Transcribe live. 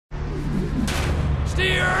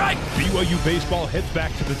strike. BYU baseball heads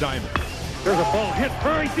back to the diamond. There's a ball hit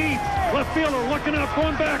very deep. Left fielder looking up,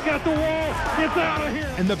 going back at the wall. It's out of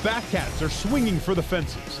here. And the Batcats are swinging for the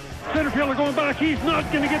fences. Center fielder going back. He's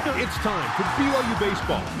not going to get there. It's time for BYU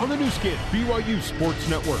baseball on the new skin, BYU Sports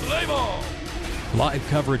Network. Play ball. Live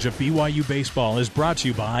coverage of BYU baseball is brought to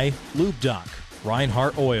you by Lube Duck,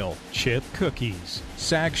 Reinhardt Oil, Chip Cookies,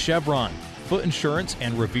 SAG Chevron, Foot Insurance,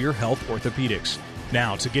 and Revere Health Orthopedics.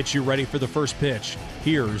 Now, to get you ready for the first pitch,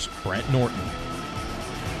 here's Brent Norton.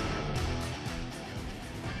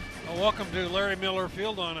 Welcome to Larry Miller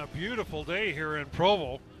Field on a beautiful day here in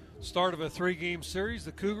Provo. Start of a three-game series,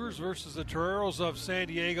 the Cougars versus the Toreros of San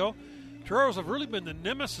Diego. Toreros have really been the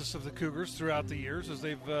nemesis of the Cougars throughout the years as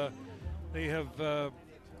they have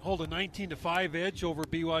hold a 19-5 edge over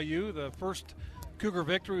BYU. The first Cougar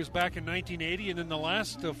victory was back in 1980, and then the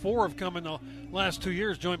last four have come in the last 2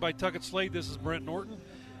 years, joined by Tuckett Slade. This is Brent Norton.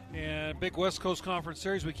 And big West Coast Conference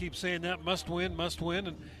series, we keep saying that, must win,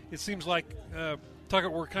 and it seems like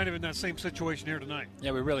Tuckett, we're kind of in that same situation here tonight.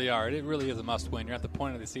 Yeah, we really are. It really is a must-win. You're at the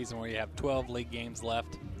point of the season where you have 12 league games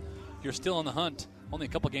left. You're still in the hunt, only a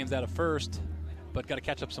couple games out of first, but got to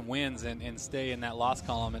catch up some wins and stay in that loss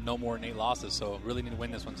column and no more than 8 losses. So really need to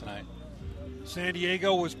win this one tonight. San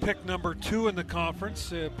Diego was picked number 2 in the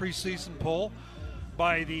conference preseason poll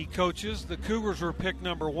by the coaches. The Cougars were picked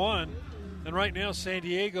number 1. And right now, San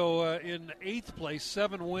Diego in 8th place,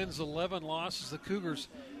 7 wins, 11 losses. The Cougars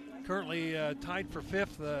currently tied for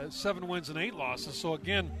 5th, 7 wins and 8 losses. So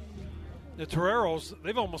again, the Toreros,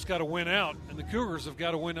 they've almost got to win out, and the Cougars have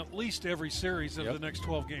got to win at least every series of the next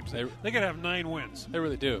 12 games. They got to have 9 wins. They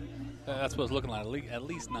really do. That's what it's looking like, at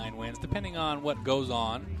least 9 wins, depending on what goes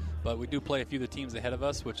on. But we do play a few of the teams ahead of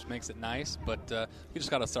us, which makes it nice. But we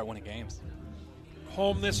just got to start winning games.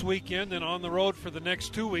 Home this weekend and on the road for the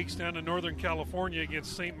next 2 weeks down in Northern California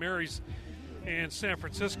against St. Mary's and San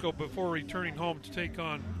Francisco before returning home to take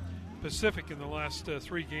on Pacific in the last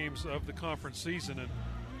 3 games of the conference season. And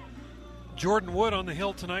Jordan Wood on the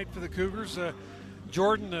hill tonight for the Cougars.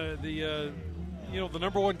 Jordan, the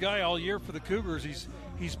number 1 guy all year for the Cougars.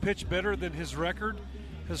 He's pitched better than his record.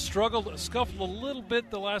 Has scuffled a little bit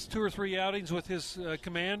the last 2 or 3 outings with his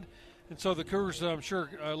command. And so the Cougars, I'm sure,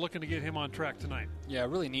 looking to get him on track tonight. Yeah,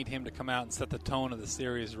 really need him to come out and set the tone of the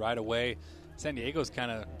series right away. San Diego's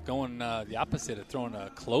kind of going the opposite of throwing a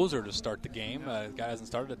closer to start the game. The guy hasn't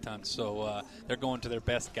started a ton, so they're going to their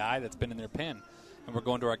best guy that's been in their pen. And we're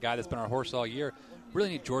going to our guy that's been our horse all year. Really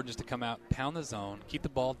need George just to come out, pound the zone, keep the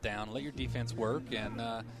ball down, let your defense work, and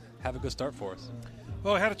have a good start for us.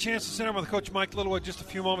 Well, I had a chance to sit down with Coach Mike Littlewood just a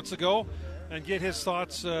few moments ago and get his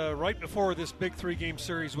thoughts right before this big 3-game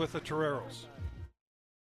series with the Toreros.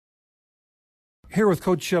 Here with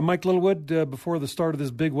Coach Mike Littlewood before the start of this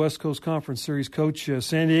big West Coast Conference series. Coach,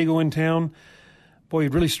 San Diego in town. Boy,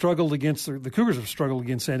 you've really struggled against the Cougars have struggled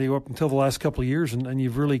against San Diego up until the last couple of years, and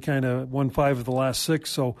you've really kind of won 5 of the last 6.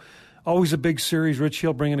 So always a big series. Rich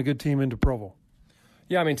Hill bringing a good team into Provo.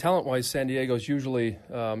 Yeah, I mean, talent-wise, San Diego's usually,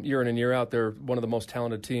 year in and year out, they're one of the most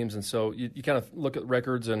talented teams. And so you kind of look at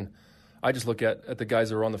records, and I just look at the guys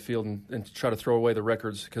that are on the field and try to throw away the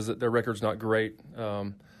records because their record's not great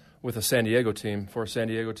with a San Diego team, for a San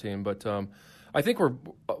Diego team. But I think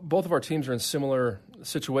both of our teams are in similar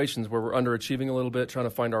situations where we're underachieving a little bit, trying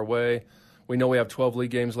to find our way. We know we have 12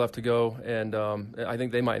 league games left to go, and I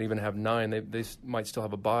think they might even have 9. They might still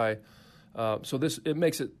have a bye. So it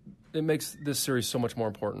makes this series so much more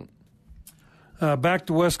important. Back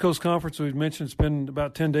to West Coast Conference, we've mentioned it's been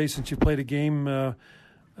about 10 days since you played a game.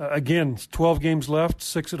 Again, 12 games left,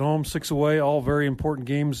 6 at home, 6 away, all very important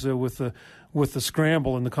games with the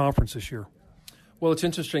scramble in the conference this year. Well, it's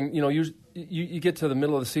interesting. You get to the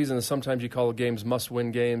middle of the season, and sometimes you call games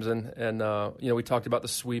must-win games. And we talked about the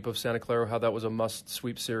sweep of Santa Clara, how that was a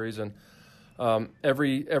must-sweep series. And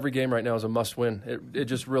every game right now is a must-win. It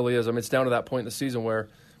just really is. I mean, it's down to that point in the season where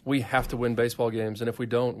we have to win baseball games. And if we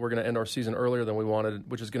don't, we're going to end our season earlier than we wanted,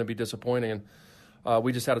 which is going to be disappointing. And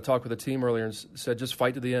we just had a talk with the team earlier and said, just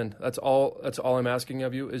fight to the end. That's all I'm asking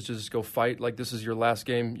of you is just go fight like this is your last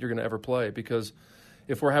game you're going to ever play. Because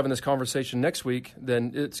if we're having this conversation next week,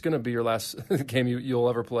 then it's going to be your last game you'll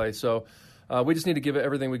ever play. So we just need to give it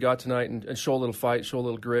everything we got tonight and show a little fight, show a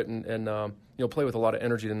little grit, and play with a lot of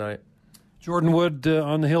energy tonight. Jordan Wood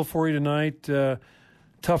on the hill for you tonight.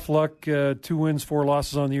 Tough luck, 2 wins, 4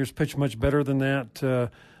 losses on the year's pitch, much better than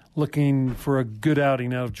that. Looking for a good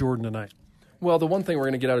outing out of Jordan tonight. Well, the one thing we're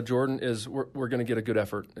going to get out of Jordan is we're going to get a good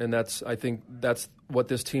effort, and I think that's what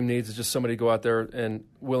this team needs is just somebody to go out there and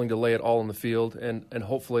willing to lay it all in the field, and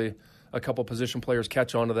hopefully a couple position players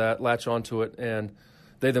catch on to that, latch onto it, and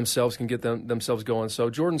they themselves can get themselves going. So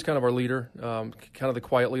Jordan's kind of our leader, kind of the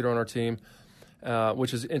quiet leader on our team,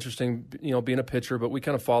 which is interesting, being a pitcher, but we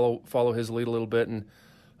kind of follow his lead a little bit. And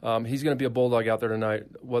he's going to be a bulldog out there tonight.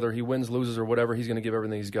 Whether he wins, loses, or whatever, he's going to give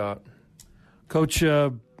everything he's got. Coach,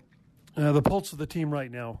 the pulse of the team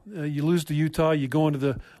right now. You lose to Utah, you go into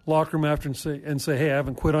the locker room after and say, hey, I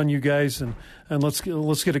haven't quit on you guys, and let's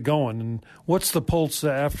get it going. And what's the pulse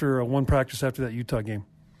after one practice after that Utah game?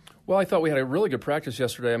 Well, I thought we had a really good practice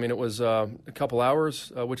yesterday. I mean, it was a couple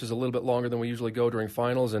hours, which is a little bit longer than we usually go during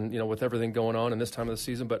finals and, with everything going on in this time of the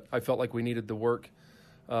season. But I felt like we needed the work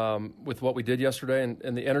with what we did yesterday,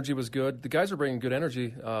 and the energy was good. The guys are bringing good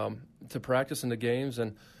energy to practice and to games.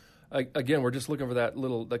 And, again, we're just looking for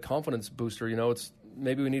the confidence booster. It's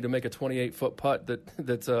maybe we need to make a 28-foot putt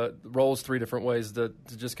that rolls 3 different ways to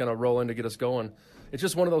just kind of roll in to get us going. It's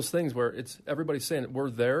just one of those things where everybody's saying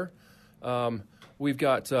we're there. We've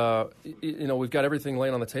got we've got everything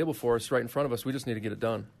laying on the table for us right in front of us. We just need to get it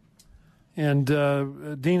done. And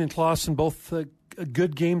Dean and Clausen, both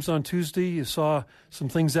good games on Tuesday. You saw some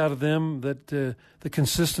things out of them that the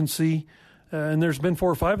consistency, and there's been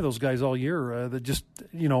 4 or 5 of those guys all year that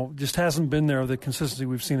just hasn't been there, the consistency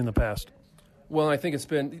we've seen in the past. Well, I think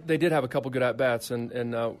they did have a couple good at-bats, and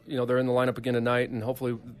they're in the lineup again tonight, and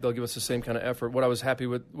hopefully they'll give us the same kind of effort. What I was happy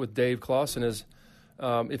with Dave Clausen is,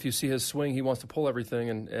 if you see his swing, he wants to pull everything,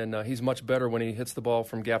 and he's much better when he hits the ball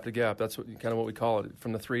from gap to gap. That's what we call it,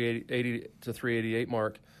 from the 380 to 388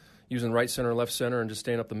 mark, using right center, left center, and just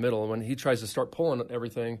staying up the middle. And when he tries to start pulling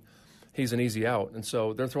everything, he's an easy out. And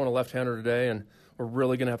so they're throwing a left-hander today, and we're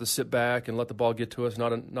really going to have to sit back and let the ball get to us.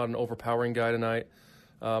 Not an overpowering guy tonight,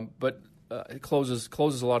 but it closes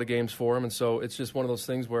a lot of games for him. And so it's just one of those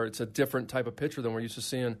things where it's a different type of pitcher than we're used to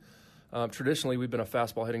seeing. Traditionally, we've been a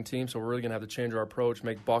fastball hitting team, so we're really going to have to change our approach,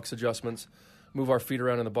 make box adjustments, move our feet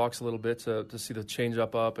around in the box a little bit to see the change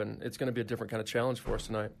up, and it's going to be a different kind of challenge for us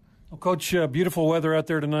tonight. Well, Coach, beautiful weather out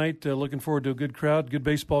there tonight. Looking forward to a good crowd, good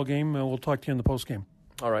baseball game. We'll talk to you in the postgame.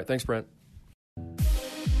 All right. Thanks, Brent.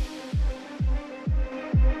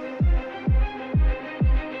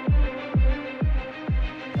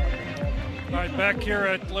 All right, back here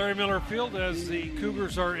at Larry Miller Field as the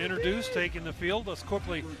Cougars are introduced, taking the field. Let's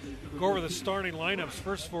quickly go over the starting lineups.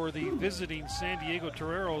 First, for the visiting San Diego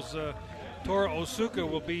Toreros, Tora Osuka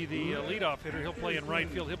will be the leadoff hitter. He'll play in right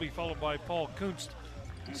field. He'll be followed by Paul Kunst,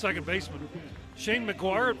 second baseman. Shane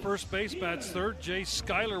McGuire at first base, bats third. Jay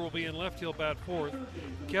Schuyler will be in left, he'll bat fourth.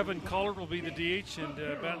 Kevin Collard will be the DH and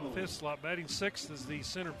bat in the fifth slot. Batting sixth is the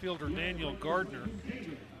center fielder Daniel Gardner.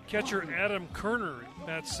 Catcher Adam Kerner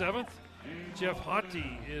bats seventh. Jeff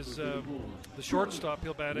Hottie is the shortstop.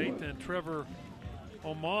 He'll bat eighth, and Trevor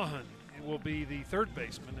Omahan will be the third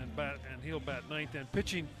baseman and he'll bat ninth. And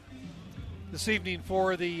pitching this evening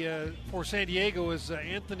for San Diego is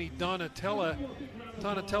Anthony Donatella.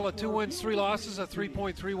 Donatella, 2 wins, 3 losses, a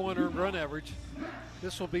 3.31 earned run average.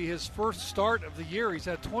 This will be his first start of the year. He's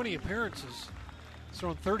had 20 appearances. He's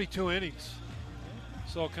thrown 32 innings.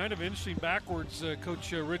 So kind of interesting backwards.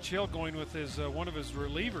 Coach Rich Hill going with one of his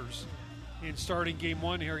relievers in starting game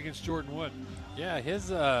 1 here against Jordan Wood. Yeah, his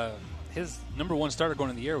number 1 starter going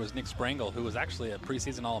into the year was Nick Sprangel, who was actually a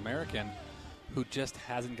preseason All-American, who just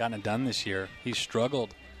hasn't gotten it done this year. He's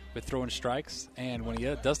struggled with throwing strikes, and when he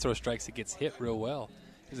does throw strikes, he gets hit real well.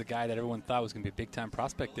 He's a guy that everyone thought was going to be a big-time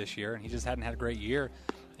prospect this year, and he just hadn't had a great year.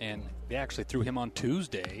 And they actually threw him on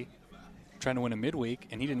Tuesday trying to win a midweek,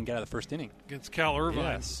 and he didn't get out of the first inning. Against Cal Irvine.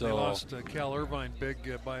 Yeah, so they lost Cal Irvine big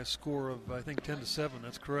by a score of, I think, 10-7.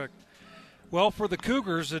 That's correct. Well, for the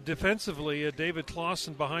Cougars, defensively, David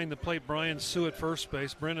Clausen behind the plate, Brian Sue at first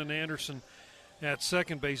base, Brennan Anderson at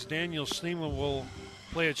second base, Daniel Schneemann will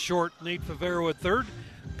play at short, Nate Favero at third,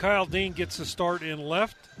 Kyle Dean gets a start in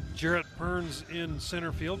left, Jarrett Perns in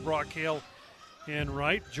center field, Brock Hale in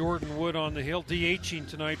right, Jordan Wood on the hill. DHing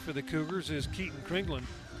tonight for the Cougars is Keaton Kringlen.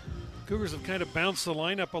 Cougars have kind of bounced the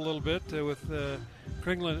lineup a little bit with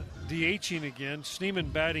Kringlen DHing again,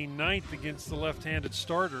 Schneemann batting ninth against the left-handed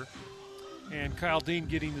starter, and Kyle Dean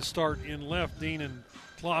getting the start in left. Dean and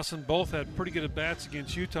Clausen both had pretty good at-bats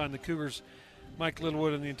against Utah, and the Cougars, Mike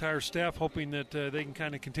Littlewood and the entire staff, hoping that they can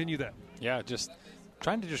kind of continue that. Yeah, just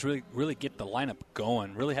trying to just really get the lineup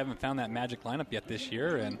going. Really haven't found that magic lineup yet this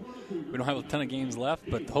year, and we don't have a ton of games left,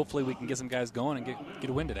 but hopefully we can get some guys going and get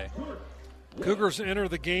a win today. Cougars enter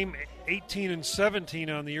the game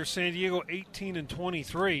 18-17 on the year. San Diego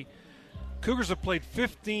 18-23. Cougars have played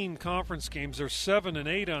 15 conference games. They're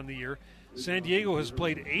 7-8 on the year. San Diego has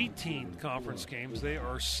played 18 conference games. They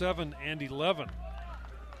are 7-11.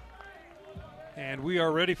 And we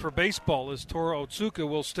are ready for baseball as Tora Otsuka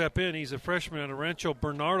will step in. He's a freshman out of Rancho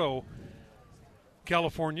Bernardo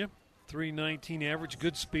California, 319 average,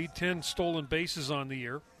 good speed, 10 stolen bases on the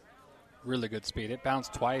year. Really good speed. It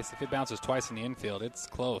bounced twice. If it bounces twice in the infield, it's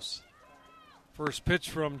close. First pitch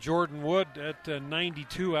from Jordan Wood at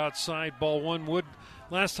 92 outside, ball one. Wood,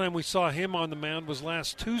 last time we saw him on the mound was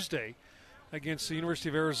last Tuesday against the University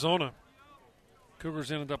of Arizona.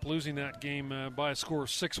 Cougars ended up losing that game by a score of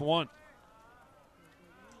 6-1.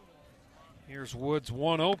 Here's Wood's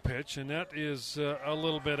 1-0 pitch, and that is a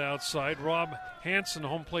little bit outside. Rob Hansen,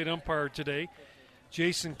 home plate umpire today.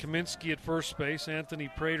 Jason Kaminsky at first base. Anthony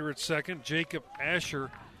Prater at second. Jacob Asher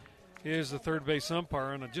is the third base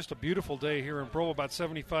umpire on just a beautiful day here in Provo, about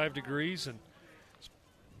 75 degrees, and it's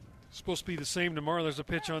supposed to be the same tomorrow. There's a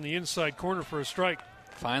pitch on the inside corner for a strike.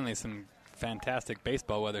 Finally, some fantastic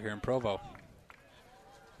baseball weather here in Provo.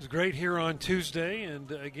 It was great here on Tuesday, and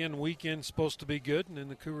again, weekend supposed to be good, and then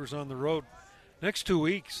the Cougars on the road. Next 2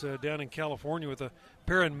 weeks down in California with a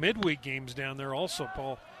pair of midweek games down there also.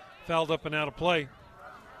 Paul fouled up and out of play.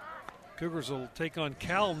 Cougars will take on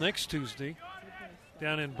Cal next Tuesday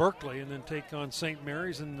down in Berkeley, and then take on St.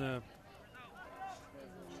 Mary's, and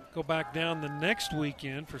go back down the next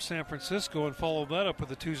weekend for San Francisco and follow that up with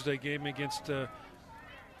a Tuesday game against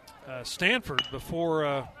Stanford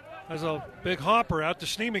before there's a big hopper out to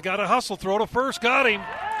Schneeman. Got a hustle throw to first. Got him.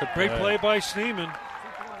 Great play by Schneeman.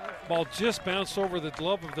 Ball just bounced over the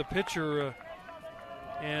glove of the pitcher,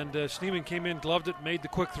 and Schneeman came in, gloved it, made the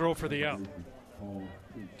quick throw for the out.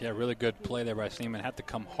 Yeah, really good play there by Schneeman. Had to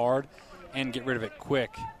come hard and get rid of it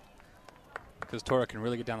quick because Toro can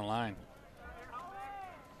really get down the line.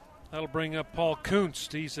 That'll bring up Paul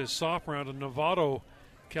Kunst. He's a sophomore out of Novato,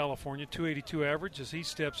 California, 282 average. As he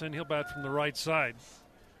steps in, he'll bat from the right side.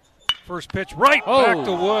 First pitch back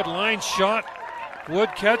to Wood. Line shot. Wood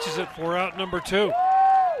catches it for out number 2.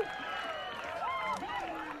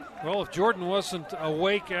 Well, if Jordan wasn't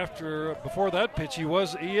awake before that pitch,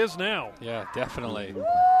 he is now. Yeah, definitely.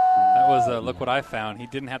 That was look what I found. He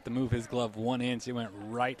didn't have to move his glove 1 inch. It went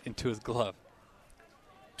right into his glove.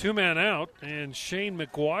 2-man out, and Shane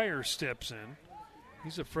McGuire steps in.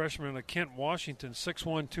 He's a freshman at Kent, Washington,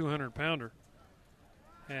 6'1", 200-pounder.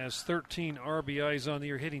 Has 13 RBIs on the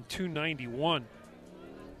year, hitting .291.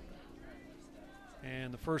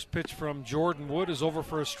 And the first pitch from Jordan Wood is over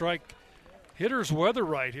for a strike. Hitter's weather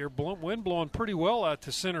right here. Wind blowing pretty well out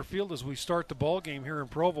to center field as we start the ball game here in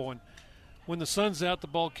Provo. And when the sun's out, the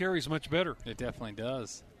ball carries much better. It definitely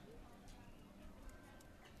does.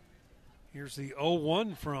 Here's the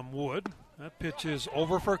 0-1 from Wood. That pitch is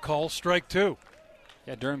over for a call, strike 2.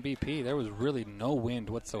 Yeah, during BP, there was really no wind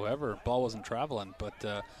whatsoever. Ball wasn't traveling, but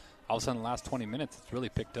all of a sudden, the last 20 minutes, it's really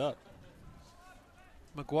picked up.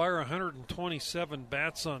 McGuire, 127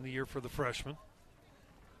 bats on the year for the freshman.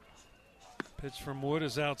 Pitch from Wood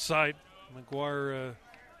is outside. McGuire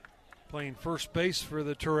playing first base for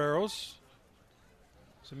the Toreros.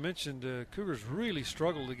 As I mentioned, Cougars really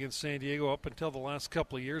struggled against San Diego up until the last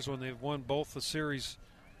couple of years when they've won both the series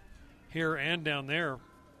here and down there.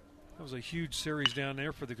 That was a huge series down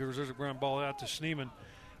there for the Cougars. There's a ground ball out to Schneeman.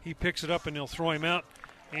 He picks it up and they'll throw him out.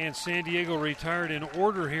 And San Diego retired in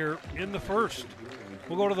order here in the first.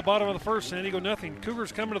 We'll go to the bottom of the first. San Diego nothing.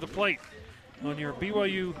 Cougars coming to the plate on your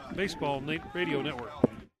BYU Baseball Radio Network.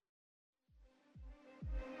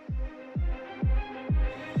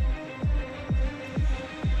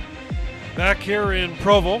 Back here in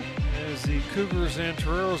Provo as the Cougars and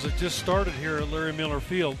Toreros have just started here at Larry Miller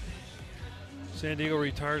Field. San Diego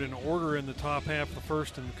retired in order in the top half of the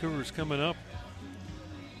first, and the Cougars coming up.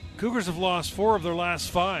 Cougars have lost 4 of their last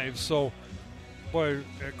 5, so, boy,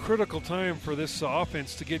 a critical time for this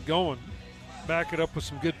offense to get going. Back it up with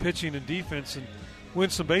some good pitching and defense and win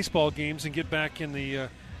some baseball games and get back in the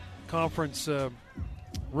conference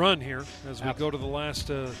run here as we go to the last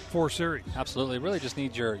 4 series. Absolutely. Really just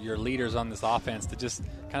need your leaders on this offense to just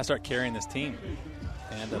kind of start carrying this team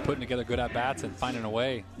and putting together good at-bats and finding a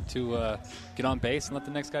way to get on base and let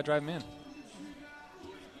the next guy drive him in.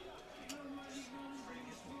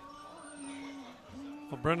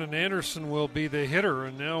 Well, Brendan Anderson will be the hitter,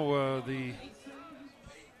 and now the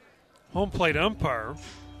home plate umpire,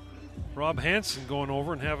 Rob Hansen, going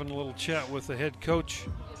over and having a little chat with the head coach,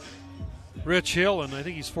 Rich Hill, and I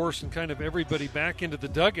think he's forcing kind of everybody back into the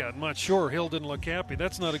dugout. I'm not sure. Hill didn't look happy.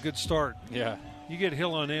 That's not a good start. Yeah. You get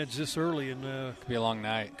Hill on edge this early, and could be a long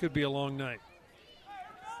night. Could be a long night.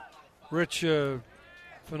 Rich,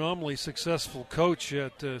 phenomenally successful coach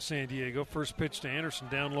at San Diego. First pitch to Anderson,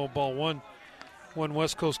 down low, ball 1. Won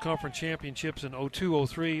West Coast Conference championships in 02,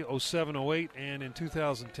 03, 07, 08, and in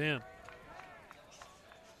 2010.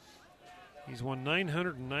 He's won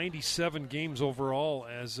 997 games overall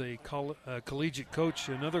as a collegiate coach.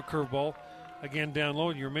 Another curveball again down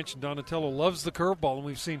low. You mentioned Donatello loves the curveball, and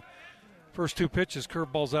we've seen first 2 pitches,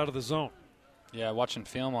 curveballs out of the zone. Yeah, watching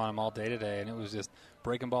film on him all day today, and it was just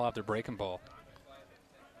breaking ball after breaking ball.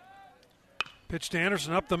 Pitch to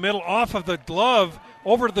Anderson up the middle, off of the glove,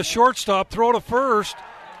 over to the shortstop, throw to first.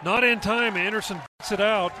 Not in time. Anderson beats it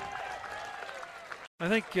out. I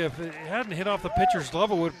think if it hadn't hit off the pitcher's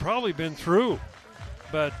glove, it would have probably been through.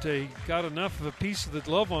 But he got enough of a piece of the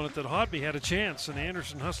glove on it that Hotby had a chance, and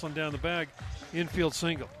Anderson hustling down the bag, infield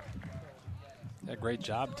single. Yeah, great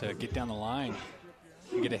job to get down the line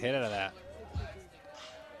and get a hit out of that.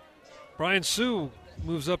 Brian Sue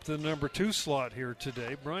moves up to the number 2 slot here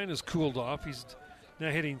today. Brian has cooled off. He's now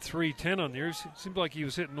hitting .310 on the year. It seemed like he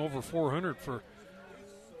was hitting over 400 for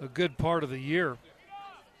a good part of the year.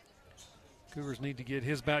 Cougars need to get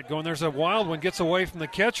his bat going. There's a wild one, gets away from the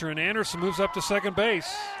catcher, and Anderson moves up to second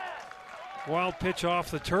base. Wild pitch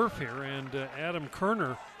off the turf here, and Adam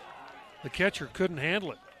Kerner, the catcher, couldn't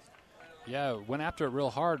handle it. Yeah, went after it real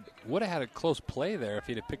hard. Would have had a close play there if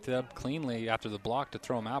he'd have picked it up cleanly after the block to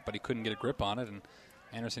throw him out, but he couldn't get a grip on it, and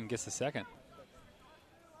Anderson gets the second.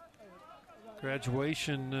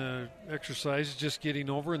 Graduation exercise just getting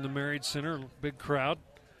over in the Marriott Center, big crowd.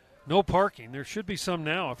 No parking. There should be some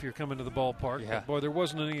now if you're coming to the ballpark. Yeah. But boy, there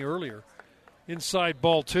wasn't any earlier. Inside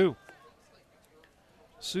ball 2.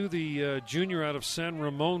 Sue, the junior out of San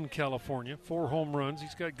Ramon, California. 4 home runs.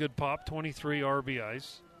 He's got good pop, 23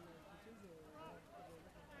 RBIs.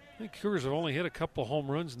 I think Cougars have only hit a couple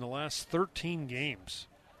home runs in the last 13 games.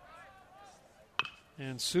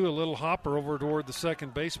 And Sue, a little hopper over toward the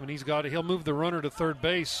second baseman. He'll move the runner to third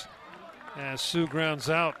base as Sue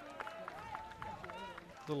grounds out.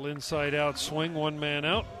 Little inside-out swing, 1 man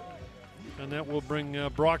out, and that will bring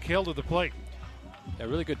Brock Hale to the plate. A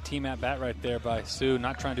really good team at bat right there by Sue.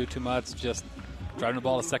 Not trying to do too much, just driving the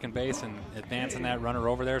ball to second base and advancing that runner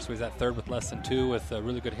over there. So he's at third with less than 2 with a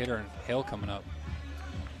really good hitter and Hale coming up.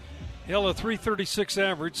 Hale, a .336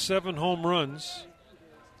 average, 7 home runs,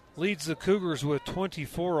 leads the Cougars with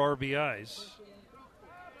 24 RBIs.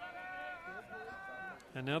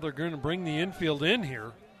 And now they're going to bring the infield in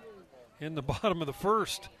here in the bottom of the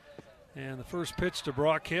first. And the first pitch to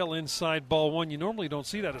Brock Hale, inside ball 1. You normally don't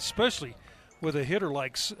see that, especially with a hitter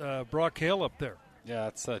like Brock Hale up there. Yeah,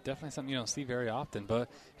 it's definitely something you don't see very often. But,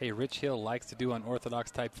 hey, Rich Hill likes to do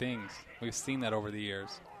unorthodox type things. We've seen that over the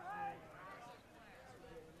years.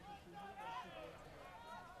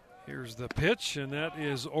 Here's the pitch, and that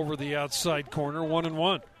is over the outside corner,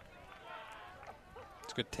 1-1.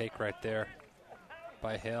 It's a good take right there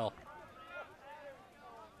by Hale.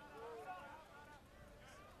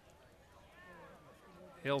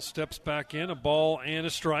 Hale steps back in, a ball and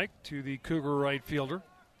a strike to the Cougar right fielder.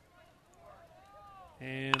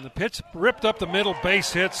 And the pitch ripped up the middle,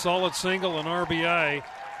 base hit, solid single, and RBI.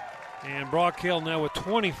 And Brock Hale now with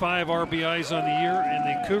 25 RBIs on the year, and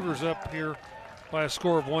the Cougars up here by a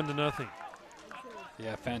score of 1-0.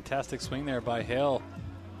 Yeah, fantastic swing there by Hale.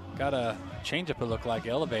 Got a changeup, it looked like,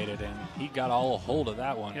 elevated, and he got all a hold of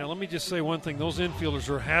that one. Yeah, let me just say one thing. Those infielders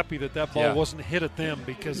are happy that ball wasn't hit at them,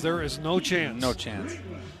 because there is no chance. No chance.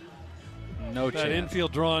 No chance. That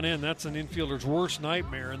infield drawn in, that's an infielder's worst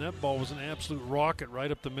nightmare, and that ball was an absolute rocket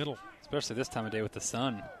right up the middle. Especially this time of day with the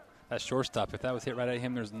sun. That shortstop, if that was hit right at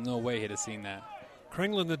him, there's no way he'd have seen that.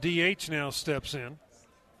 Kringlen, the DH, now steps in.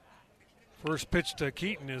 First pitch to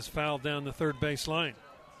Keaton is fouled down the third base line.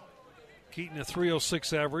 Keaton, a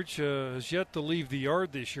 .306 average, has yet to leave the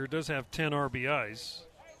yard this year, does have 10 RBIs.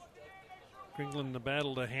 Kringlen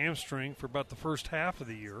battled a hamstring for about the first half of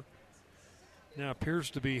the year. Now appears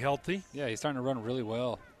to be healthy. Yeah, he's starting to run really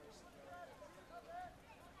well.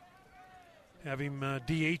 Have him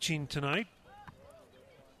DHing tonight.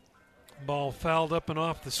 Ball fouled up and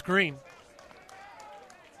off the screen.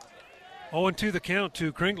 0-2 the count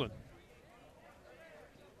to Kringlen.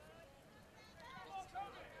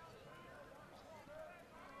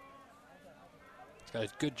 Got a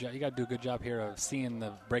good job. You got to do a good job here of seeing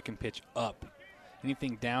the breaking pitch up.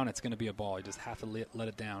 Anything down, it's going to be a ball. You just have to let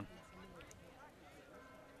it down.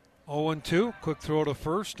 0-2, quick throw to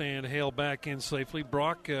first, and Hale back in safely.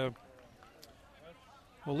 Brock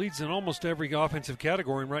leads in almost every offensive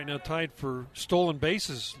category, and right now tied for stolen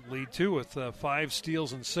bases lead, too, with 5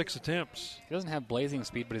 steals and 6 attempts. He doesn't have blazing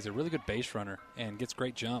speed, but he's a really good base runner and gets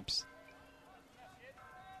great jumps.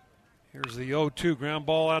 Here's the 0-2 ground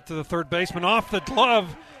ball out to the third baseman, off the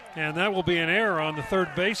glove, and that will be an error on the third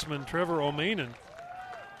baseman, Trevor O'Manon.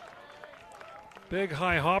 Big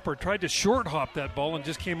high hopper, tried to short hop that ball and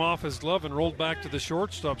just came off his glove and rolled back to the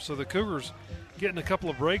shortstop. So the Cougars getting a couple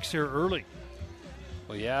of breaks here early.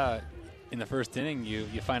 Well, yeah, in the first inning, you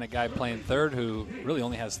find a guy playing third who really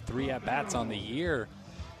only has 3 at-bats on the year,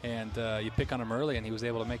 and you pick on him early, and he was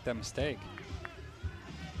able to make that mistake.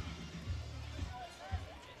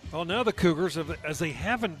 Well, now the Cougars, as they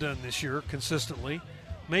haven't done this year consistently,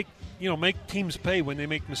 make teams pay when they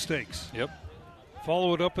make mistakes. Yep.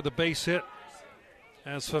 Follow it up with a base hit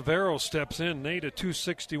as Favero steps in. Nate, a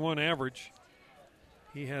 .261 average.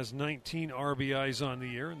 He has 19 RBIs on the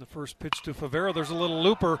year. And the first pitch to Favero, there's a little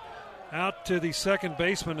looper out to the second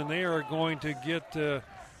baseman, and they are going to get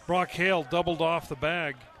Brock Hale doubled off the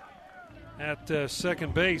bag at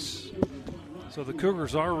second base. So the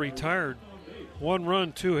Cougars are retired. 1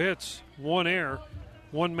 run, 2 hits, 1 error,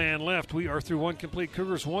 1 man left. We are through 1 complete.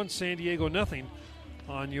 Cougars 1, San Diego nothing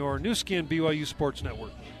on your new skin BYU Sports Network.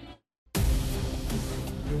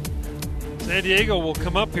 San Diego will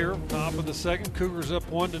come up here, top of the second. Cougars up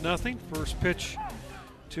 1-0. First pitch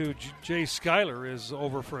to Jay Schuyler is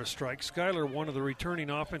over for a strike. Schuyler, one of the returning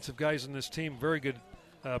offensive guys in this team, very good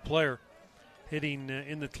player. Hitting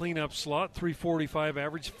in the cleanup slot, .345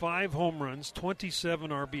 average, 5 home runs, 27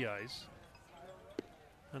 RBIs.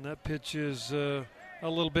 And that pitch is a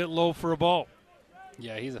little bit low for a ball.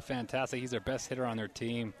 Yeah, he's he's their best hitter on their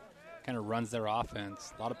team. Kind of runs their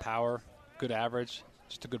offense. A lot of power, good average,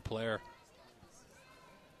 just a good player.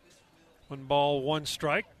 1 ball, 1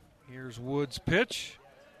 strike. Here's Wood's pitch.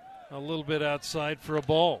 A little bit outside for a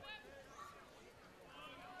ball.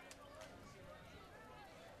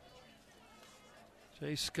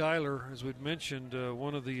 Jay Schuyler, as we'd mentioned,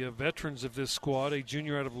 one of the veterans of this squad, a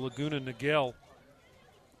junior out of Laguna Niguel.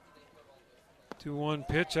 2-1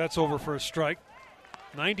 pitch, that's over for a strike.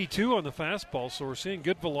 92 on the fastball, so we're seeing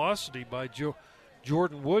good velocity by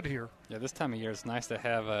Jordan Wood here. Yeah, this time of year it's nice to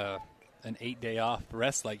have an 8-day off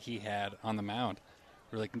rest like he had on the mound.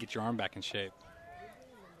 Really can get your arm back in shape.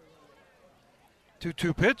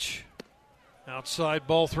 2-2 pitch, outside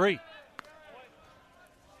ball 3.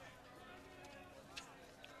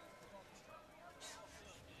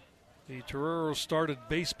 The Toreros started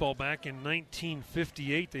baseball back in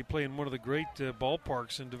 1958. They play in one of the great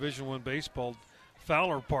ballparks in Division I baseball,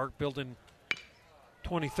 Fowler Park, built in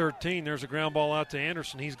 2013. There's a ground ball out to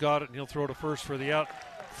Anderson. He's got it, and he'll throw to first for the out.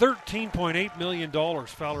 $13.8 million,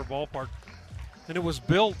 Fowler Ballpark. And it was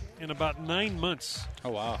built in about 9 months. Oh,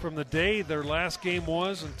 wow. From the day their last game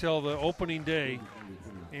was until the opening day.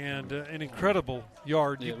 And an incredible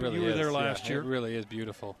yard. You were there last year. It really is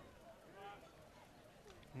beautiful.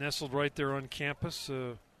 Nestled right there on campus,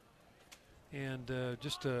 and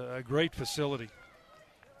just a great facility.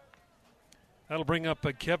 That'll bring up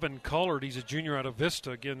Kevin Collard. He's a junior out of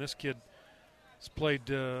Vista. Again, this kid has played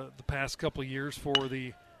the past couple of years for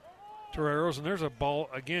the Toreros. And there's a ball,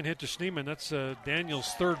 again, hit to Schneemann. That's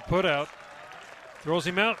Daniel's third putout. Throws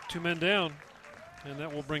him out, 2 men down. And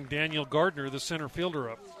that will bring Daniel Gardner, the center fielder,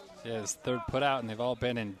 up. Yeah, his third putout, and they've all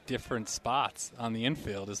been in different spots on the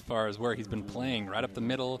infield as far as where he's been playing. Right up the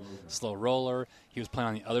middle, slow roller. He was playing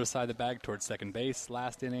on the other side of the bag towards second base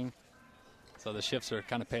last inning. So the shifts are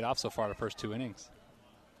kind of paid off so far the first 2 innings.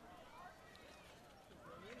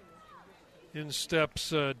 In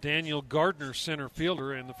steps Daniel Gardner, center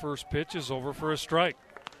fielder, and the first pitch is over for a strike.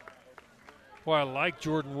 Well, I like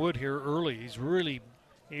Jordan Wood here early. He's really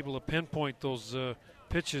able to pinpoint those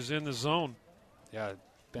pitches in the zone. Yeah.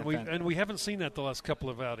 And we haven't seen that the last couple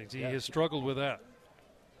of outings. He has struggled with that.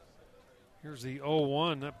 Here's the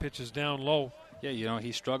 0-1. That pitch is down low. Yeah,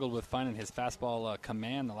 he struggled with finding his fastball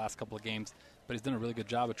command the last couple of games, but he's done a really good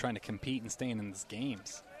job of trying to compete and staying in these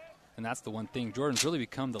games. And that's the one thing. Jordan's really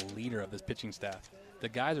become the leader of this pitching staff. The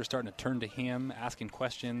guys are starting to turn to him, asking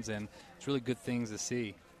questions, and it's really good things to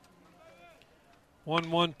see.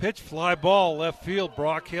 1-1 pitch, fly ball, left field.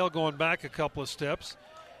 Brock Hale going back a couple of steps.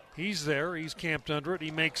 He's there. He's camped under it.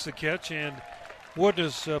 He makes the catch, and Wood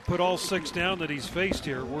has put all 6 down that he's faced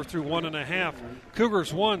here. We're through 1.5.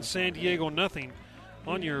 Cougars 1, San Diego nothing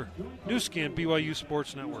on your new skin BYU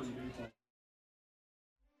Sports Network.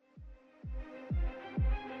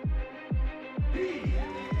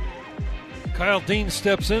 Kyle Dean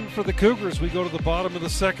steps in for the Cougars. We go to the bottom of the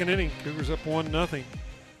second inning. Cougars up 1-0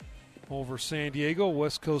 over San Diego.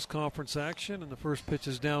 West Coast Conference action, and the first pitch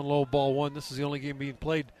is down low, ball 1. This is the only game being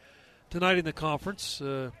played tonight in the conference.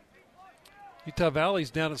 Utah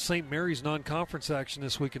Valley's down at St. Mary's non-conference action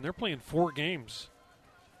this week, and they're playing 4 games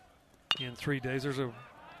in 3 days. There's a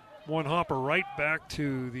one hopper right back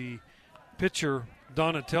to the pitcher,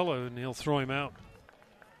 Donatello, and he'll throw him out.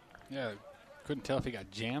 Yeah, couldn't tell if he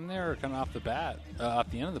got jammed there or coming off the bat,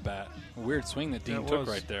 off the end of the bat. A weird swing that Dean took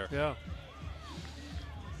right there. Yeah.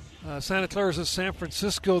 Santa Clara's at San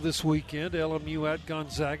Francisco this weekend. LMU at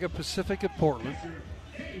Gonzaga. Pacific at Portland.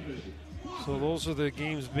 So those are the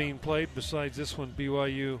games being played. Besides this one,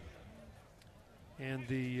 BYU and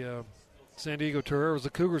the San Diego Toreros. The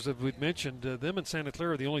Cougars, as we'd mentioned, them and Santa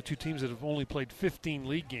Clara are the only two teams that have only played 15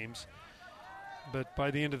 league games. But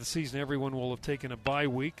by the end of the season, everyone will have taken a bye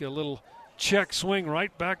week. A little check swing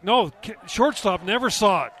right back. No, shortstop never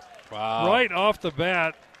saw it. Wow. Right off the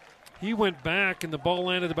bat, he went back, and the ball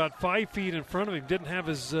landed about 5 feet in front of him. Didn't have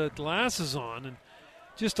his glasses on, and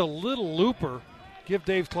just a little looper. Give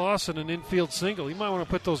Dave Clausen an infield single. You might want to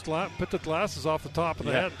put the glasses off the top of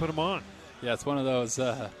the head and put them on. Yeah, it's one of those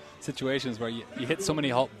situations where you hit so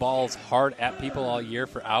many balls hard at people all year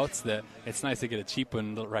for outs that it's nice to get a cheap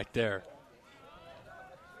one right there.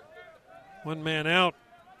 One man out,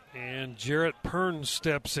 and Jarrett Perns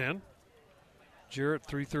steps in. Jarrett,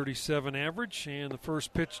 337 average, and the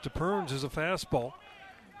first pitch to Perns is a fastball.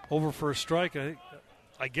 Over for a strike.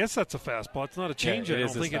 I guess that's a fastball. It's not a change. I don't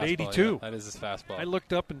think at 82. Yeah, that is his fastball. I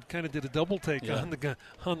looked up and kind of did a double take on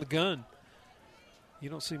the gun. You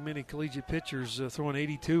don't see many collegiate pitchers throwing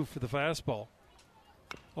 82 for the fastball.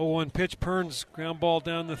 0-1 pitch. Perns ground ball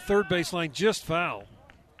down the third baseline, just foul.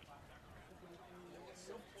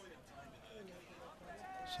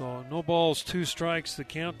 So no balls, 2 strikes. The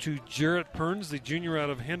count to Jarrett Perns, the junior out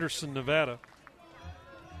of Henderson, Nevada.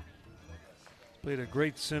 Played a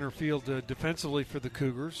great center field defensively for the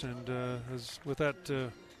Cougars, and has, with that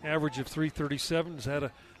average of 337, has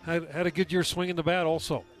had a good year swinging the bat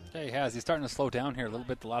also. Yeah, he has. He's starting to slow down here a little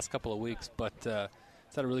bit the last couple of weeks, but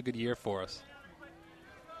he's had a really good year for us.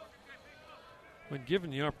 When given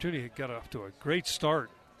the opportunity, he got off to a great start,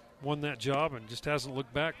 won that job, and just hasn't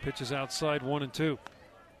looked back. Pitches outside 1-2.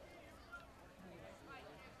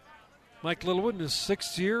 Mike Littlewood in his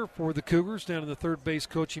 6th year for the Cougars down in the third base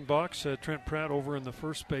coaching box. Trent Pratt over in the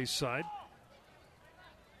first base side.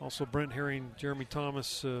 Also Brent Herring, Jeremy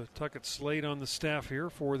Thomas, Tuckett Slade on the staff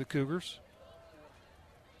here for the Cougars.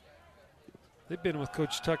 They've been with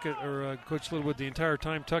Coach Tuckett or Coach Littlewood the entire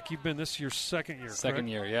time. Tuck, you've been this your 2nd year, Second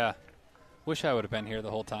year, yeah. Wish I would have been here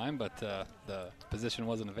the whole time, but the position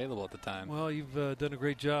wasn't available at the time. Well, you've done a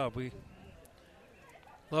great job. We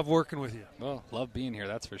love working with you. Well, love being here,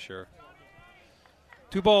 that's for sure.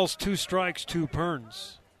 2 balls, 2 strikes, 2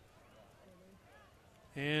 Perns.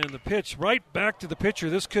 And the pitch right back to the pitcher.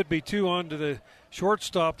 This could be 2 on to the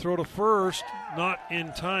shortstop. Throw to first. Not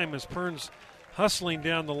in time as Perns hustling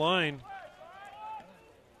down the line.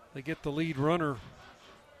 They get the lead runner,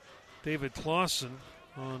 David Clausen,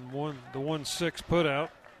 on the 1-6 putout.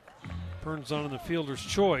 Perns on in the fielder's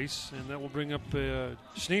choice, and that will bring up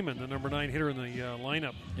Schneemann, the number 9 hitter in the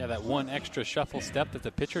lineup. Yeah, that one extra shuffle step that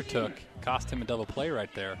the pitcher took cost him a double play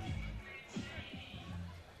right there.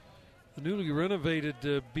 The newly renovated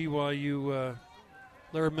BYU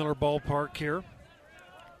Larry Miller Ballpark here.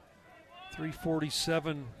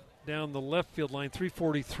 347 down the left field line,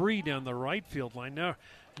 343 down the right field line.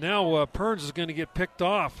 Now Perns is going to get picked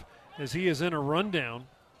off as he is in a rundown.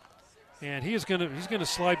 And he's going to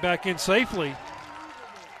slide back in safely.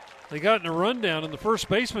 They got in a rundown, and the first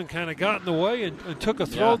baseman kind of got in the way and took a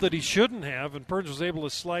throw that he shouldn't have, and Perns was able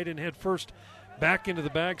to slide in head first back into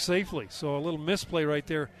the bag safely. So a little misplay right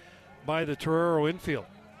there by the Torero infield.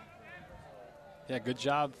 Yeah, good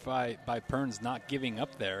job by Perns not giving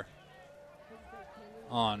up there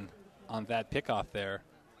on that pickoff there.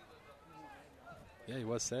 Yeah, he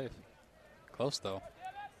was safe. Close, though.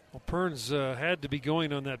 Well, Perns had to be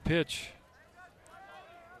going on that pitch.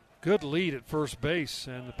 Good lead at first base,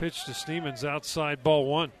 and the pitch to Schneemann's outside, ball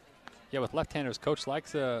 1. Yeah, with left-handers, Coach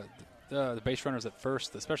likes the base runners at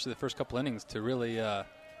first, especially the first couple innings, to really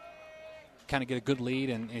kind of get a good lead,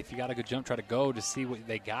 and if you got a good jump, try to go to see what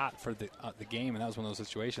they got for the game, and that was one of those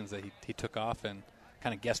situations that he took off and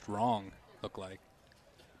kind of guessed wrong, looked like.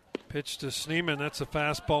 Pitch to Schneemann, that's a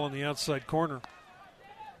fastball in the outside corner.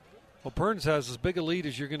 Well, Perns has as big a lead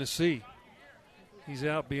as you're going to see. He's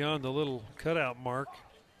out beyond the little cutout mark.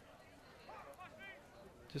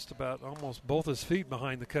 Just about almost both his feet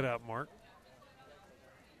behind the cutout mark.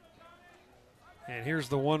 And here's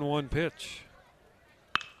the 1-1 pitch.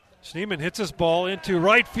 Schneemann hits his ball into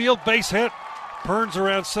right field, base hit. Perns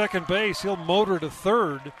around second base. He'll motor to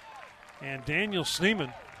third. And Daniel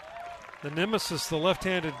Schneemann, the nemesis, the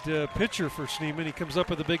left-handed pitcher for Schneemann, he comes up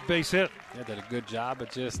with a big base hit. Yeah, did a good job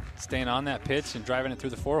of just staying on that pitch and driving it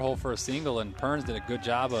through the 4-hole for a single, and Perns did a good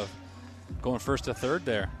job of going first to third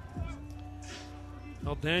there.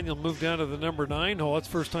 Well, Daniel moved down to the number 9 hole. That's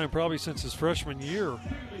the first time probably since his freshman year.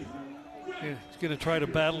 He's going to try to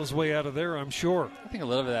battle his way out of there, I'm sure. I think a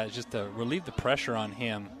little bit of that is just to relieve the pressure on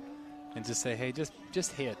him and just say, hey,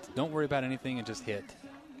 just hit. Don't worry about anything and just hit.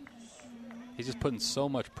 He's just putting so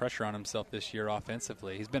much pressure on himself this year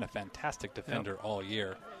offensively. He's been a fantastic defender all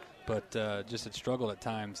year, but just had struggled at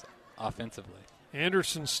times offensively.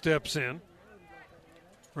 Anderson steps in.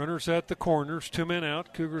 Runners at the corners, 2 men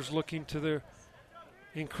out. Cougars looking to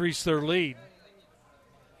increase their lead.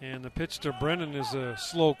 And the pitch to Brennan is a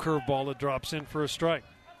slow curveball that drops in for a strike.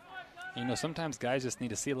 Sometimes guys just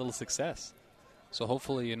need to see a little success. So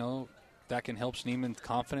hopefully, that can help Schneeman's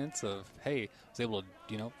confidence of, hey, I was able to,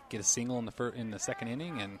 get a single in the second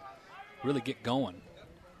inning and really get going.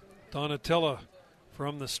 Donatella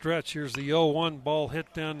from the stretch. Here's the 0-1 ball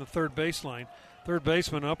hit down the third baseline. Third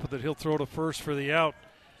baseman up with it. He'll throw to first for the out.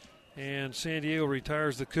 And San Diego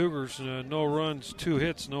retires the Cougars. No runs, 2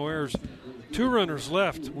 hits, no errors. 2 runners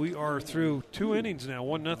left. We are through 2 innings now.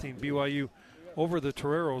 1-0 BYU over the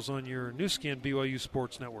Toreros on your new skin BYU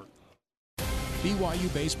Sports Network.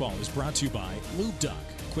 BYU Baseball is brought to you by Lube Duck.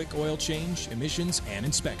 Quick oil change, emissions, and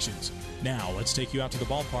inspections. Now let's take you out to the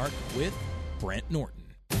ballpark with Brent Norton.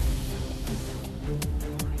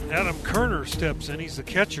 Adam Kerner steps in. He's the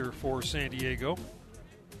catcher for San Diego.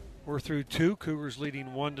 We're through 2. Cougars leading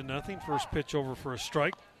 1-0. First pitch over for a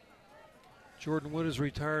strike. Jordan Wood has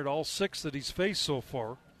retired all 6 that he's faced so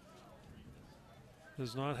far.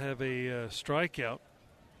 Does not have a strikeout.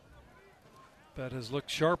 Bat has looked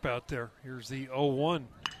sharp out there. Here's the 0-1.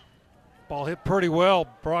 Ball hit pretty well.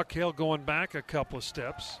 Brock Hale going back a couple of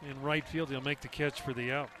steps. In right field, he'll make the catch for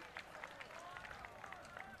the out.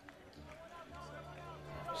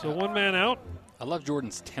 So 1 man out. I love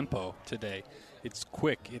Jordan's tempo today. It's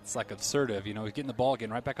quick. It's like assertive. He's getting the ball,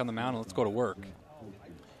 getting right back on the mound, and let's go to work.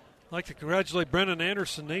 I'd like to congratulate Brendan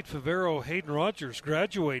Anderson, Nate Favero, Hayden Rogers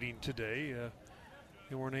graduating today.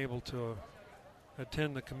 They weren't able to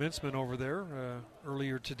attend the commencement over there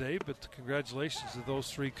earlier today, but congratulations to those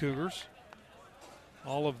 3 Cougars.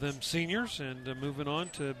 All of them seniors and moving on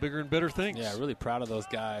to bigger and better things. Yeah, really proud of those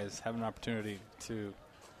guys having an opportunity to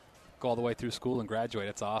go all the way through school and graduate.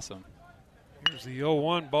 It's awesome. Here's the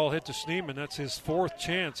 0-1 ball hit to Schneeman. That's his 4th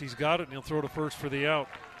chance. He's got it, and he'll throw to first for the out.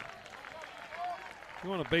 If you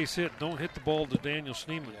want a base hit, don't hit the ball to Daniel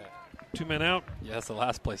Schneeman. Yeah. 2 men out. Yeah, that's the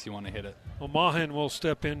last place you want to hit it. Omahan will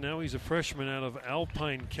step in now. He's a freshman out of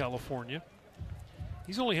Alpine, California.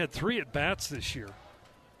 He's only had 3 at-bats this year.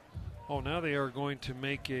 Oh, now they are going to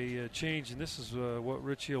make a change, and this is what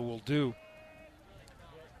Rich Hill will do.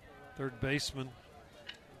 Third baseman.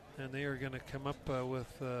 And they are going to come up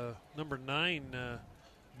with number 9,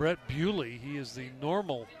 Brett Bewley. He is the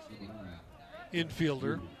normal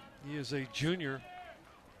infielder. He is a junior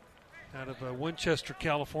out of Winchester,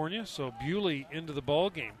 California. So Bewley into the ball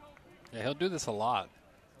game. Yeah, he'll do this a lot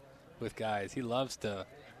with guys. He loves to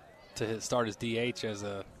start his DH as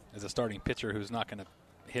a starting pitcher who's not going to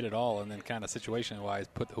hit it all, and then kind of situation-wise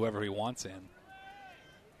put whoever he wants in.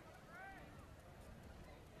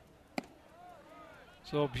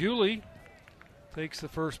 So Bewley takes the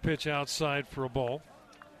first pitch outside for a ball.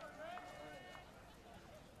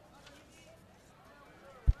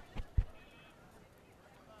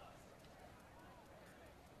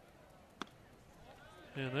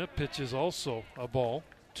 And that pitch is also a ball.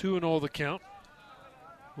 2-0 the count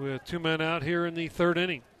with 2 men out here in the 3rd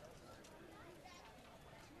inning.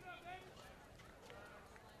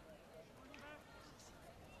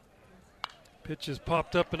 Pitch is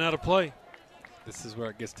popped up and out of play. This is where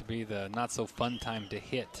it gets to be the not-so-fun time to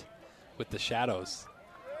hit with the shadows.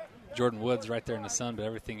 Jordan Wood's right there in the sun, but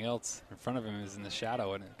everything else in front of him is in the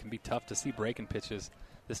shadow, and it can be tough to see breaking pitches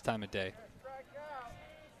this time of day.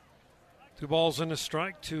 2 balls and a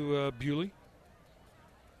strike to Bewley.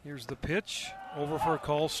 Here's the pitch. Over for a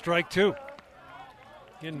call. Strike 2.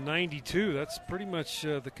 Again, 92. That's pretty much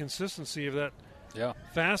the consistency of that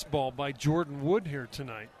fastball by Jordan Wood here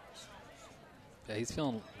tonight. Yeah, he's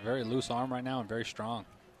feeling very loose arm right now and very strong.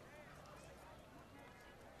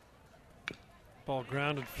 Ball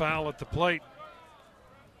grounded foul at the plate.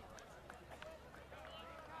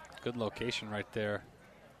 Good location right there.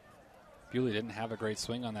 Bewley didn't have a great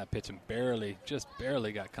swing on that pitch and just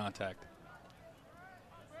barely got contact.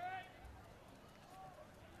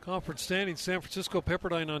 Conference standings, San Francisco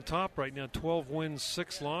Pepperdine on top right now. 12 wins,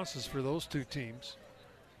 6 losses for those 2 teams.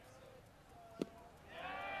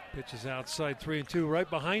 Pitch is outside, 3-2. Right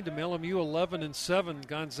behind him, LMU 11-7.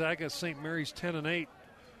 Gonzaga, St. Mary's 10-8.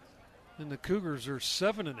 And the Cougars are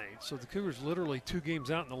 7-8. So the Cougars literally 2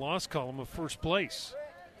 games out in the loss column of first place.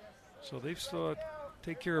 So they've still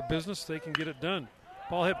take care of business. They can get it done.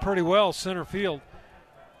 Ball hit pretty well, center field.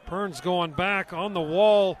 Perns going back on the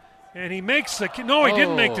wall, and he makes the no, he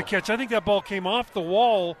didn't make the catch. I think that ball came off the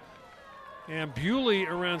wall. And Bewley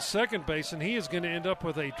around second base, and he is going to end up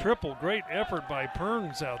with a triple. Great effort by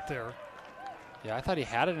Perns out there. Yeah, I thought he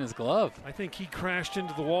had it in his glove. I think he crashed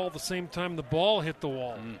into the wall the same time the ball hit the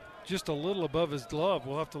wall. Just a little above his glove.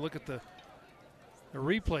 We'll have to look at the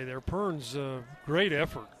replay there. Pern's great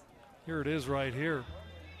effort. Here it is right here.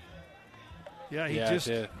 Yeah, he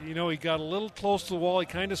he got a little close to the wall. He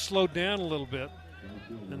kind of slowed down a little bit.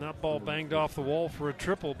 And that ball banged off the wall for a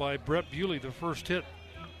triple by Brett Bewley, the first hit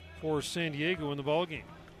for San Diego in the ballgame.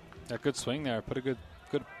 A good swing there. Put a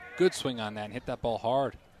good swing on that and hit that ball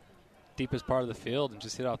hard. Deepest part of the field and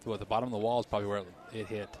just hit off the bottom of the wall is probably where it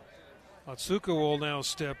hit. Otsuka will now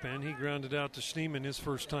step in. He grounded out to Schneemann his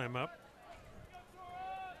first time up.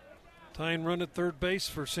 Tying run at third base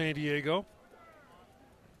for San Diego.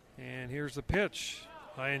 And here's the pitch.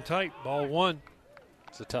 High and tight. Ball 1.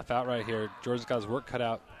 It's a tough out right here. George's got his work cut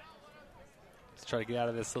out. Let's try to get out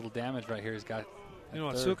of this little damage right here. He's got.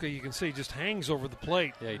 Otsuka, you can see, just hangs over the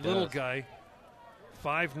plate. Yeah, he Little does. guy,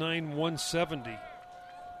 5'9", 170.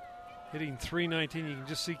 Hitting .319. You can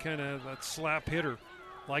just see kind of that slap hitter.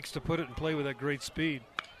 Likes to put it and play with that great speed.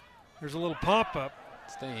 There's a little pop-up.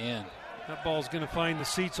 Stay in. That ball's going to find the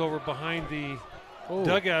seats over behind the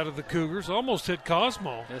dugout of the Cougars. Almost hit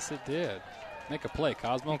Cosmo. Yes, it did. Make a play,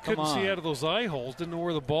 Cosmo. Couldn't see out of those eye holes. Didn't know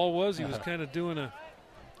where the ball was. He was kind of doing a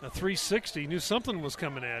 360. He knew something was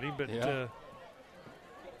coming at him, but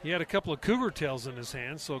he had a couple of cougar tails in his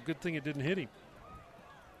hand, so good thing it didn't hit him.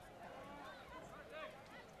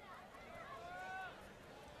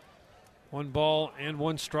 One ball and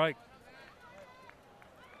one strike.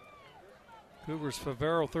 Cougars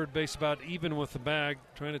Favero, third base, about even with the bag,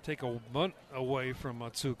 trying to take a bunt away from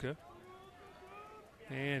Otsuka.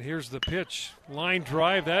 And here's the pitch. Line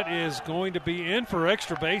drive. That is going to be in for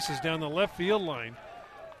extra bases down the left field line.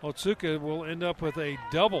 Otsuka will end up with a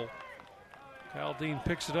double. Kyle Dean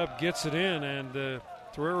picks it up, gets it in, and the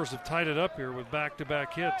Toreros have tied it up here with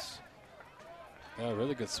back-to-back hits. Yeah,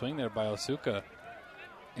 really good swing there by Otsuka.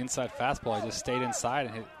 Inside fastball. He just stayed inside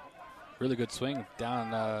and hit really good swing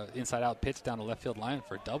down, inside-out pitch down the left field line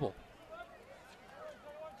for a double.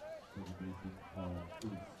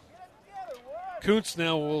 Kuntz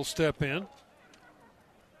now will step in.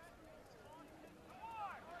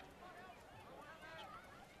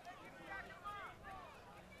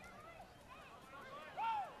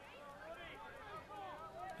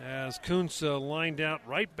 As Kuntz lined out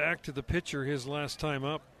right back to the pitcher his last time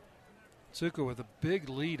up. Otsuka with a big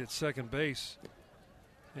lead at second base.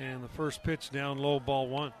 And the first pitch down low, ball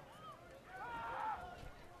 1.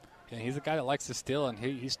 Yeah, he's a guy that likes to steal, and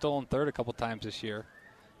he's stolen third a couple times this year.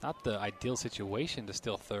 Not the ideal situation to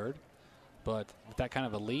steal third, but with that kind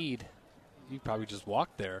of a lead, you probably just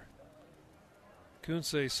walk there.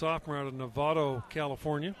 Kuntz, a sophomore out of Novato,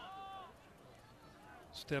 California.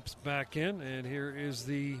 Steps back in, and here is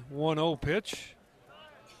the 1-0 pitch.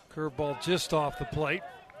 Curveball just off the plate.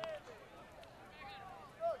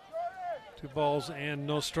 2 balls and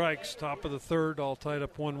no strikes. Top of the third, all tied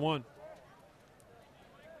up 1-1.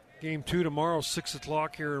 Game 2 tomorrow, 6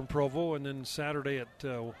 o'clock here in Provo, and then Saturday at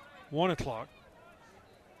 1 o'clock.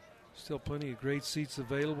 Still plenty of great seats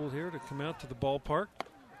available here to come out to the ballpark.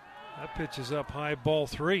 That pitch is up high, ball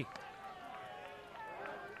 3.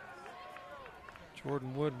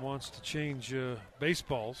 Jordan Wood wants to change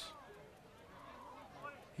baseballs.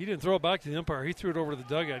 He didn't throw it back to the umpire. He threw it over to the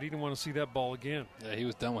dugout. He didn't want to see that ball again. Yeah, he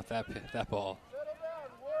was done with that ball.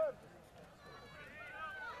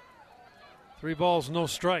 3 balls, no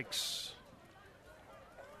strikes.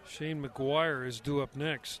 Shane McGuire is due up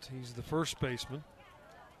next. He's the first baseman.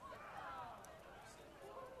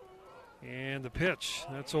 And the pitch.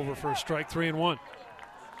 That's over for a strike, 3-1.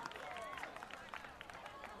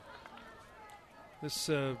 This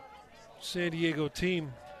San Diego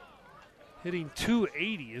team hitting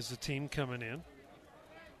 .280 is the team coming in.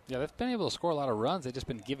 Yeah, they've been able to score a lot of runs. They've just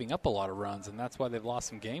been giving up a lot of runs, and that's why they've lost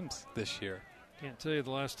some games this year. Can't tell you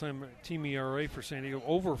the last time team ERA for San Diego,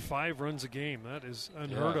 over 5 runs a game. That is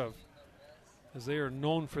unheard of, as they are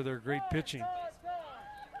known for their great pitching.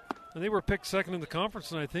 And they were picked second in the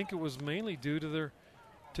conference, and I think it was mainly due to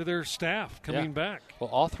their staff coming back. Well,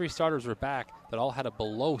 all 3 starters were back that all had a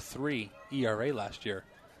below 3 ERA last year.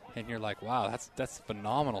 And you're like, wow, that's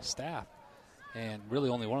phenomenal staff. And really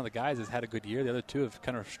only one of the guys has had a good year. The other 2 have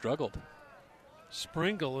kind of struggled.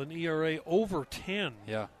 Springle, an ERA over 10.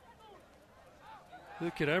 Yeah.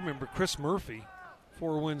 Look at, I remember Chris Murphy,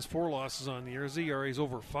 4 wins, 4 losses on the year. His ERA is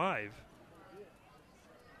over 5.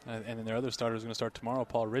 And then their other starter is going to start tomorrow,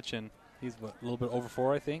 Paul Richin. He's a little bit over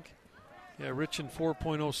 4, I think. Yeah, Richin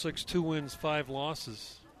 4.06, 2 wins, 5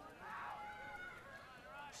 losses.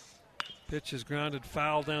 Pitch is grounded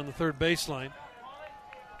foul down the third baseline.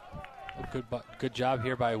 Good job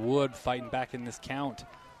here by Wood fighting back in this count.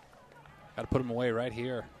 Got to put him away right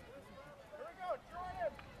here.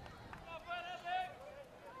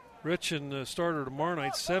 Rich and the starter tomorrow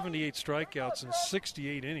night, 78 strikeouts in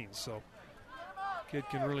 68 innings, so kid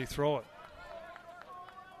can really throw it.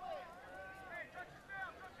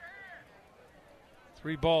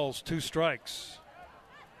 3 balls, 2 strikes.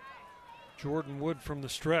 Jordan Wood from the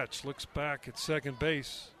stretch looks back at second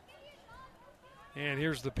base. And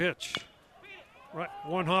here's the pitch. Right,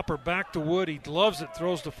 one hopper back to Wood. He gloves it,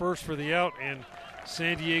 throws to first for the out, and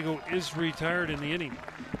San Diego is retired in the inning.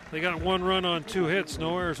 They got 1 run on 2 hits,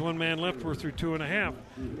 no errors, 1 man left. We're through 2.5.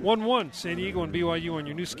 1-1, San Diego and BYU on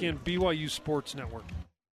your new skin BYU Sports Network.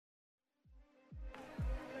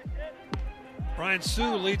 Brian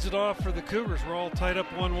Sue leads it off for the Cougars. We're all tied up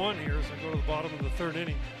 1-1 here as I go to the bottom of the 3rd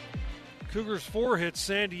inning. Cougars 4 hits,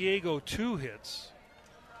 San Diego 2 hits.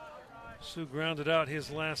 Sue grounded out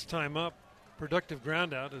his last time up. Productive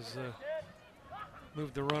ground out has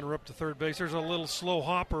moved the runner up to third base. There's a little slow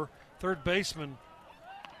hopper. Third baseman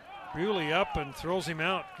Bewley up and throws him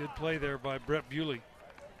out. Good play there by Brett Bewley.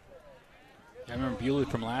 I remember Bewley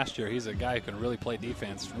from last year. He's a guy who can really play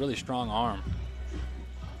defense. Really strong arm.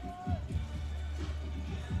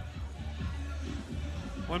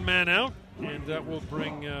 One man out, and that will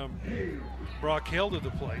bring Brock Hale to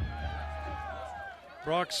the plate.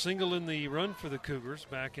 Brock single in the run for the Cougars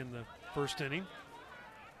back in the 1st inning.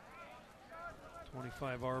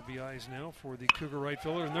 25 RBIs now for the Cougar right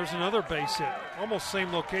fielder. And there's another base hit. Almost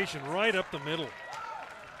same location, right up the middle.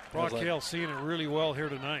 Brock Hale seeing it really well here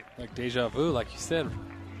tonight. Like deja vu, like you said.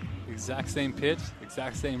 Exact same pitch,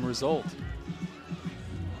 exact same result.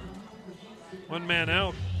 One man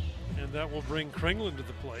out, and that will bring Kringlen to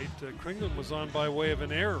the plate. Kringlen was on by way of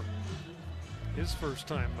an error his first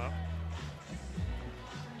time up.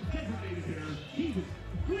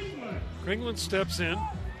 Kringlen steps in.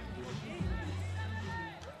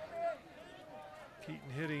 Keaton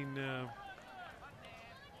hitting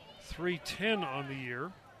 .310 on the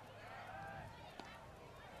year.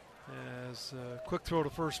 As a quick throw to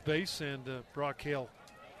first base, and Brock Hale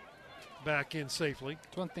back in safely.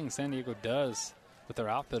 It's one thing San Diego does with their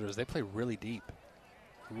outfielders. They play really deep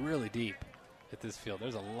at this field.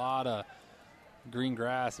 There's a lot of green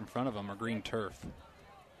grass in front of them, or green turf.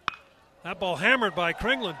 That ball hammered by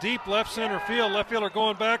Kringlen, deep left center field. Left fielder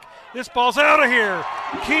going back. This ball's out of here.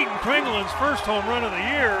 Keaton Kringlen's first home run of the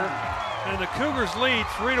year, and the Cougars lead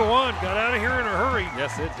 3-1. Got out of here in a hurry.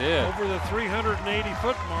 Yes, it did. Over the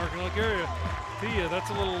 380-foot mark. And I'll guarantee you,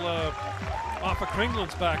 that's a little off of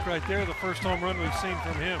Kringlen's back right there. The first home run we've seen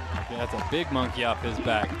from him. Yeah, that's a big monkey off his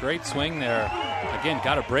back. Great swing there. Again,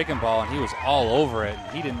 got a breaking ball, and he was all over it.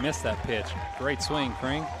 He didn't miss that pitch. Great swing,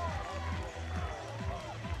 Kring.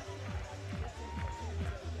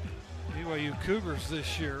 BYU Cougars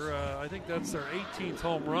this year, I think that's their 18th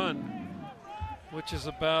home run, which is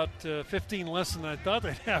about 15 less than I thought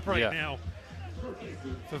they'd have now.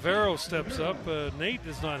 Favero steps up. Nate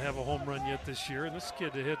does not have a home run yet this year, and this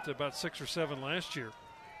kid hit about 6 or 7 last year.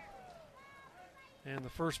 And the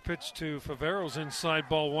first pitch to Favero's inside,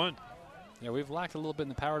 ball 1. Yeah, we've lacked a little bit in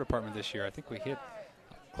the power department this year. I think we hit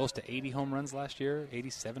close to 80 home runs last year,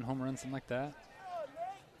 87 home runs, something like that.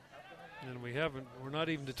 And we're not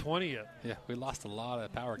even to 20 yet. Yeah, we lost a lot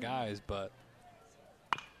of power guys, but.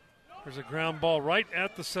 There's a ground ball right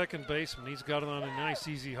at the second baseman. He's got it on a nice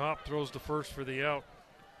easy hop, throws to first for the out.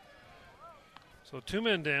 So 2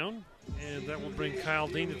 men down, and that will bring Kyle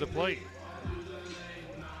Dean to the plate.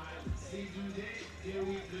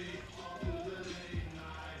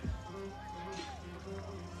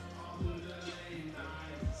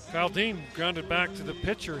 Kyle Dean grounded back to the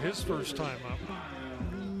pitcher his first time up.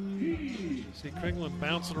 See Kringlen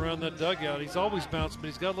bouncing around that dugout. He's always bounced, but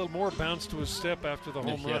he's got a little more bounce to his step after the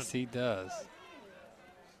home run. Yes, he does.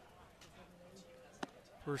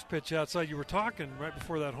 First pitch outside. You were talking right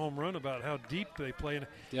before that home run about how deep they play.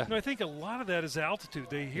 And I think a lot of that is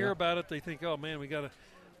altitude. They hear about it. They think, oh, man, we got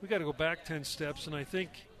to go back 10 steps. And I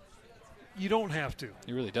think you don't have to.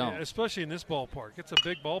 You really don't. Especially in this ballpark. It's a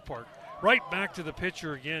big ballpark. Right back to the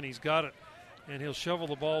pitcher again. He's got it. And he'll shovel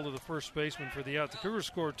the ball to the first baseman for the out. The Cougars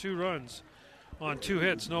scored 2 runs on 2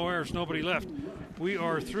 hits, no errors, nobody left. We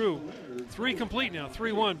are through 3 complete now.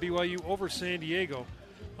 3-1 BYU over San Diego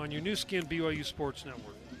on your new skin BYU Sports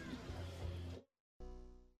Network.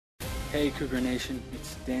 Hey Cougar Nation,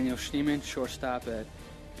 it's Daniel Schneeman, shortstop at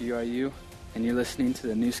BYU, and you're listening to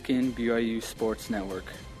the new skin BYU Sports Network.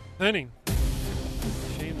 Inning.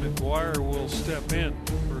 Shane McGuire will step in.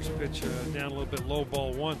 First pitch down a little bit low,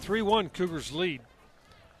 ball 1. 3-1 Cougars lead.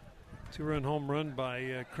 2-run home run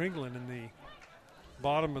by Kringlen in the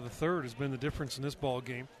bottom of the 3rd has been the difference in this ball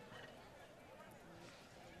game.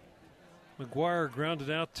 McGuire grounded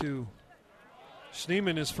out to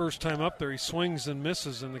Schneemann his first time up there. He swings and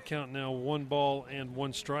misses, and the count now 1 ball and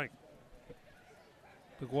 1 strike.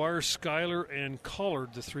 McGuire, Schuyler, and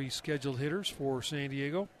Collard, the 3 scheduled hitters for San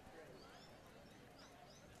Diego.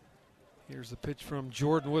 Here's the pitch from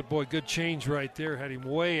Jordan Wood. Boy, good change right there. Had him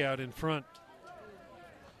way out in front.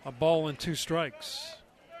 A ball and 2 strikes.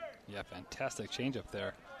 Yeah, fantastic change up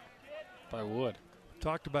there by Wood.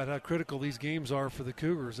 Talked about how critical these games are for the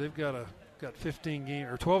Cougars. They've got 15 game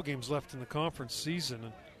or 12 games left in the conference season,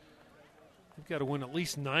 and they've got to win at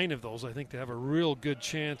least 9 of those, I think, to have a real good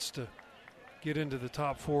chance to get into the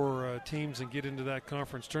top 4 teams and get into that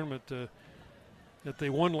conference tournament that they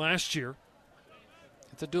won last year.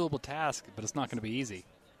 It's a doable task, but it's not going to be easy.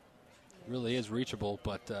 It really is reachable,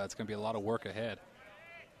 but it's going to be a lot of work ahead.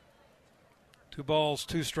 2 balls,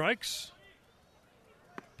 2 strikes.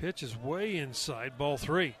 Pitch is way inside, ball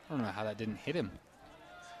 3. I don't know how that didn't hit him.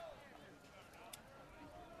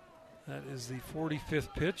 That is the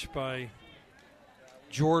 45th pitch by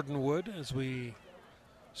Jordan Wood as we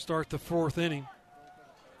start the 4th inning.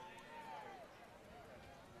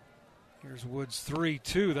 Here's Wood's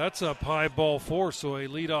 3-2. That's up high, ball 4, so a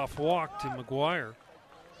leadoff walk to McGuire.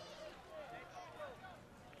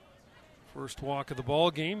 First walk of the ball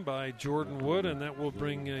game by Jordan Wood, and that will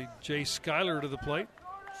bring Jay Schuyler to the plate.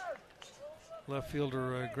 Left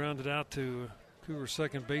fielder grounded out to Cougar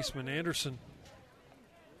second baseman Anderson.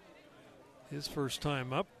 His first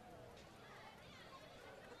time up.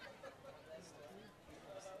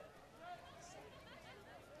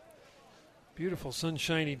 Beautiful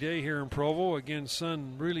sunshiny day here in Provo. Again,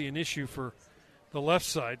 sun really an issue for the left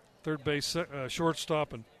side. Third base,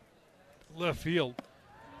 shortstop, and left field.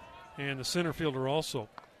 And the center fielder also.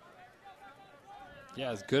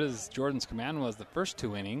 Yeah, as good as Jordan's command was the first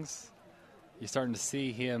 2 innings, you're starting to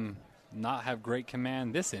see him not have great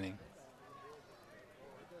command this inning.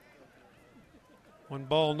 1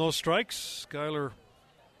 ball, no strikes. Schuyler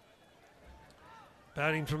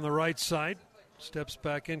batting from the right side. Steps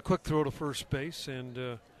back in, quick throw to first base,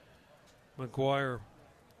 and McGuire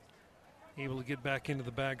able to get back into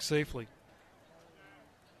the bag safely.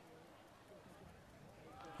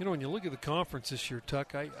 You know, when you look at the conference this year,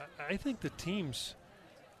 Tuck, I think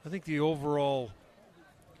the overall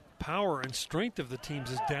power and strength of the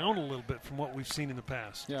teams is down a little bit from what we've seen in the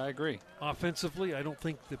past. Yeah, I agree. Offensively, I don't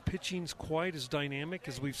think the pitching's quite as dynamic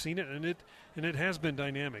as we've seen it, and it has been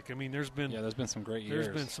dynamic. I mean, there's been some great years.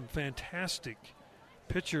 There's been some fantastic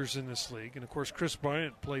pitchers in this league, and of course, Chris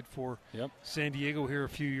Bryant played for San Diego here a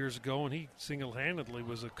few years ago, and he single-handedly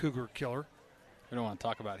was a Cougar killer. We don't want to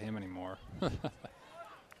talk about him anymore.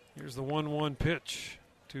 Here's the 1-1 pitch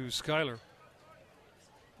to Schuyler.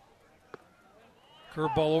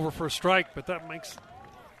 Curveball over for a strike, but that's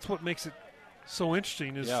what makes it so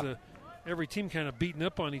interesting is every team kind of beating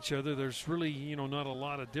up on each other. There's really, not a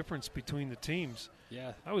lot of difference between the teams.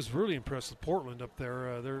 Yeah. I was really impressed with Portland up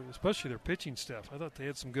there, especially their pitching staff. I thought they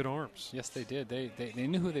had some good arms. Yes, they did. They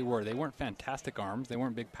knew who they were. They weren't fantastic arms. They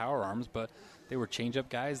weren't big power arms, but they were change-up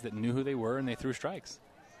guys that knew who they were, and they threw strikes.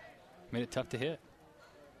 Made it tough to hit.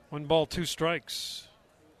 1 ball, 2 strikes.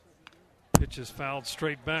 Pitch is fouled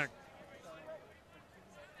straight back.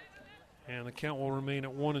 And the count will remain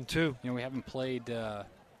at 1-2. We haven't played San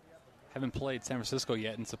Francisco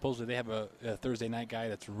yet, and supposedly they have a Thursday night guy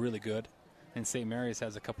that's really good. And St. Mary's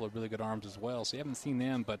has a couple of really good arms as well. So you haven't seen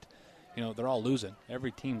them, but, they're all losing.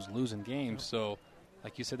 Every team's losing games. So,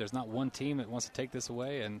 like you said, there's not one team that wants to take this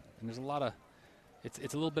away. And there's a lot of – it's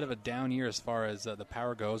a little bit of a down year as far as the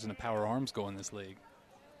power goes and the power arms go in this league.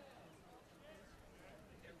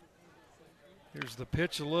 Here's the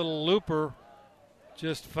pitch, a little looper,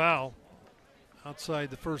 just foul outside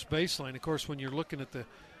the first baseline. Of course, when you're looking at the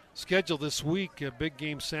schedule this week, a big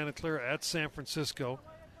game Santa Clara at San Francisco,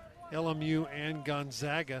 LMU and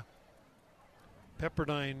Gonzaga.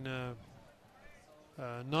 Pepperdine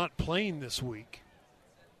not playing this week,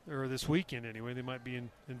 or this weekend anyway. They might be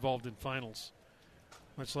involved in finals,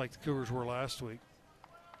 much like the Cougars were last week.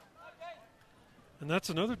 And that's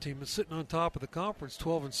another team that's sitting on top of the conference,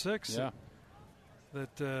 12-6. Yeah.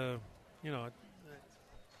 That, they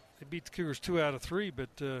beat the Cougars 2 out of 3,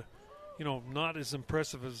 but, not as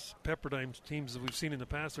impressive as Pepperdine's teams that we've seen in the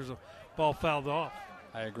past. There's a ball fouled off.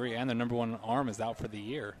 I agree, and their number 1 arm is out for the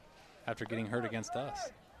year after getting hurt against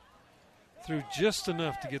us. Threw just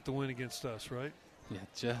enough to get the win against us, right? Yeah,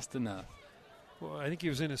 just enough. Well, I think he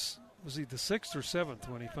was was he the 6th or 7th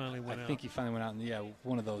when he finally went out? I think he finally went out in,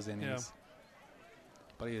 one of those innings. Yeah.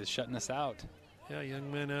 But he is shutting us out. Yeah,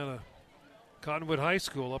 young man out of Cottonwood High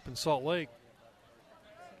School up in Salt Lake.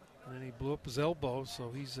 And then he blew up his elbow,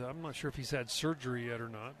 so I'm not sure if he's had surgery yet or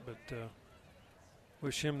not, but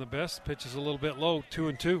Wish him the best. Pitch is a little bit low,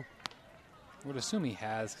 2-2. I would assume he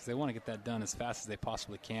has, because they want to get that done as fast as they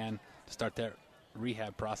possibly can to start that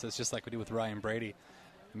rehab process, just like we did with Ryan Brady.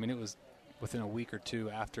 I mean, it was within a week or two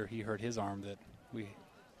after he hurt his arm that we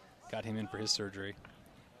got him in for his surgery.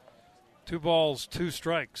 2 balls, 2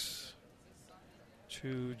 strikes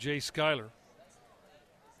to Jay Schuyler.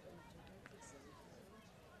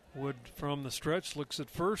 Wood from the stretch looks at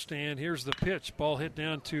first, and here's the pitch. Ball hit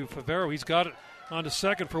down to Favero. He's got it on to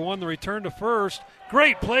second for 1. The return to first.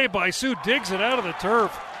 Great play by Sue. Digs it out of the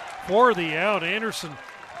turf for the out. Anderson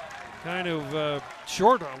kind of really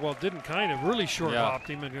short hopped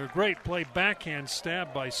him, and a great play, backhand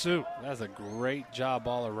stab by Sue. That's a great job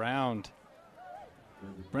all around.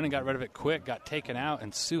 Brennan got rid of it quick, got taken out,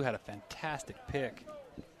 and Sue had a fantastic pick.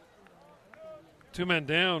 2 men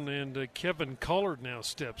down, and Kevin Collard now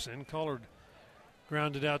steps in. Collard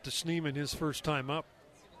grounded out to Schneemann his first time up.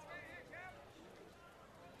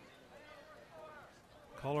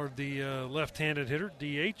 Collard, the left-handed hitter,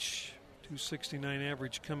 DH, 269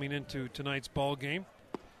 average coming into tonight's ball game.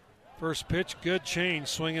 First pitch, good change,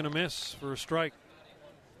 swing and a miss for a strike.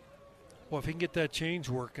 Well, if he can get that change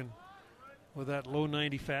working with that low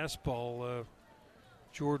 90 fastball,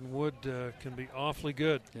 Jordan Wood can be awfully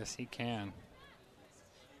good. Yes, he can.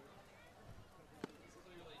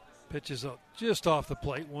 Pitch is up just off the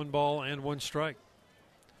plate, 1 ball and 1 strike.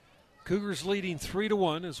 Cougars leading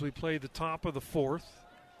 3-1 as we play the top of the 4th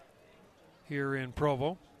here in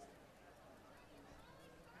Provo.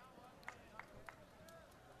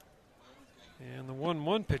 And the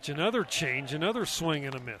 1-1 pitch, another change, another swing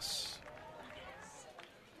and a miss.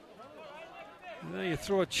 Now you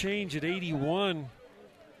throw a change at 81,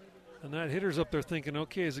 and that hitter's up there thinking,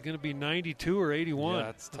 okay, is it going to be 92 or 81? Yeah,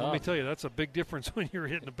 that's tough. Let me tell you, that's a big difference when you're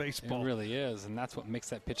hitting a baseball. It really is, and that's what makes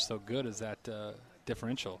that pitch so good is that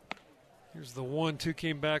differential. Here's the 1-2,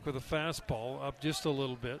 came back with a fastball, up just a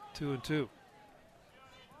little bit, 2-2.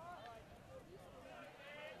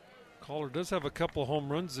 Collard does have a couple of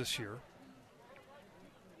home runs this year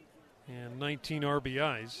and 19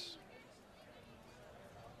 RBIs.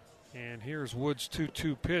 And here's Wood's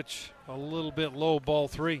 2-2 pitch, a little bit low, ball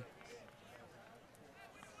 3.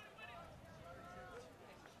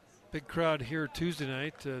 Big crowd here Tuesday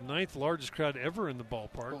night, 9th largest crowd ever in the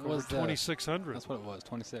ballpark, over 2,600. That's what it was,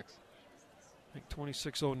 26. I think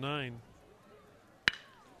 2609.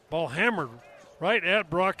 Ball hammered right at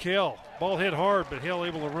Brock Hale. Ball hit hard, but Hale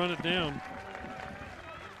able to run it down.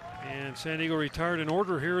 And San Diego retired in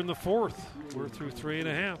order here in the 4th. We're through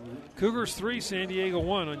 3.5. Cougars 3, San Diego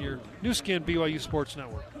 1 on your new skin BYU Sports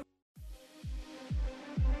Network.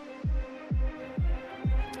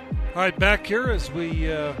 All right, back here as we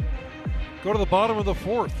go to the bottom of the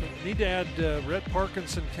 4th. Need to add Rhett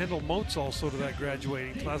Parkinson, Kendall Moats also to that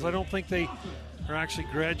graduating class. I don't think they are actually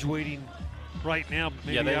graduating right now,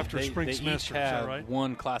 maybe after spring semester. Each have is that right?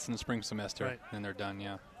 1 class in the spring semester, right. And they're done,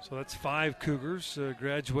 yeah. So that's 5 Cougars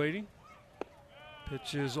graduating.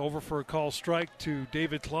 Pitch is over for a call strike to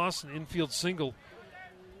David Clausen, infield single.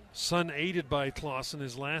 Sun aided by Clausen,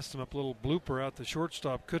 his last time up, a little blooper out the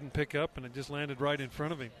shortstop, couldn't pick up, and it just landed right in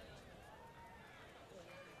front of him.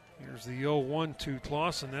 Here's the 0-1 to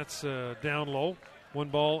Clausen. That's down low. 1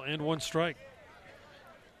 ball and 1 strike.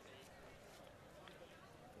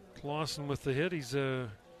 Clausen with the hit. He's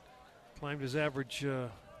climbed his average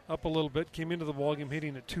up a little bit. Came into the ballgame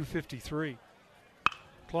hitting at 253.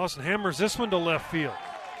 Clausen hammers this one to left field.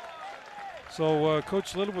 So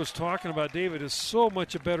Coach Little was talking about David is so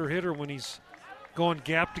much a better hitter when he's going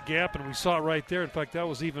gap to gap, and we saw it right there. In fact, that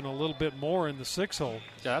was even a little bit more in the 6-hole.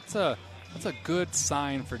 Yeah, that's a good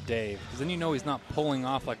sign for Dave, because then you know he's not pulling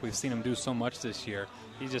off like we've seen him do so much this year.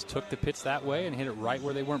 He just took the pitch that way and hit it right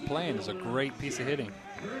where they weren't playing. It's a great piece of hitting.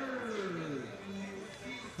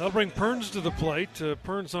 That'll bring Perns to the plate.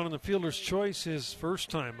 Perns on the fielder's choice his first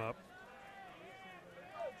time up.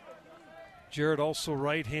 Jarrett also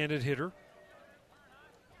right-handed hitter.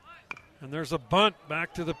 And there's a bunt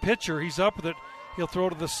back to the pitcher. He's up with it. He'll throw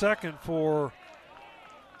to the second to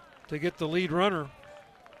get the lead runner.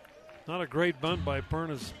 Not a great bunt by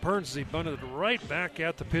Perns. He bunted it right back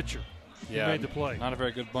at the pitcher. Yeah, he made the play. Not a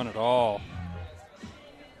very good bunt at all.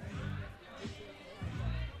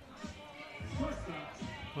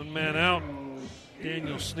 One man out.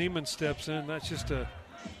 Daniel Schneemann steps in. That's just a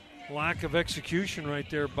lack of execution right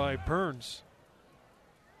there by Perns.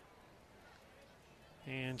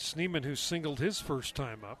 And Schneemann, who singled his first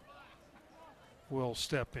time up, will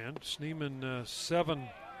step in. Schneemann,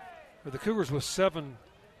 the Cougars with 7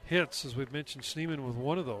 hits, as we've mentioned, Schneemann with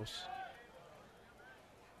 1 of those.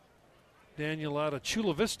 Daniel out of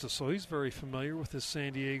Chula Vista, so he's very familiar with this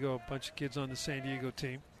San Diego, a bunch of kids on the San Diego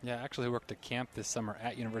team. Yeah, I actually worked at camp this summer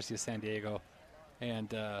at University of San Diego,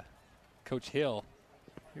 and Coach Hill.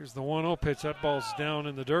 Here's the 1-0 pitch. That ball's down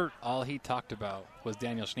in the dirt. All he talked about was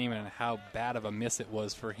Daniel Schneemann and how bad of a miss it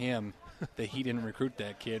was for him that he didn't recruit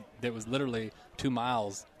that kid that was literally 2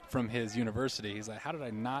 miles from his university. He's like, how did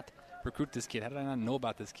I not recruit this kid? How did I not know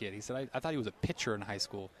about this kid? He said, I thought he was a pitcher in high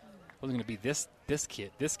school. It wasn't going to be this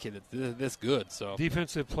kid that's this good. So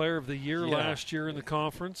Defensive Player of the Year last year in the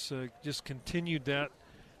conference. Just continued that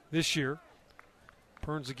this year.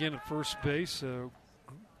 Perns again at first base.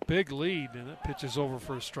 Big lead, and that pitch is over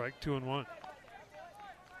for a strike, 2-1.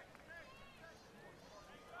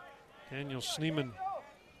 Daniel Schneemann,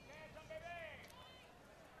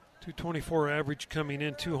 .224 average coming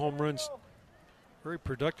in, 2 home runs. Very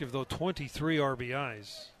productive, though, 23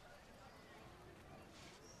 RBIs.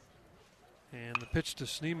 And the pitch to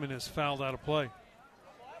Schneemann is fouled out of play.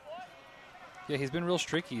 Yeah, he's been real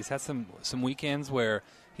streaky. He's had some weekends where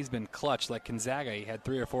he's been clutch, like Gonzaga. He had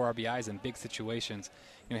 3 or 4 RBIs in big situations.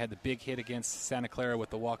 He had the big hit against Santa Clara with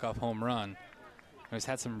the walk-off home run. He's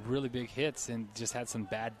had some really big hits and just had some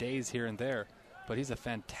bad days here and there. But he's a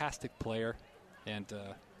fantastic player, and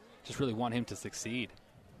just really want him to succeed.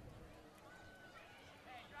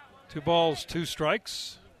 2 balls, 2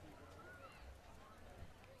 strikes.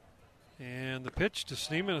 And the pitch to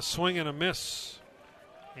Schneemann, a swing and a miss.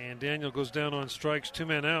 And Daniel goes down on strikes, 2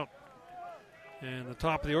 men out. And the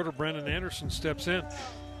top of the order, Brendan Anderson steps in.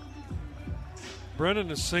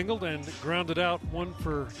 Brendan is singled and grounded out, 1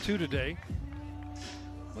 for 2 today.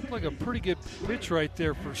 Looked like a pretty good pitch right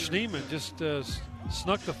there for Schneemann. Just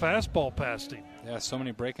snuck the fastball past him. Yeah, so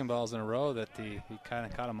many breaking balls in a row that he kind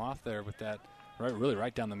of caught him off there with that really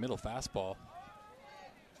right down the middle fastball.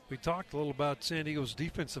 We talked a little about San Diego's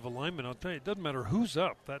defensive alignment. I'll tell you, it doesn't matter who's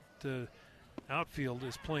up. That outfield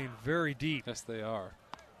is playing very deep. Yes, they are.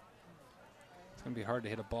 It's going to be hard to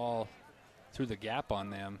hit a ball through the gap on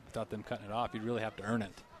them without them cutting it off. You'd really have to earn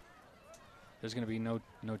it. There's going to be no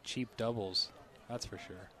cheap doubles. That's for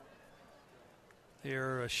sure.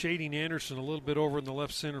 They're shading Anderson a little bit over in the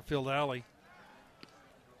left center field alley.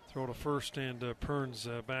 Throw to first, and Perns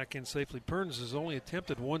back in safely. Perns has only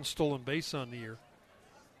attempted 1 stolen base on the year.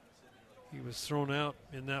 He was thrown out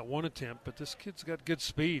in that 1 attempt, but this kid's got good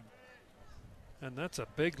speed. And that's a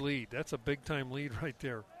big lead. That's a big-time lead right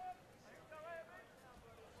there.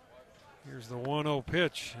 Here's the 1-0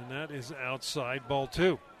 pitch, and that is outside, ball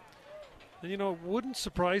 2. And, it wouldn't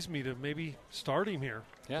surprise me to maybe start him here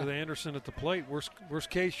with Anderson at the plate. Worst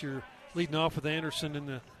case, you're leading off with Anderson in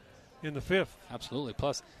the 5th. Absolutely.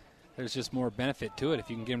 Plus, there's just more benefit to it. If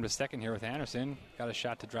you can get him to second here with Anderson, got a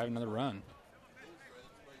shot to drive another run.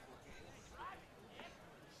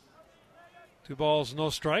 2 balls, no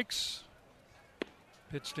strikes.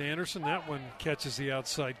 Pitch to Anderson. That one catches the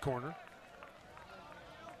outside corner.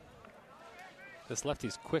 This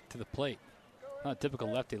lefty's quick to the plate. Not a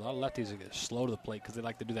typical lefty. A lot of lefties are slow to the plate because they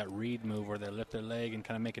like to do that read move where they lift their leg and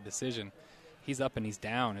kind of make a decision. He's up and he's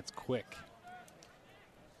down. It's quick.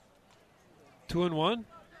 2-1.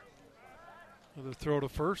 Another throw to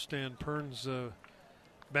first, and Perns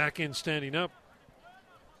back in standing up.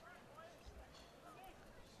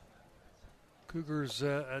 Cougars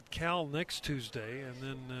at Cal next Tuesday, and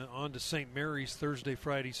then on to St. Mary's Thursday,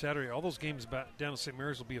 Friday, Saturday. All those games back down to St.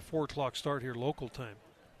 Mary's will be a 4 o'clock start here local time.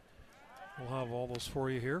 We'll have all those for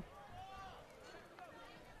you here.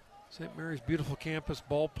 St. Mary's, beautiful campus,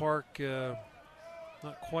 ballpark,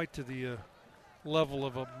 not quite to the level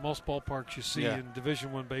of most ballparks you see in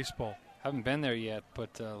Division I baseball. Haven't been there yet,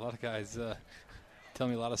 but a lot of guys tell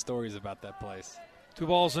me a lot of stories about that place. 2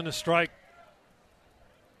 balls and a strike.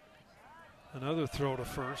 Another throw to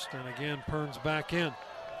first, and again, Perns back in.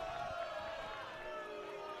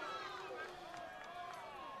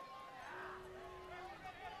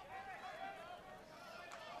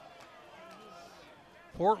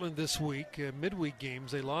 Portland this week, midweek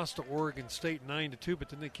games, they lost to Oregon State 9-2, but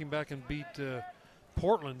then they came back and beat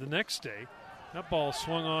Portland the next day. That ball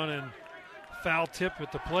swung on and foul tip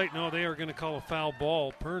at the plate. No, they are going to call a foul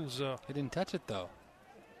ball. Perns. He didn't touch it, though.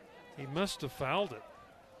 He must have fouled it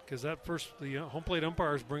because the home plate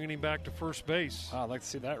umpire is bringing him back to first base. I'd like to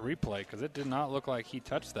see that replay because it did not look like he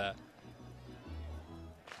touched that.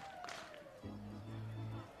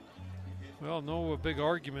 Well, no big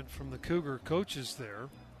argument from the Cougar coaches there.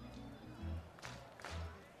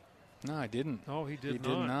 No, I didn't. No, he did not.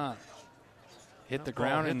 He did not. Hit the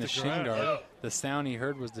ground in the shin guard. Yeah. The sound he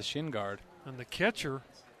heard was the shin guard. And the catcher.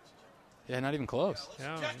 Yeah, not even close.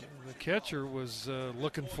 Yeah, the catcher was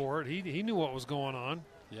looking for it. He knew what was going on.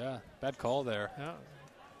 Yeah, bad call there. Yeah.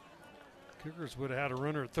 Cougars would have had a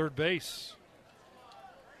runner at third base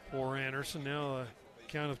for Anderson. Now a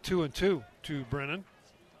count of 2-2 to Brennan.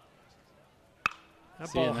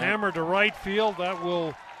 That ball hammered to right field. That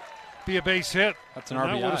will be a base hit. That's an RBI.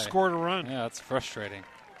 That would have scored a run. Yeah, that's frustrating.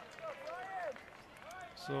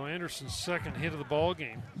 So Anderson's second hit of the ball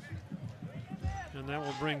game. And that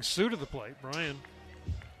will bring Sue to the plate. Bryan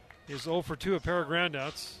is 0 for 2, a pair of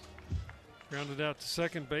groundouts. Grounded out to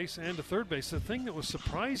second base and to third base. The thing that was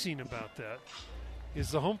surprising about that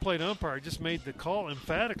is the home plate umpire just made the call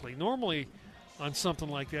emphatically. Normally on something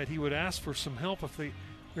like that, he would ask for some help if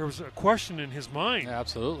there was a question in his mind. Yeah,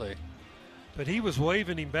 absolutely. But he was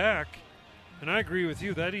waving him back. And I agree with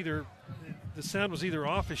you. That the sound was either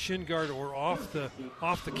off his shin guard or off the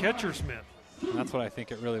catcher's mitt. And that's what I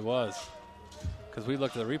think it really was. Because we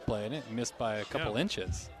looked at the replay and it missed by a couple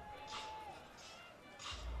inches.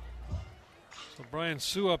 So Brian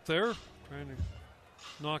Sue up there trying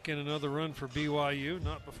to knock in another run for BYU.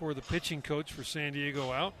 Not before the pitching coach for San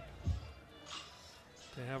Diego out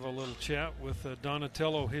to have a little chat with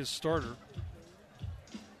Donatello, his starter.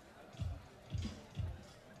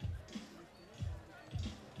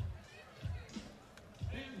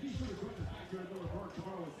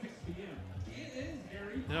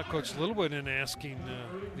 Now Coach Littlewood asking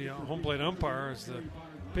the home plate umpire as the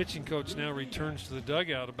pitching coach now returns to the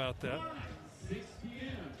dugout about that.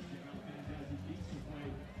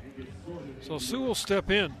 So Sue will step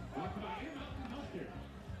in.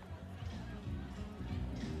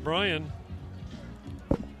 Bryan,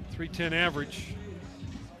 .310 average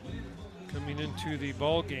coming into the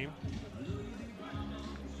ball game.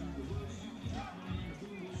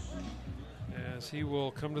 As he will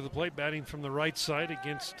come to the plate batting from the right side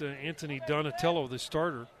against Anthony Donatello, the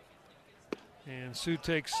starter. And Sue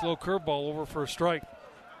takes slow curveball over for a strike.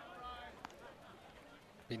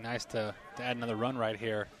 Be nice to add another run right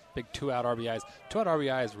here. Big 2-out RBIs. 2-out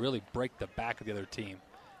RBIs really break the back of the other team.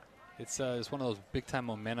 It's one of those big-time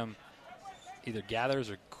momentum either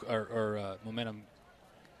gathers or momentum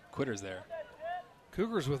quitters there.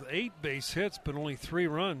 Cougars with 8 base hits but only 3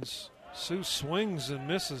 runs. Sue swings and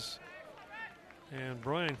misses. And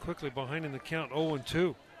Bryan quickly behind in the count,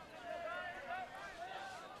 0-2.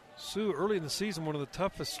 Sue, early in the season, one of the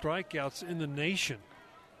toughest strikeouts in the nation.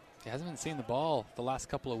 He hasn't been seeing the ball the last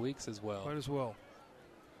couple of weeks as well. Quite as well.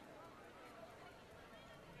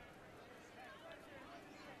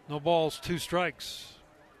 No balls, 2 strikes.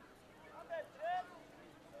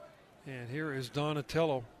 And here is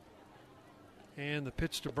Donatello. And the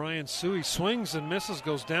pitch to Bryan Sue. He swings and misses,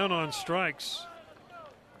 goes down on strikes.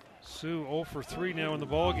 Sue 0 for 3 now in the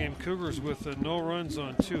ballgame. Cougars with no runs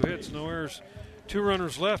on 2 hits, no errors. 2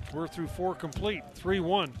 runners left. We're through 4 complete.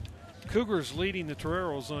 3-1. Cougars leading the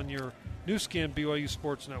Toreros on your new skin BYU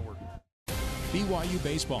Sports Network. BYU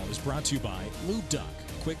Baseball is brought to you by Lube Duck.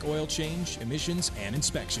 Quick oil change, emissions, and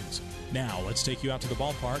inspections. Now let's take you out to the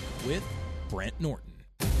ballpark with Brent Norton.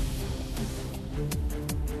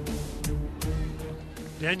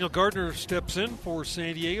 Daniel Gardner steps in for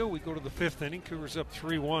San Diego. We go to the 5th inning. Cougars up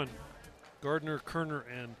 3-1. Gardner, Kerner,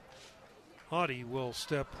 and Hottie will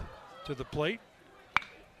step to the plate.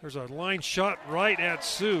 There's a line shot right at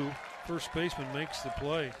Sue. First baseman makes the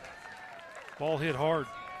play. Ball hit hard.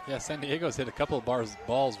 Yeah, San Diego's hit a couple of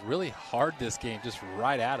balls really hard this game, just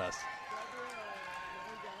right at us.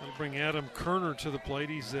 That'll bring Adam Kerner to the plate.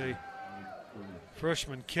 He's a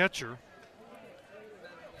freshman catcher.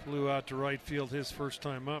 Flew out to right field his first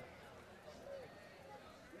time up.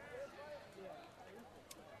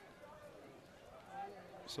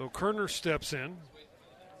 So Kerner steps in.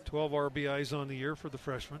 12 RBIs on the year for the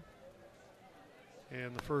freshman.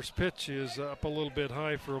 And the first pitch is up a little bit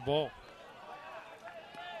high for a ball.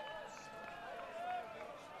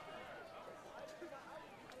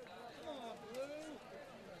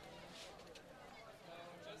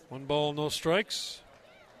 One ball, no strikes.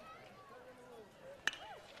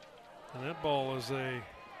 And that ball is a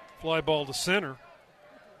fly ball to center.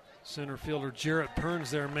 Center fielder Jarrett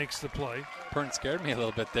Perns there makes the play. Perns scared me a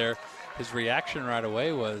little bit there. His reaction right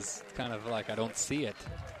away was kind of like, I don't see it.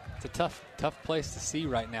 It's a tough place to see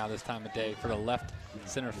right now this time of day for the left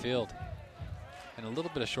center field. And a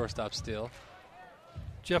little bit of shortstop steal.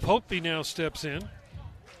 Jeff Hopey now steps in.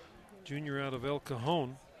 Junior out of El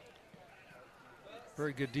Cajon.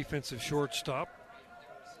 Very good defensive shortstop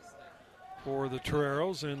for the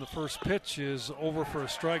Toreros. And the first pitch is over for a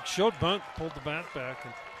strike. Showed bunt, pulled the bat back,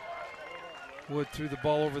 and Wood threw the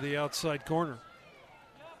ball over the outside corner.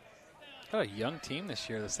 Got a young team this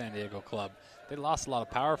year, the San Diego club. They lost a lot of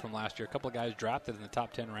power from last year. A couple of guys drafted in the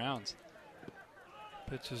top 10 rounds.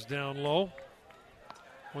 Pitch is down low.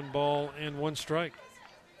 1 ball and 1 strike.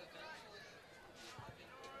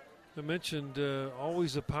 I mentioned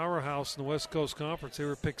always a powerhouse in the West Coast Conference. They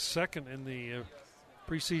were picked second in the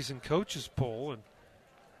preseason coaches poll, and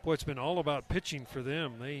boy, it's been all about pitching for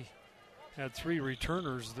them. They had 3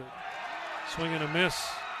 returners that swing and a miss.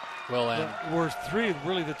 Well, and were 3 of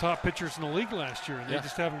really the top pitchers in the league last year, and they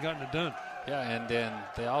just haven't gotten it done. Yeah, and then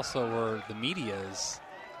they also were the media's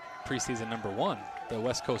preseason number 1. The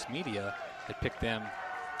West Coast media had picked them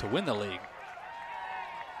to win the league.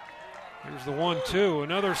 Here's the 1-2.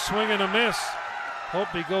 Another swing and a miss.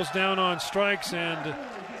 Holtby goes down on strikes, and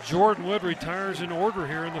Jordan Wood retires in order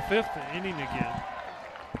here in the 5th inning again.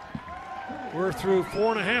 We're through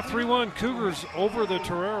 4.5, 3-1 Cougars over the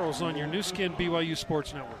Toreros on your new skin BYU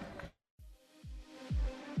Sports Network.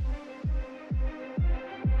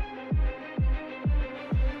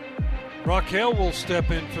 Brock Hale will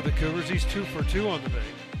step in for the Cougars. He's 2 for 2 on the day.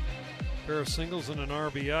 Pair of singles and an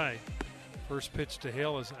RBI. First pitch to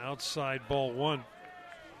Hale is outside ball 1.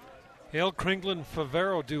 Hale, Kringlen,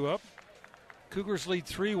 Favero due up. Cougars lead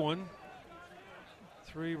 3-1.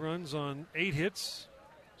 3 runs on 8 hits.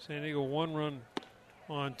 San Diego 1 run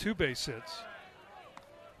on 2 base hits.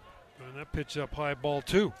 And that pitch up high, ball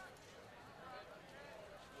 2.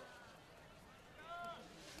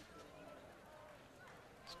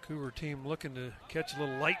 This Cougar team looking to catch a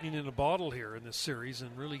little lightning in a bottle here in this series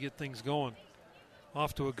and really get things going.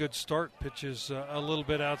 Off to a good start. Pitches a little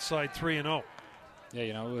bit outside 3-0. Yeah,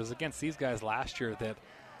 you know, it was against these guys last year that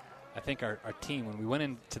I think our team, when we went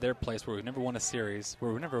into their place where we never won a series,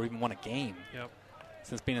 where we never even won a game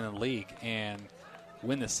since being in the league, and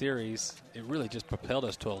win the series, it really just propelled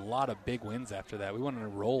us to a lot of big wins after that. We went on a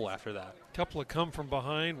roll after that. Couple of come from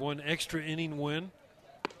behind, 1 extra inning win.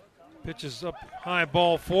 Pitches up high,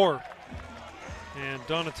 ball 4. And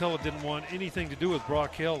Donatella didn't want anything to do with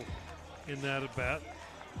Brock Hill in that at bat.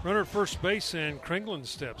 Runner at first base, and Kringlen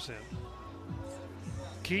steps in.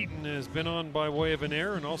 Keaton has been on by way of an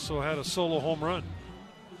error and also had a solo home run.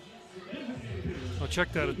 Oh,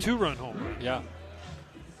 check that, a 2-run home run. Yeah.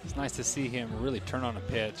 It's nice to see him really turn on a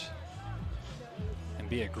pitch and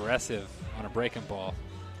be aggressive on a breaking ball.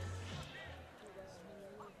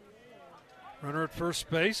 Runner at first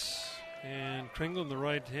base, and Kringlen, the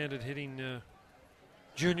right-handed hitting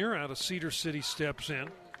junior out of Cedar City, steps in.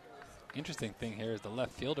 Interesting thing here is the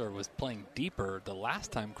left fielder was playing deeper the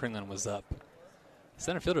last time Kringlen was up.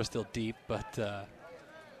 Center fielder is still deep, but I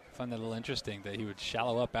find that a little interesting that he would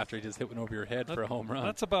shallow up after he just hit one over your head for a home run.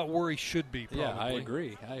 That's about where he should be, probably.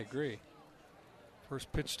 Yeah, I agree.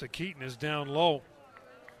 First pitch to Keaton is down low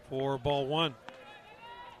for ball 1.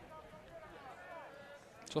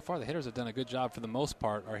 So far, the hitters have done a good job for the most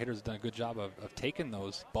part. Our hitters have done a good job of taking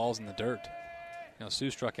those balls in the dirt. You know, Sue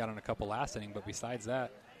struck out on a couple last inning, but besides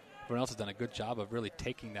that, everyone else has done a good job of really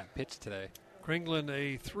taking that pitch today. Kringlen,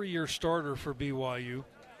 a 3-year starter for BYU.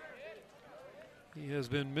 He has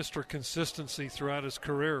been Mr. Consistency throughout his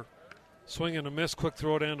career. Swing and a miss, quick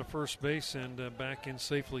throw down to first base, and back in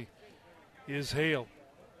safely is Hale.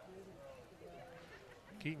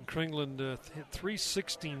 Keaton Kringlen hit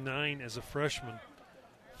 .369 as a freshman.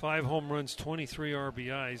 5 home runs, 23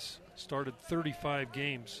 RBIs, started 35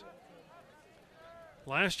 games.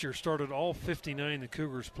 Last year started all 59 the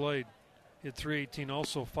Cougars played. Hit .318,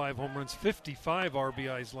 also 5 home runs, 55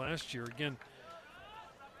 RBIs last year. Again,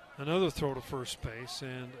 another throw to first base,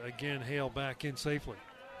 and again, Hale back in safely.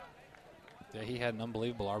 Yeah, he had an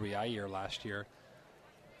unbelievable RBI year last year.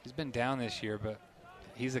 He's been down this year, but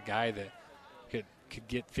he's a guy that could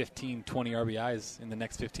get 15, 20 RBIs in the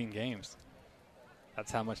next 15 games.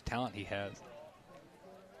 That's how much talent he has.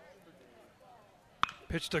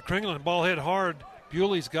 Pitch to Kringlen, ball hit hard.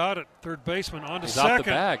 Bewley's got it. Third baseman on to He's second. Off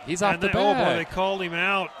the bag. He's off the bag. Oh, boy, they called him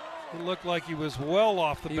out. It looked like he was well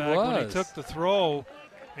off the bag when he took the throw.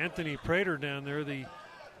 Anthony Prater down there, the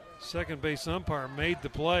second base umpire, made the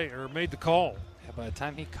play or made the call. Yeah, by the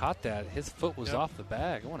time he caught that, his foot was off the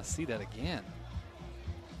bag. I want to see that again.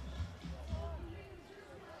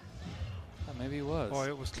 Oh, maybe he was. Oh,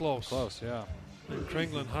 it was close. Close, yeah. And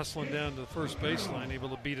Kringlen hustling down to the first baseline, able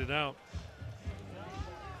to beat it out.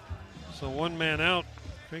 So 1 man out,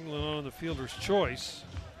 Kringlen on the fielder's choice.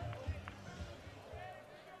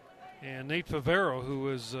 And Nate Favero, who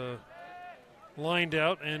was lined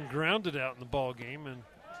out and grounded out in the ball game, and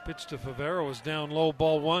pitch to Favero was down low,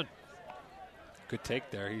 ball 1. Good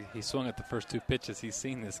take there. He swung at the first 2 pitches he's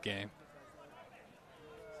seen this game.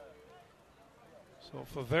 So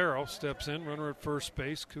Favero steps in, runner at first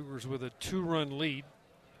base. Cougars with a 2-run lead.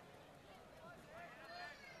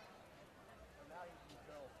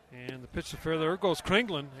 And the pitch to fair, there goes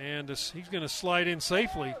Kringlen, and he's going to slide in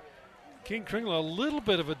safely. King Kringle, a little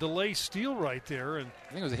bit of a delay steal right there, and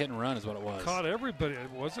I think it was a hit and run is what it was. caught everybody.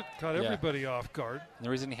 Was it? Caught everybody off guard. And the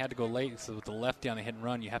reason he had to go late is with the lefty on a hit and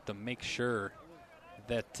run, you have to make sure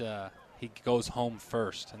that he goes home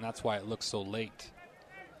first, and that's why it looks so late.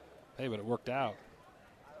 Hey, but it worked out.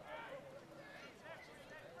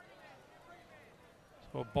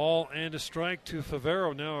 So a ball and a strike to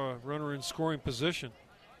Favero, now a runner in scoring position.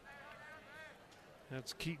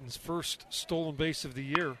 That's Keaton's first stolen base of the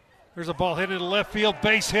year. There's a ball hit into left field,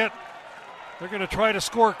 base hit. They're going to try to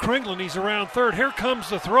score Kringle, and he's around third. Here comes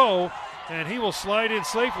the throw, and he will slide in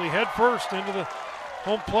safely head first into the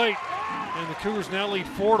home plate. And the Cougars now lead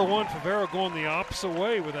 4-1. Favero going the opposite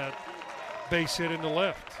way with that base hit into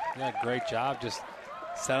left. Yeah, great job. Just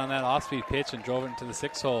sat on that off-speed pitch and drove it into the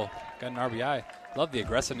 6 hole. Got an RBI. Love the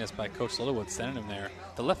aggressiveness by Coach Littlewood sending him there.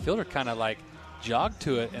 The left fielder kind of like jogged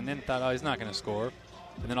to it and then thought, oh, he's not going to score.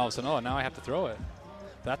 And then all of a sudden, oh, now I have to throw it.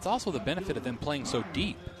 That's also the benefit of them playing so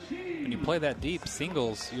deep. When you play that deep,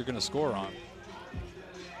 singles you're going to score on.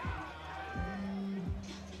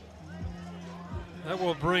 That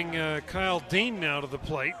will bring Kyle Dean now to the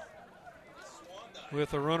plate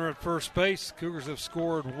with a runner at first base. Cougars have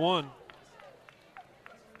scored 1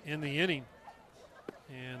 in the inning.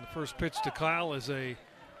 And the first pitch to Kyle is a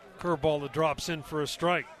curveball that drops in for a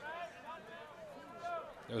strike.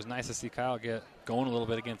 It was nice to see Kyle get going a little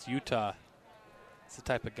bit against Utah. It's the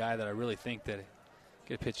type of guy that I really think that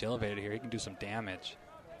get a pitch elevated here, he can do some damage.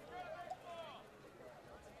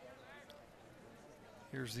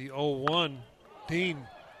 Here's the 0-1. Dean,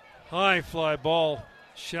 high fly ball,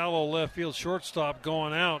 shallow left field shortstop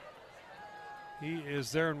going out. He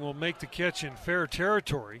is there and will make the catch in fair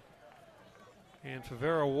territory. And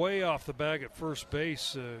Favero way off the bag at first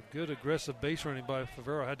base. Good aggressive base running by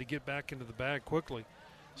Favero. Had to get back into the bag quickly.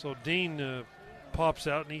 So Dean pops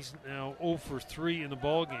out, and he's now 0 for 3 in the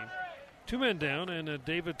ball game. 2 men down, and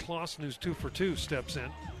David Clausen, who's 2 for 2, steps in.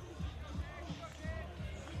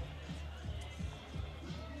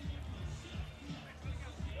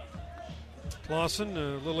 Clausen,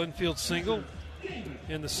 a little infield single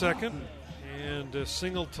in the second, and a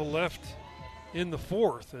single to left in the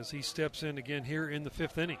fourth as he steps in again here in the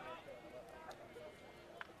 5th inning.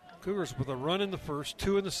 Cougars with a run in the first,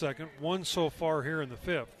 2 in the second, 1 so far here in the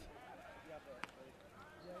 5th.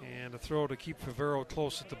 And a throw to keep Favero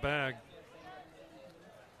close at the bag.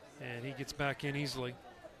 And he gets back in easily.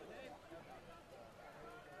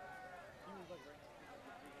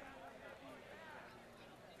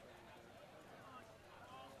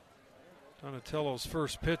 Donatello's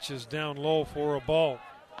first pitch is down low for a ball.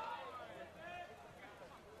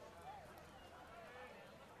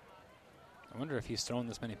 I wonder if he's thrown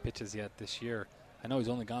this many pitches yet this year. I know he's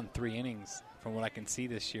only gone 3 innings. From what I can see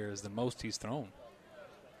this year is the most he's thrown.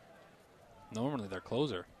 Normally they're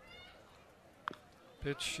closer.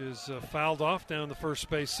 Pitch is fouled off down the first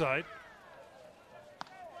base side.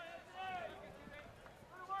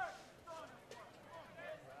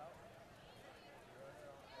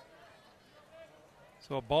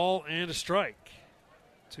 So a ball and a strike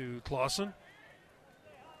to Clausen.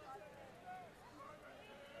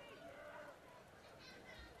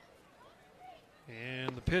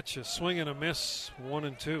 And the pitch, a swing and a miss,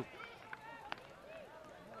 1-2.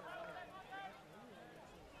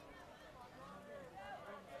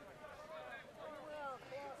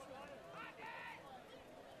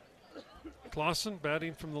 Clausen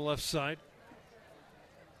batting from the left side.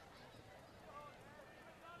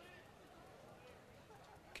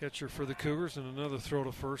 Catcher for the Cougars, and another throw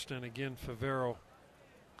to first, and again Favero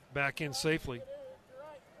back in safely.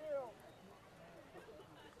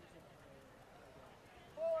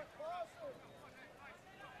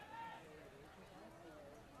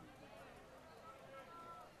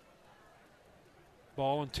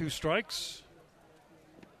 Ball and 2 strikes.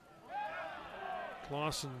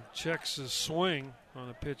 Clausen checks his swing on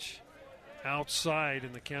a pitch outside,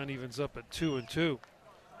 and the count evens up at 2-2.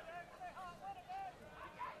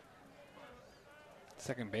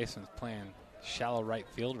 Second baseman's playing shallow right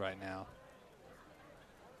field right now.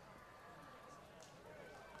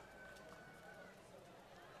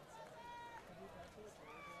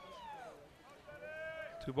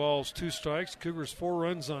 Two balls, 2 strikes. Cougars 4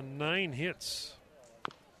 runs on 9 hits.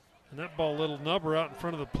 And that ball, little nubber out in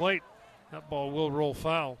front of the plate. That ball will roll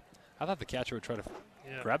foul. I thought the catcher would try to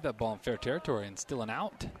grab that ball in fair territory and steal an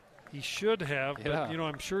out. He should have, but,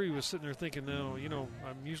 I'm sure he was sitting there thinking, no,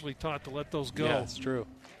 I'm usually taught to let those go. Yeah, that's true.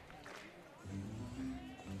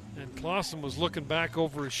 And Clausen was looking back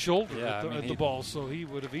over his shoulder at the ball, so he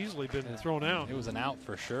would have easily been thrown out. It was an out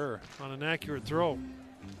for sure. On an accurate throw.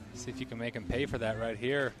 See if you can make him pay for that right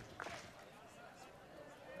here.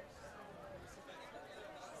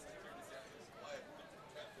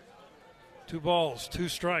 2 balls, 2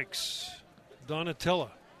 strikes. Donatella.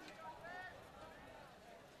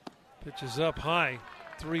 Pitches up high,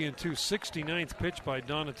 3-2. 69th pitch by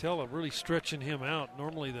Donatella, really stretching him out.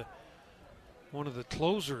 Normally one of the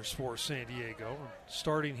closers for San Diego,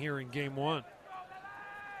 starting here in game 1.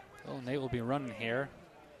 Well, Nate will be running here.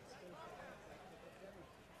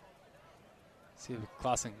 See if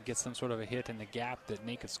Clausen can get some sort of a hit in the gap that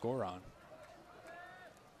Nate could score on.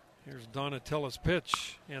 Here's Donatella's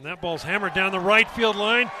pitch, and that ball's hammered down the right field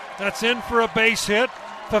line. That's in for a base hit.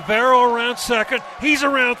 Favero around second. He's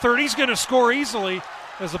around third. He's going to score easily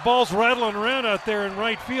as the ball's rattling around out there in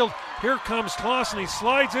right field. Here comes Clausen. He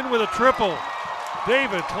slides in with a triple.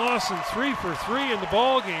 David Clausen 3 for 3 in the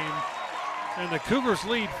ball game. And the Cougars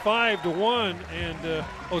lead 5-1. And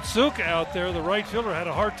Otsuka out there, the right fielder, had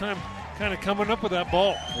a hard time kind of coming up with that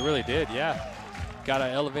ball. He really did, yeah. Got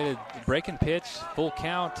an elevated breaking pitch, full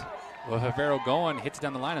count. With Favero going, hits it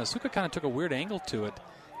down the line. Otsuka kind of took a weird angle to it.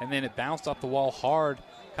 And then it bounced off the wall hard,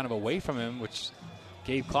 kind of away from him, which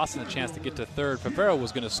gave Clausen a chance to get to third. Favero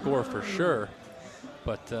was going to score for sure.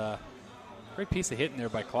 But great piece of hitting there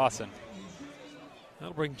by Clausen.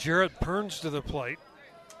 That'll bring Jarrett Perns to the plate.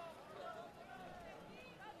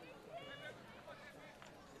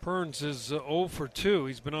 Perns is 0 for 2.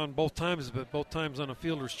 He's been on both times, but both times on a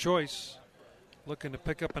fielder's choice. Looking to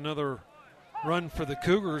pick up another run for the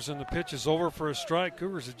Cougars, and the pitch is over for a strike.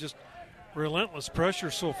 Cougars have just relentless pressure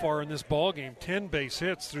so far in this ball game. 10 base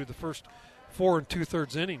hits through the first 4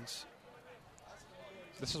 2/3 innings.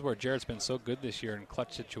 This is where Jarrett's been so good this year in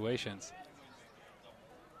clutch situations.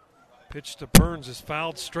 Pitch to Perns is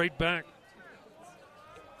fouled straight back.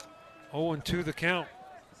 0-2 the count.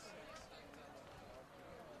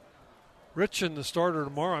 Richin, the starter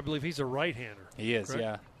tomorrow, I believe he's a right-hander. He is, correct?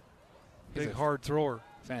 yeah. Big, hard thrower.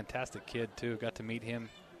 Fantastic kid, too. Got to meet him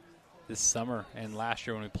this summer and last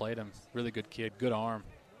year when we played him. Really good kid, good arm.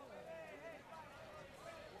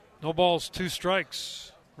 No balls, 2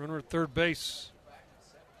 strikes. Runner at third base.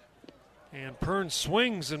 And Perns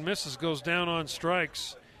swings and misses, goes down on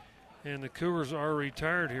strikes. And the Cougars are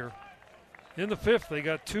retired here. In the 5th, they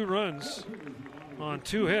got 2 runs on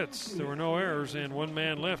 2 hits. There were no errors and 1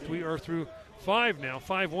 man left. We are through 5 now.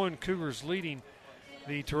 5-1 Cougars leading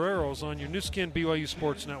the Toreros on your new skin BYU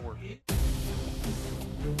Sports Network.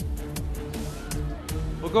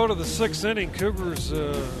 We'll go to the 6th inning. Cougars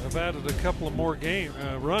have added a couple of more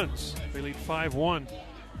runs. They lead 5-1.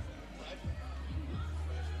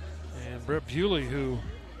 And Brett Bewley, who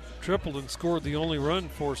tripled and scored the only run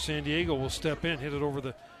for San Diego, will step in, hit it over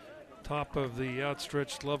the top of the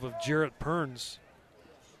outstretched glove of Jarrett Perns.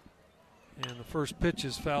 And the first pitch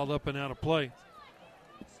is fouled up and out of play.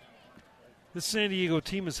 This San Diego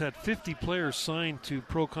team has had 50 players signed to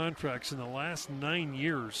pro contracts in the last 9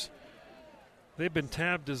 years. They've been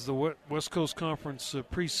tabbed as the West Coast Conference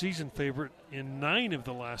preseason favorite in 9 of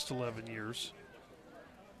the last 11 years.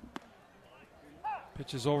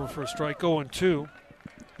 Pitch is over for a strike, 0-2.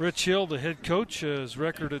 Rich Hill, the head coach, his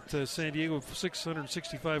record at San Diego,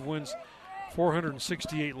 665 wins,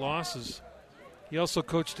 468 losses. He also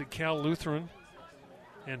coached at Cal Lutheran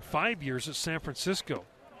and 5 years at San Francisco.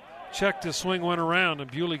 Checked his swing, went around, and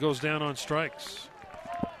Bewley goes down on strikes.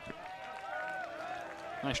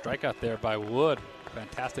 Nice strikeout there by Wood.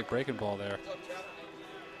 Fantastic breaking ball there.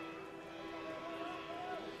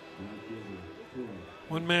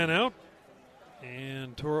 One man out,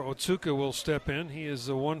 and Toru Otsuka will step in. He is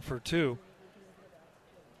a 1 for 2.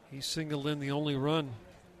 He singled in the only run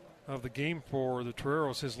of the game for the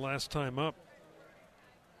Toreros his last time up.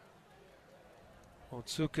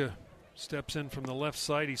 Otsuka steps in from the left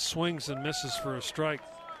side. He swings and misses for a strike.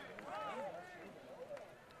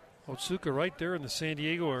 Otsuka right there in the San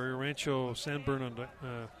Diego area, Rancho San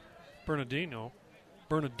Bernardino.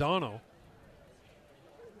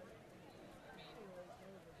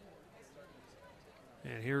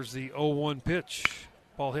 And here's the 0-1 pitch.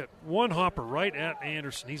 Ball hit one hopper right at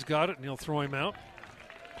Anderson. He's got it, and he'll throw him out.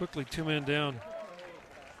 Quickly 2 men down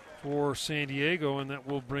for San Diego, and that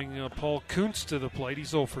will bring Paul Kuntz to the plate. He's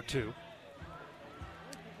 0 for 2.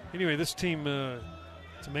 Anyway, this team,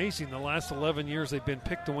 it's amazing. The last 11 years they've been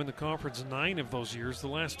picked to win the conference, 9 of those years. The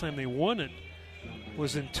last time they won it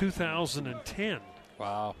was in 2010.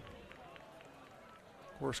 Wow.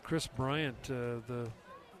 Of course, Chris Bryant,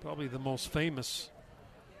 probably the most famous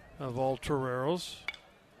of all Toreros.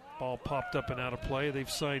 Ball popped up and out of play. They've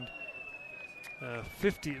signed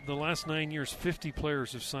 50, in the last 9 years, 50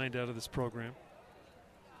 players have signed out of this program.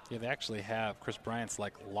 Yeah, they actually have Chris Bryant's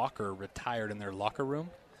locker retired in their locker room.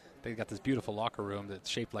 They got this beautiful locker room that's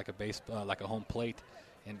shaped like a like a home plate,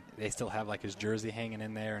 And they still have like his jersey hanging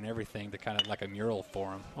in there and everything to kind of like a mural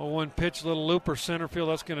for him. Oh, one pitch, little looper center field.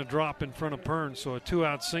 That's going to drop in front of Pern. So a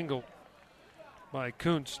 2-out single by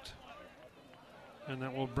Kunst. And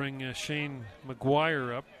that will bring Shane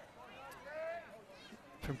McGuire up.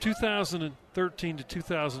 From 2013 to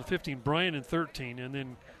 2015, Brian in 13, and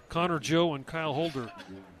then Connor Joe and Kyle Holder,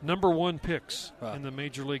 number 1 picks in the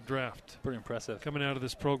Major League Draft. Pretty impressive. Coming out of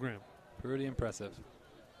this program. Pretty impressive.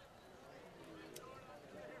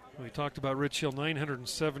 We talked about Rich Hill,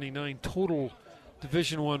 979 total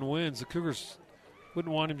Division I wins. The Cougars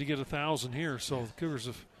wouldn't want him to get 1,000 here, so the Cougars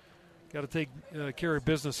have got to take care of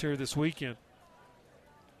business here this weekend.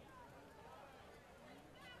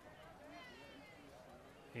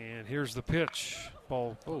 And here's the pitch.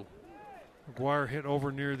 Ball. Oh. McGuire hit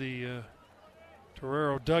over near the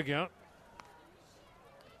Torero dugout.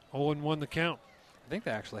 0-1 the count. I think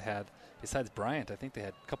they actually had, besides Bryant, I think they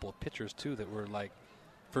had a couple of pitchers too that were like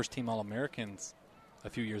first-team All-Americans a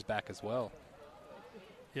few years back as well.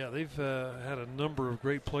 Yeah, they've had a number of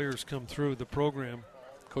great players come through the program.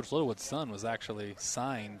 Coach Littlewood's son was actually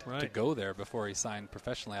signed to go there before he signed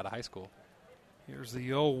professionally out of high school. Here's the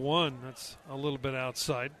 0-1. That's a little bit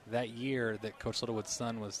outside. That year that Coach Littlewood's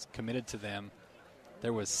son was committed to them,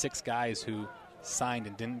 there was 6 guys who signed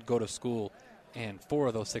and didn't go to school, and 4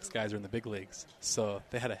 of those 6 guys are in the big leagues. So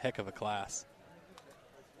they had a heck of a class.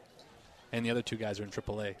 And the other 2 guys are in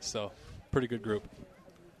AAA, so pretty good group.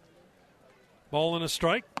 Ball and a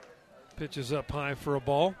strike. Pitches up high for a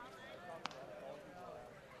ball.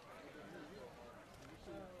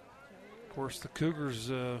 Of course, the Cougars,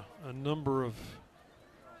 a number of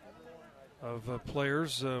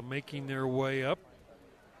players making their way up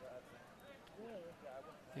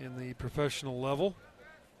in the professional level.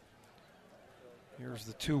 Here's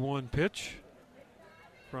the 2-1 pitch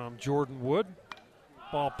from Jordan Wood.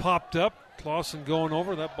 Ball popped up. Clausen going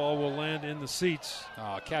over. That ball will land in the seats.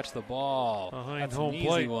 Oh, catch the ball. Behind That's home an easy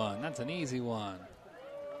plate. one. That's an easy one.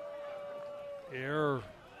 Error.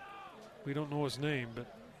 We don't know his name, but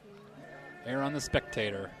Error on the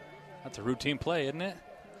spectator. That's a routine play, isn't it?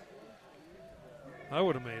 I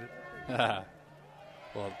would have made it.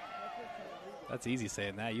 Well, that's easy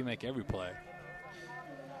saying that. You make every play.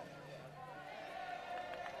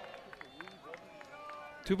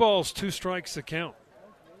 Two balls, 2 strikes to count.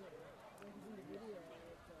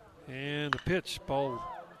 And the pitch, ball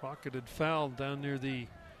rocketed foul down near the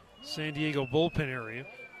San Diego bullpen area.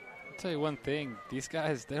 I'll tell you one thing. These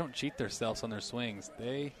guys, they don't cheat themselves on their swings.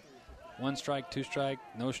 1 strike, 2 strike,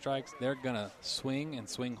 no strikes. They're going to swing and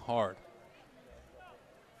swing hard.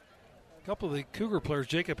 A couple of the Cougar players,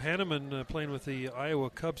 Jacob Hanneman playing with the Iowa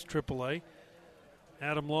Cubs AAA.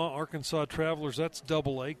 Adam Law, Arkansas Travelers, that's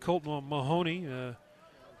AA. Colton Mahoney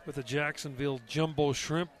with the Jacksonville Jumbo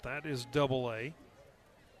Shrimp, that is AA.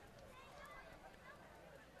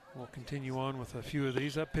 We'll continue on with a few of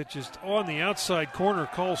these. That pitch is on the outside corner,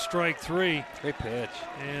 call strike 3. Great pitch.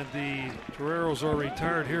 And the Toreros are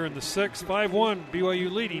retired here in the 6th. 5-1,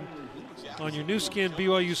 BYU leading on your new skin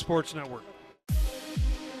BYU Sports Network.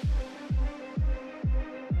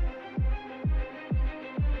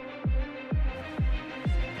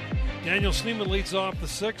 Daniel Schneemann leads off the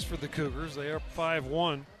 6th for the Cougars. They are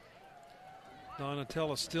 5-1.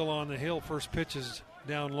 Donatella still on the hill. First pitch is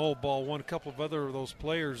down low, ball 1. A couple of other of those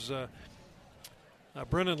players.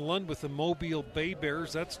 Brennan Lund with the Mobile Bay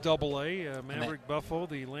Bears, that's AA. Maverick Buffo,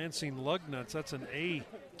 the Lansing Lugnuts, that's an A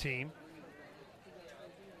team.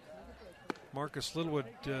 Marcus Littlewood,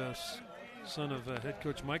 son of head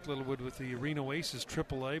coach Mike Littlewood with the Reno Aces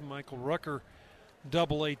AAA. Michael Rucker,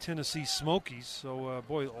 AA Tennessee Smokies. So,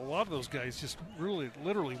 boy, a lot of those guys just really,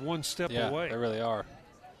 literally one step away. Yeah, they really are.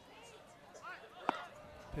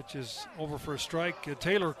 Pitch is over for a strike.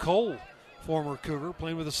 Taylor Cole, former Cougar,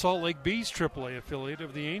 playing with the Salt Lake Bees AAA affiliate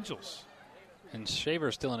of the Angels. And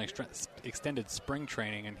Shaver's still in extended spring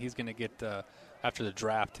training, and he's going to get, after the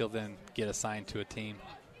draft, he'll then get assigned to a team.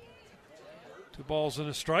 2 balls and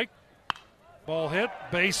a strike. Ball hit,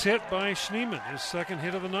 base hit by Schneemann, his 2nd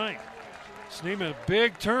hit of the night. Schneemann,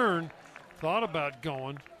 big turn, thought about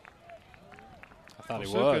going. I thought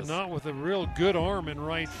he Osuka was. Not with a real good arm in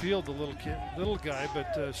right field, the little guy,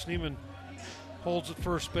 but Schneemann holds at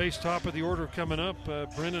first base. Top of the order coming up.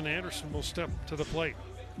 Brennan Anderson will step to the plate.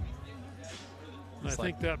 I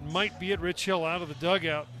think that might be it. Rich Hill out of the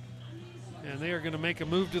dugout, and they are going to make a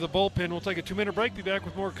move to the bullpen. We'll take a 2-minute break. Be back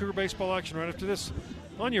with more Cougar baseball action right after this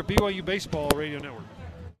on your BYU Baseball Radio Network.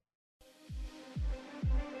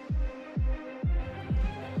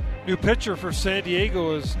 New pitcher for San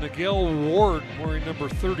Diego is Nigel Ward, wearing number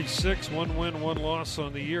 36. 1 win, 1 loss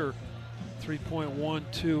on the year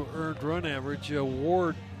 3.12 earned run average.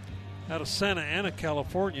 Ward out of Santa Ana,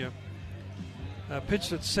 California.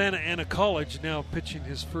 Pitched at Santa Ana College, now pitching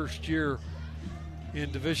his first year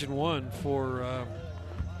in Division I for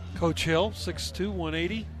Coach Hill, 6'2",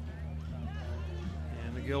 180.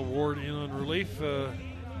 And Miguel Ward in on relief.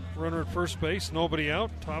 Runner at first base, nobody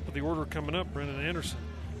out. Top of the order coming up, Brennan Anderson.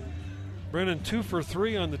 Brennan 2 for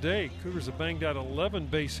 3 on the day. Cougars have banged out 11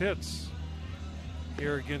 base hits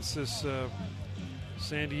here against this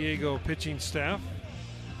San Diego pitching staff.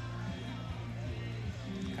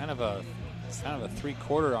 Kind of a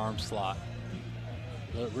 3/4 arm slot.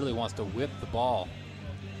 It really wants to whip the ball.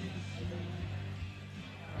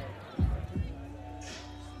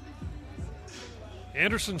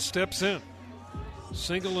 Anderson steps in.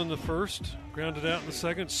 Single in the first, grounded out in the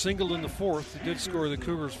second, single in the fourth. He did score the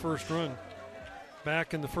Cougars' first run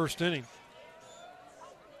back in the first inning.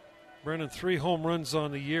 Brennan 3 home runs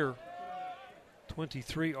on the year,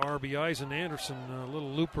 23 RBIs, and Anderson, a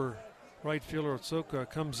little looper right fielder Otsoka,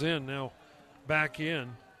 comes in now, back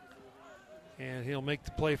in, and he'll make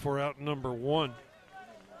the play for out number 1.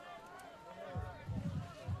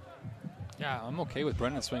 Yeah, I'm okay with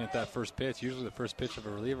Brennan swinging at that first pitch. Usually the first pitch of a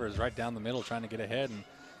reliever is right down the middle trying to get ahead, and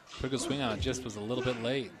took a good swing on it, just was a little bit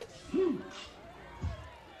late.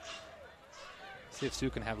 See if Sue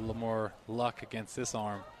can have a little more luck against this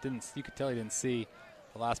arm. You could tell he didn't see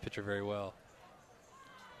the last pitcher very well.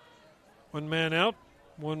 1 man out,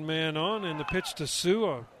 1 man on, and the pitch to Sue,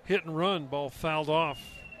 a hit and run, ball fouled off.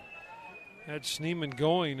 Had Schneemann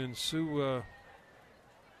going, and Sue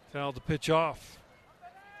fouled the pitch off.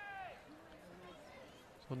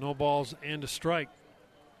 So no balls and a strike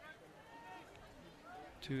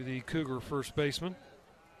to the Cougar first baseman.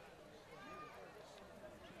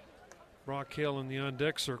 Brock Hale in the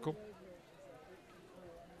on-deck circle.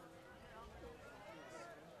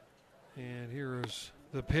 And here is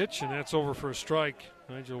the pitch, and that's over for a strike.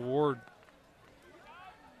 Nigel Ward,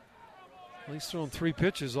 at least thrown 3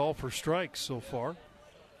 pitches, all for strikes so far.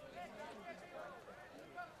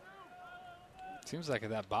 Seems like at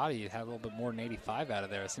that body you'd have a little bit more than 85 out of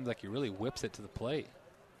there. It seems like he really whips it to the plate.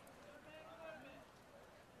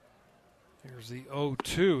 Here's the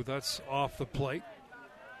 0-2. That's off the plate.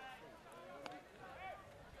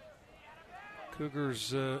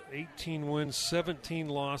 Cougars 18 wins, 17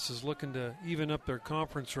 losses, looking to even up their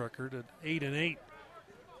conference record at 8-8.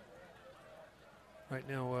 Right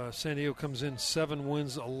now, San Diego comes in 7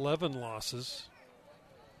 wins, 11 losses.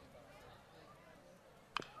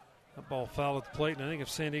 That ball fouled at the plate, and I think if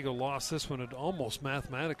San Diego lost this one, it'd almost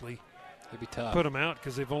mathematically It'd be tough. Put them out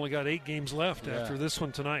because they've only got 8 games left after this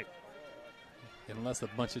one tonight. Unless a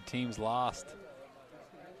bunch of teams lost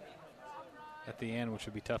at the end, which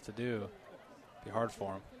would be tough to do. Be hard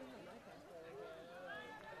for them.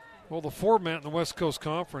 Well, the format in the West Coast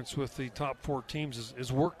Conference with the top 4 teams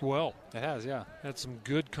has worked well. It has, yeah. Had some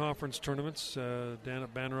good conference tournaments down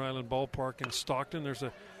at Banner Island Ballpark in Stockton. There's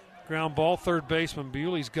a ground ball, third baseman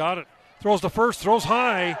Bewley's got it. Throws to first, throws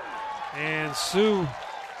high, and Sue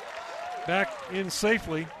back in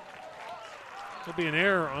safely. There'll be an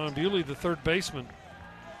error on Bewley, the third baseman.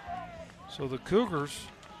 So the Cougars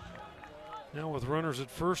now with runners at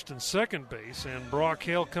first and second base, and Brock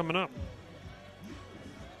Hale coming up.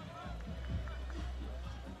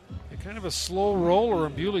 Kind of a slow roller,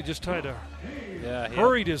 and Bewley just tried to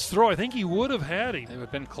hurried his throw. I think he would have had him. It would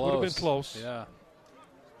have been close. Would have been close. Yeah.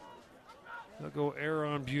 They'll go error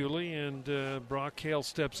on Bewley, and Brock Hale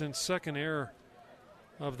steps in. Second error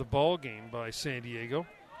of the ball game by San Diego.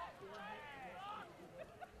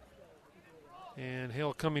 And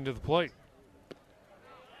Hale coming to the plate.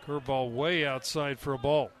 Curveball way outside for a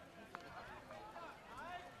ball.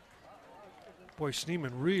 Boy,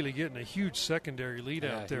 Schneemann really getting a huge secondary lead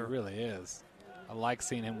out there. He really is. I like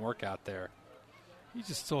seeing him work out there. He's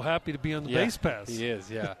just so happy to be on the base pass. He is,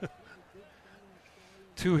 yeah.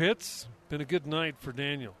 2 hits. Been a good night for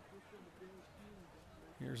Daniel.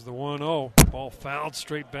 Here's the 1-0. Ball fouled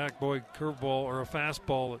straight back. Boy, curveball or a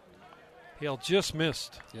fastball that Hale just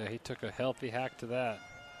missed. Yeah, he took a healthy hack to that.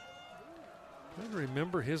 I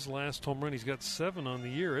remember his last home run. He's got 7 on the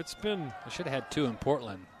year. It's been. I should have had 2 in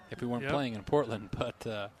Portland if we weren't playing in Portland,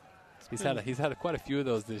 but he's had quite a few of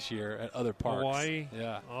those this year at other parks. Hawaii,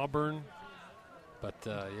 Auburn. But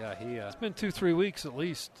it's been 2-3 weeks at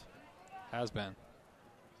least. Has been.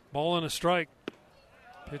 Ball and a strike.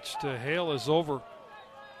 Pitch to Hale is over.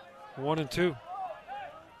 1-2.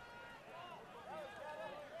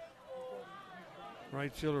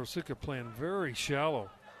 Right fielder Osika playing very shallow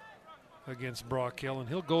against Brock Hale, and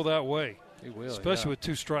he'll go that way. He will, especially with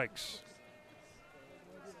 2 strikes.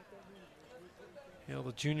 Hale,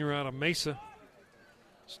 the junior out of Mesa,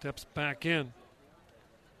 steps back in.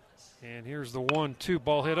 And here's the 1-2.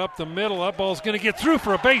 Ball hit up the middle. That ball's going to get through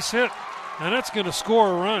for a base hit. And that's going to score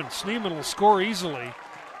a run. Schneemann will score easily.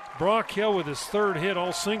 Brock Hale with his third hit,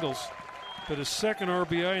 all singles. But his second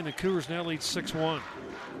RBI, and the Cougars now lead 6-1.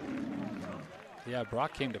 Yeah,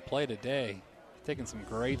 Brock came to play today. Taking some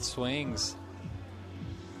great swings.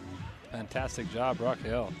 Fantastic job, Brock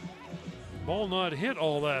Hale. Ball not hit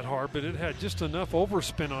all that hard, but it had just enough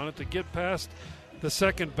overspin on it to get past the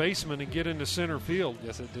second baseman and get into center field.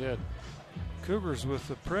 Yes, it did. Cougars with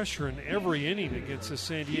the pressure in every inning against the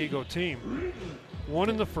San Diego team. 1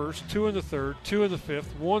 in the first, 2 in the third, 2 in the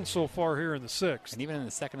fifth, 1 so far here in the sixth. And even in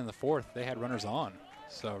the second and the fourth, they had runners on.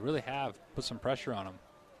 So really have put some pressure on them.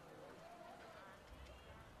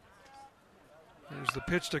 There's the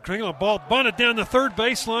pitch to Kringlen. Ball bunted down the third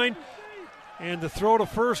baseline. And the throw to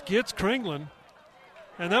first gets Kringlen.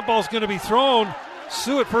 And that ball's going to be thrown.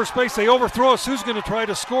 Sue at first base. They overthrow it. Sue's going to try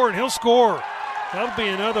to score, and he'll score. That'll be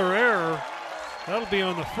another error. That'll be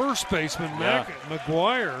on the first baseman,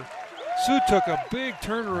 McGuire. Sue took a big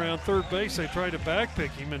turnaround third base. They tried to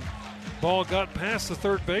backpick him, and ball got past the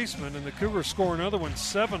third baseman, and the Cougars score another one,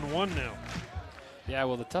 7-1 now. Yeah,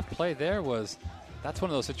 well, the tough play there was that's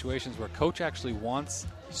one of those situations where coach actually wants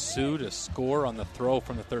Sue to score on the throw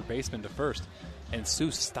from the third baseman to first, and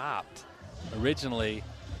Sue stopped originally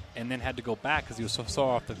and then had to go back because he was so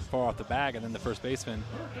far off the bag, and then the first baseman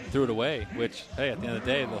threw it away, which, hey, at the end of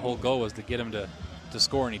the day, the whole goal was to get him to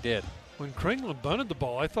score, and he did. When Kringlen bunted the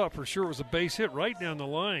ball, I thought for sure it was a base hit right down the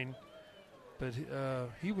line, but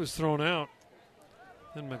he was thrown out.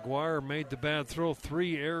 Then McGuire made the bad throw,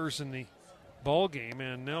 3 errors in the ball game,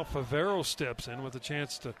 and now Favero steps in with a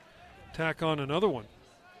chance to tack on another one.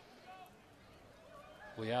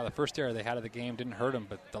 Well, yeah, the first error they had of the game didn't hurt them,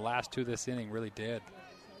 but the last 2 this inning really did.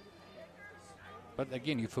 But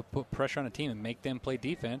again, you put pressure on a team and make them play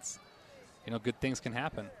defense, good things can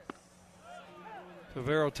happen.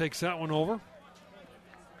 Favero takes that one over.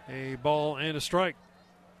 A ball and a strike.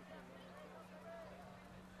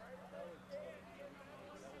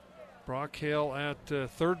 Brock Hale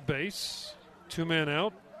at third base. 2 men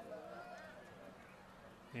out.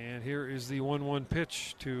 And here is the 1-1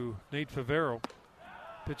 pitch to Nate Favero.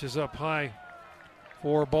 Pitches up high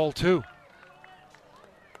for ball 2.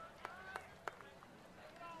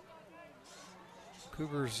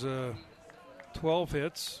 Cougars 12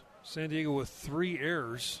 hits. San Diego with 3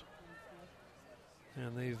 errors.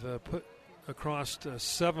 And they've put across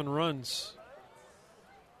 7 runs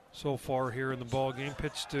so far here in the ball game.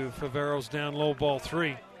 Pitch to Favero's down low, ball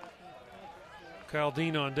 3. Kyle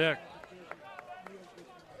Dean on deck.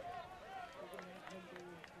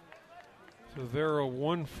 Favero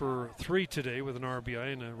 1 for 3 today with an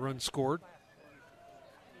RBI and a run scored.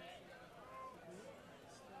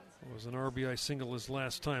 It was an RBI single his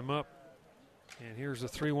last time up. And here's a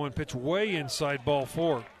 3-1 pitch way inside ball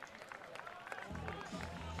 4.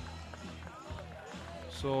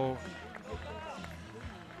 So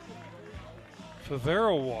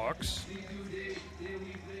Favero walks.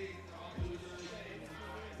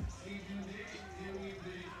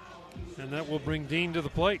 And that will bring Dean to the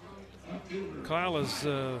plate. Kyle has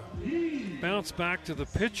bounced back to the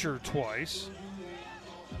pitcher twice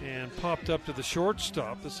and popped up to the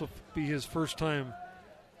shortstop. This will be his first time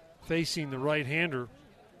facing the right-hander,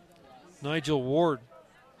 Nigel Ward.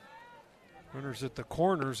 Runners at the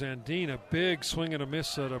corners, and Dean a big swing and a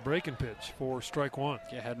miss at a breaking pitch for strike 1.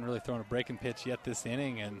 Yeah, hadn't really thrown a breaking pitch yet this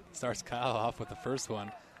inning, and starts Kyle off with the first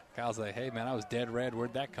one. Kyle's like, hey, man, I was dead red.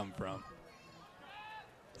 Where'd that come from?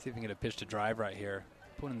 See if we can get a pitch to drive right here.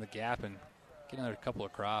 Put in the gap and get another couple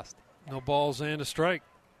across. No balls and a strike.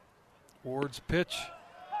 Ward's pitch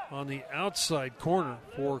on the outside corner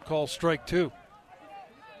for call strike 2.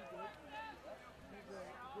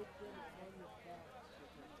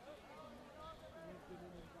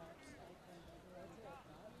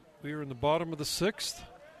 We are in the bottom of the 6th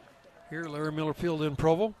here at Larry Miller Field in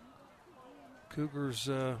Provo. Cougars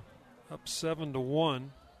up 7-1.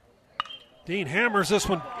 Dean hammers this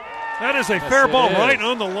one. That is a fair ball right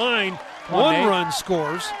on the line. 1 run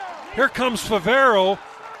scores. Here comes Favero.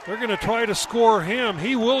 They're going to try to score him.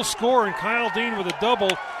 He will score, and Kyle Dean with a double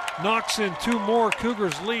knocks in 2 more.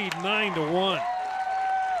 Cougars lead 9-1.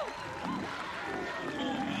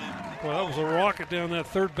 Well, that was a rocket down that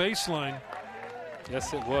third baseline.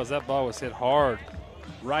 Yes, it was. That ball was hit hard.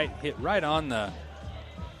 Hit right on the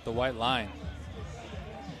white line.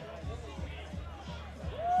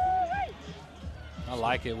 I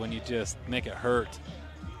like it when you just make it hurt.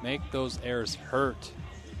 Make those errors hurt.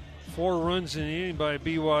 4 runs in the inning by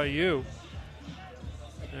BYU.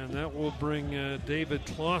 And that will bring David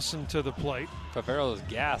Clausen to the plate. Favero is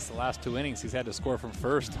gassed the last 2 innings. He's had to score from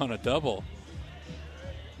first on a double.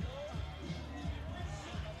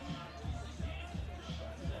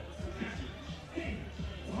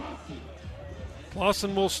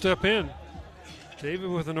 Clausen will step in. David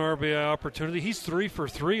with an RBI opportunity. He's 3 for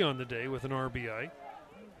 3 on the day with an RBI.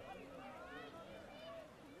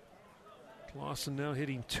 Clausen now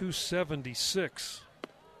hitting .276.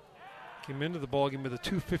 Came into the ballgame with a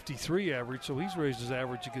 .253 average, so he's raised his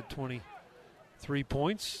average a good 23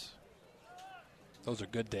 points. Those are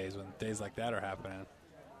good days when days like that are happening.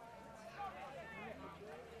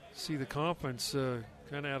 See the confidence kind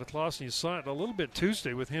of out of Clausen. You saw it a little bit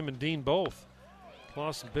Tuesday with him and Dean both.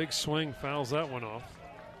 Clausen, big swing, fouls that one off.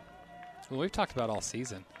 Well, we've talked about all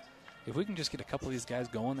season. If we can just get a couple of these guys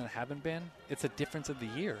going that haven't been, it's a difference of the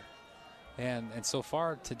year. And so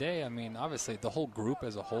far today, I mean, obviously the whole group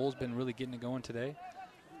as a whole has been really getting it going today.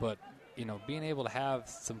 But, you know, being able to have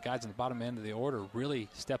some guys on the bottom end of the order really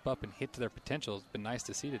step up and hit to their potential has been nice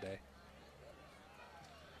to see today.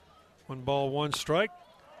 1 ball, 1 strike.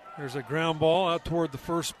 There's a ground ball out toward the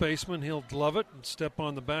first baseman. He'll glove it and step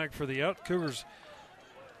on the bag for the out. Cougars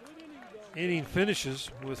inning finishes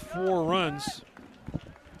with 4 runs.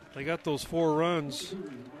 They got those 4 runs.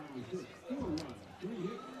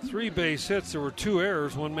 3 base hits. There were 2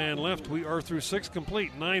 errors, 1 man left. We are through 6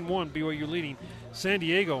 complete. 9-1 BYU leading San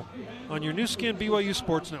Diego on your new skin BYU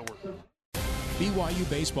Sports Network. BYU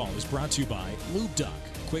Baseball is brought to you by Lube Duck.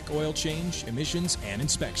 Quick oil change, emissions, and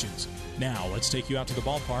inspections. Now let's take you out to the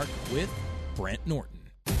ballpark with Brent Norton.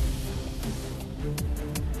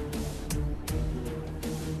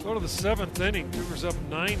 Go to the 7th inning. Cougars up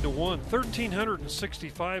 9-1.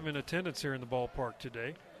 1,365 in attendance here in the ballpark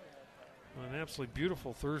today. An absolutely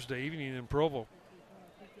beautiful Thursday evening in Provo.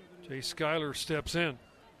 Jay Schuyler steps in.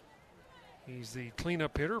 He's the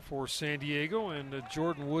cleanup hitter for San Diego, and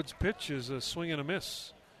Jordan Wood's pitch is a swing and a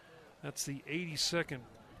miss. That's the 82nd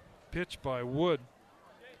pitch by Wood.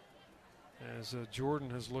 As Jordan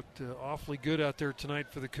has looked awfully good out there tonight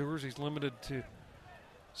for the Cougars. He's limited to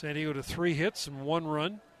San Diego to 3 hits and 1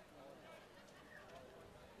 run.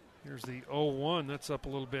 Here's the 0-1. That's up a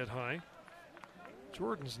little bit high.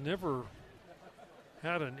 Jordan's never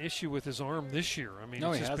had an issue with his arm this year. I mean,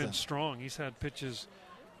 it's just been strong. He's had pitch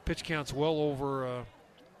counts well over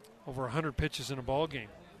 100 pitches in a ball game.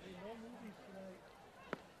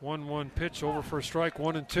 1-1 pitch over for a strike,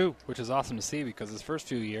 1-2. Which is awesome to see because his first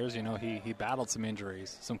few years, you know, he battled some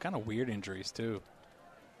injuries, some kind of weird injuries too.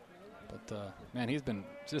 But, man, he's been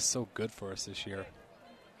just so good for us this year.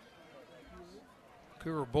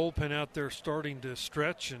 Cougar bullpen out there starting to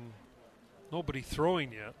stretch and nobody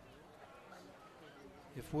throwing yet.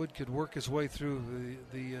 If Wood could work his way through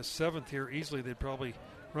the 7th here easily, they'd probably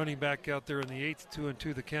run him back out there in the 8th,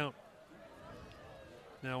 2-2 the count.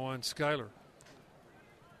 Now on Schuyler.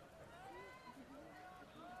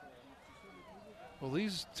 Well,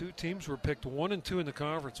 these 2 teams were picked 1 and 2 in the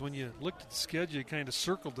conference. When you looked at the schedule, you kind of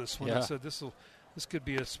circled this one and said this could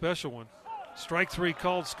be a special one. Strike 3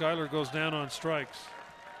 called. Schuyler goes down on strikes.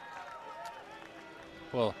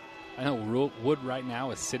 Well, I know Wood right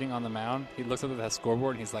now is sitting on the mound. He looks up at that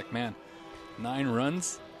scoreboard and he's like, man, 9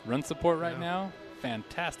 runs, run support right now.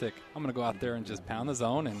 Fantastic. I'm going to go out there and just pound the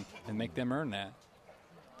zone and make them earn that.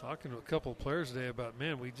 Talking to a couple of players today about,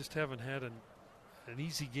 man, we just haven't had an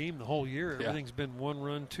easy game the whole year. Everything's been 1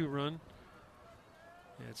 run, 2 run.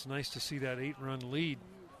 And it's nice to see that 8-run lead.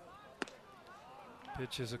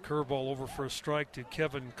 Pitch is a curveball over for a strike to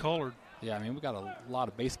Kevin Collard. Yeah, I mean, we've got a lot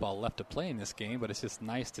of baseball left to play in this game, but it's just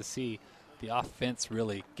nice to see the offense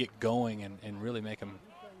really get going and really make them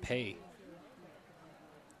pay.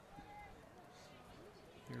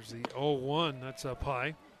 Here's the 0-1. That's up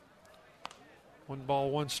high. 1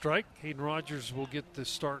 ball, 1 strike. Hayden Rogers will get the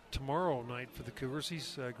start tomorrow night for the Cougars.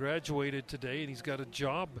 He's graduated today, and he's got a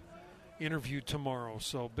job interview tomorrow.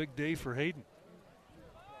 So big day for Hayden.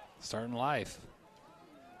 Starting life.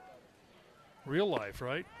 Real life,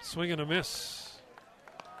 right? Swing and a miss.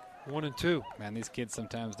 1-2. Man, these kids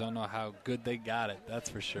sometimes don't know how good they got it.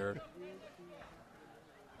 That's for sure.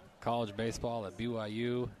 College baseball at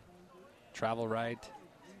BYU. Travel right.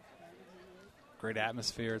 Great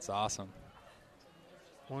atmosphere. It's awesome.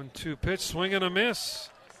 1-2 pitch. Swing and a miss.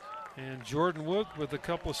 And Jordan Wood with a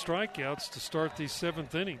couple of strikeouts to start the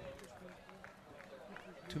 7th inning.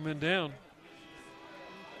 2 men down.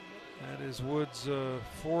 That is Wood's 4th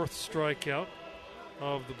strikeout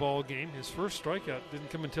of the ball game. His first strikeout didn't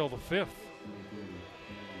come until the 5th.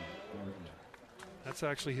 That's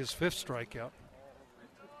actually his 5th strikeout.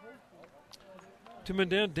 2 men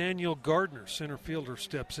down. Daniel Gardner, center fielder,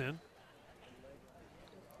 steps in.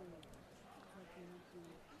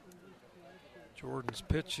 Jordan's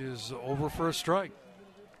pitch is over for a strike.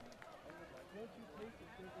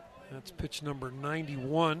 That's pitch number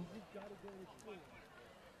 91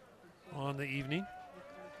 on the evening.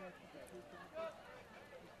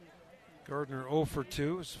 Gardner 0 for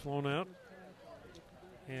 2 is flown out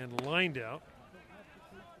and lined out.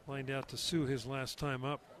 Lined out to Sue his last time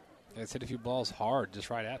up. It's hit a few balls hard, just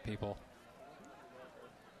right at people.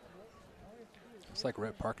 Looks like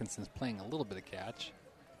Rhett Parkinson's playing a little bit of catch.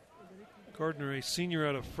 Gardner, a senior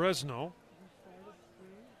out of Fresno.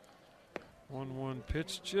 1-1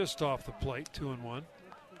 pitch just off the plate, 2-1.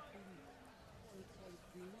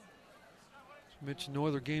 As mentioned, no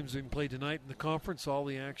other games being played tonight in the conference. All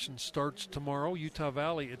the action starts tomorrow. Utah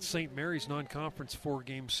Valley at St. Mary's, non-conference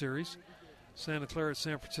 4-game series. Santa Clara at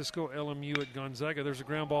San Francisco, LMU at Gonzaga. There's a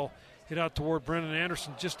ground ball hit out toward Brennan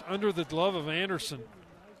Anderson, just under the glove of Anderson.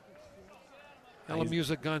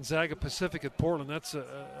 LMU's at Gonzaga, Pacific at Portland. That's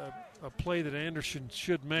a play that Anderson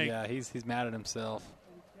should make. Yeah, he's mad at himself.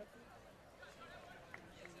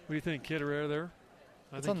 What do you think, Kid Herrera there?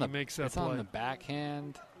 I think he makes that play. It's on the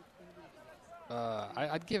backhand.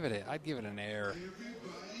 I'd give it an error.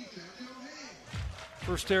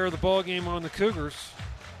 First error of the ball game on the Cougars.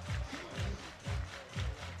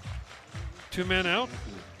 2 men out,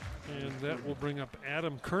 and that will bring up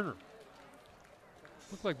Adam Kerner.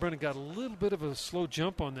 Looked like Brennan got a little bit of a slow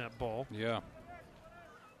jump on that ball. Yeah.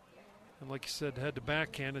 And like you said, had to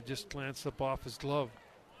backhand, it just glanced up off his glove.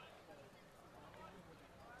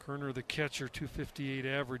 Kerner, the catcher, 258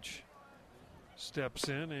 average, steps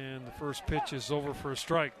in, and the first pitch is over for a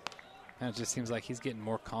strike. And it just seems like he's getting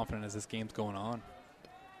more confident as this game's going on.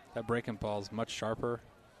 That breaking ball is much sharper.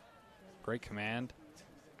 Great command.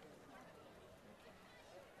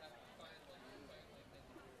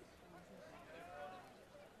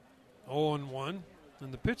 Oh, and 1.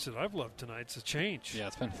 And the pitch that I've loved tonight's a change. Yeah,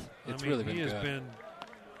 it's really been good. He has been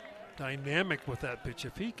dynamic with that pitch.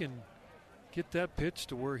 If he can get that pitch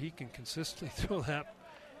to where he can consistently throw that,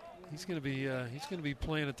 he's going to be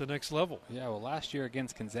playing at the next level. Yeah, well, last year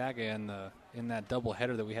against Gonzaga in that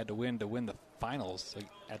doubleheader that we had to win the finals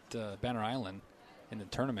at Banner Island in the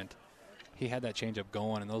tournament, he had that changeup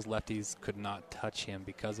going, and those lefties could not touch him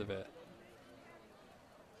because of it.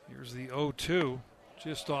 Here's the 0-2,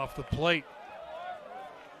 just off the plate.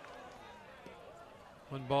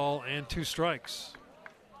 1 ball and 2 strikes.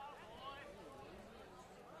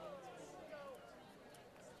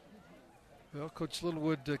 Well, Coach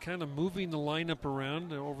Littlewood kind of moving the lineup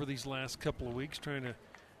around over these last couple of weeks, trying to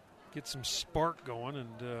get some spark going,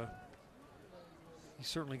 and he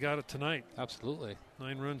certainly got it tonight. Absolutely.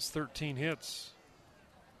 9 runs, 13 hits.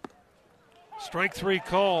 Strike 3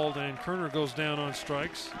 called, and Kerner goes down on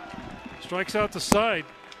strikes. Strikes out the side.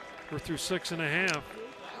 We're through 6.5.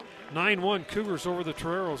 9-1 Cougars over the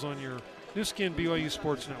Toreros on your new skin BYU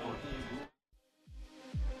Sports Network.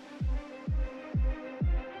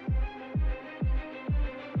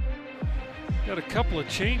 Got a couple of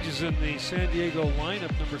changes in the San Diego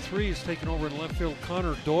lineup. Number 3 is taken over in left field,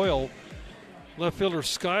 Connor Doyle. Left fielder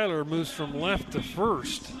Schuyler moves from left to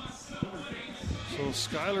first. So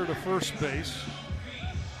Schuyler to first base.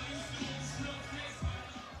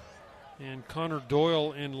 And Connor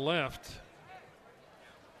Doyle in left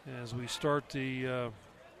as we start the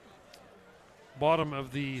bottom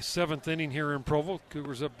of the 7th inning here in Provo.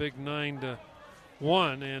 Cougars up big 9-1,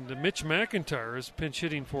 and Mitch McIntyre is pinch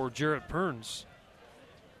hitting for Jarrett Perns.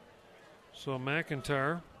 So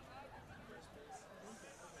McIntyre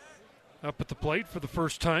up at the plate for the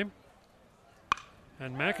first time.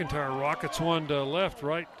 And McIntyre rockets one to left,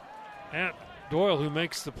 right at Doyle, who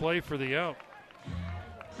makes the play for the out.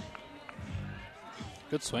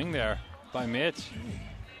 Good swing there by Mitch.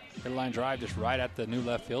 Good line drive just right at the new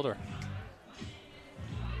left fielder.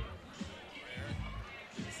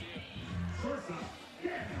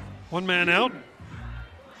 One man out,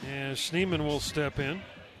 and Schneemann will step in.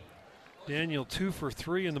 Daniel 2 for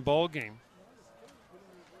 3 in the ball game.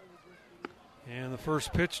 And the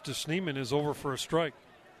first pitch to Schneemann is over for a strike.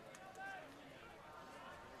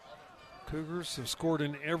 Cougars have scored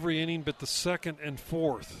in every inning but the 2nd and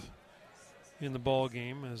 4th in the ball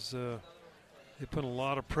game, as they put a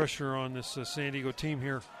lot of pressure on this San Diego team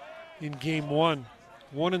here in game 1.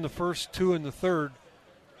 1 in the first, 2 in the 3rd,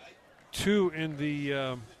 2 in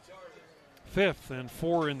the 5th, and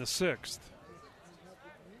 4 in the 6th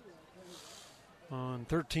on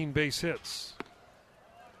 13 base hits.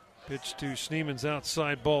 Pitch to Schneemann's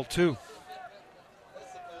outside, ball 2.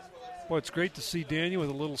 Boy, it's great to see Daniel with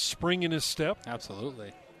a little spring in his step.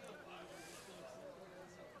 Absolutely.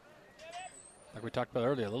 Like we talked about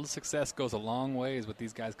earlier, a little success goes a long ways with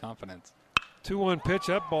these guys' confidence. 2-1 pitch.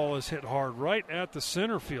 That ball is hit hard right at the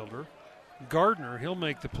center fielder. Gardner, he'll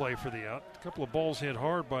make the play for the out. A couple of balls hit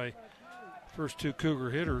hard by first two Cougar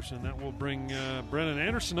hitters, and that will bring Brennan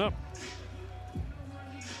Anderson up.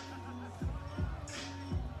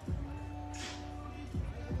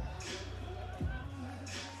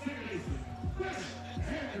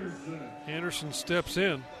 Anderson steps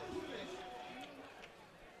in.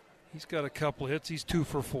 He's got a couple of hits. He's 2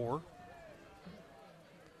 for 4.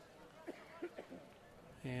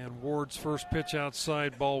 And Ward's first pitch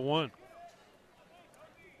outside, ball 1.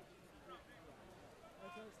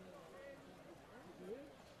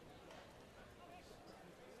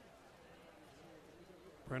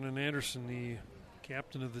 Brennan Anderson, the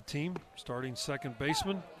captain of the team, starting second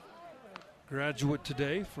baseman. Graduate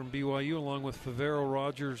today from BYU, along with Favero,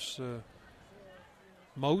 Rogers,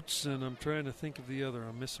 Moats, and I'm trying to think of the other.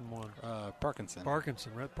 I'm missing one. Parkinson.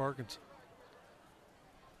 Rhett Parkinson.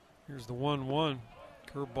 Here's the 1-1.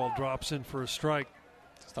 Curveball drops in for a strike.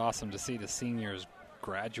 It's awesome to see the seniors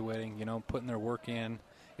graduating, putting their work in.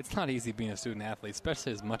 It's not easy being a student athlete,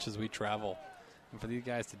 especially as much as we travel. And for these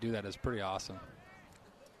guys to do that is pretty awesome.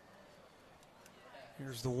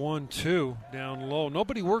 Here's the 1-2 down low.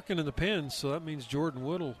 Nobody working in the pens, so that means Jordan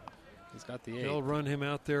Wood He's got the 8th. They'll run him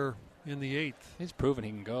out there in the 8th. He's proven he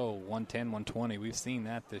can go 110, 120. We've seen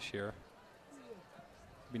that this year.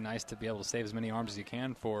 It'd be nice to be able to save as many arms as you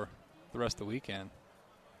can for the rest of the weekend.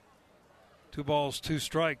 2 balls, 2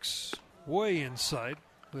 strikes. Way inside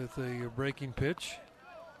with a breaking pitch.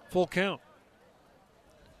 Full count.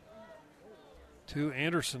 To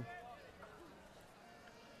Anderson.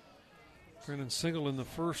 Brennan singled in the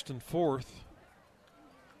first and fourth.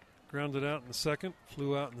 Grounded out in the second.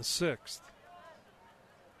 Flew out in the 6th.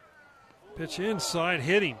 Pitch inside,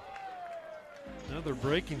 hitting. Another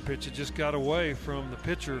breaking pitch. It just got away from the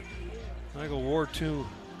pitcher. Michael Ward, two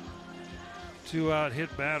out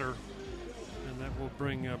hit batter. And that will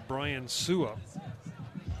bring Brian Sue up.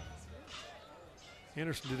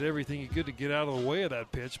 Anderson did everything he could to get out of the way of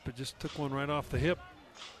that pitch, but just took one right off the hip.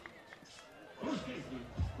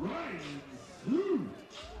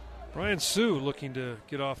 Brian Sue looking to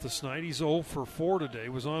get off the snide. He's 0 for 4 today.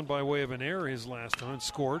 Was on by way of an error his last time.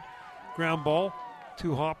 Scored. Ground ball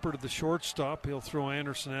to Hopper to the shortstop. He'll throw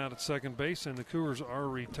Anderson out at second base, and the Cougars are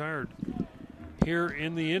retired here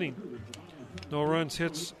in the inning. No runs,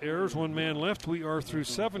 hits, errors, 1 man left. We are through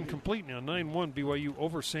 7 complete now. 9-1 BYU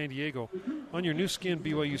over San Diego on your new skin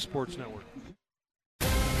BYU Sports Network.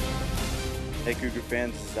 Hey Cougar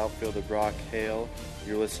fans, this is outfielder Brock Hale.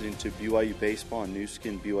 You're listening to BYU Baseball on New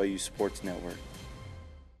Skin BYU Sports Network.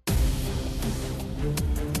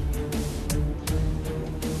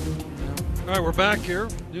 All right, we're back here.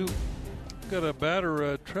 Got a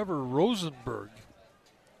batter, Trevor Rosenberg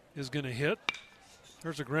is going to hit.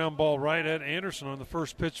 There's a ground ball right at Anderson on the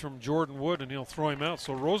first pitch from Jordan Wood, and he'll throw him out.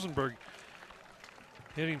 So Rosenberg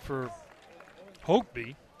hitting for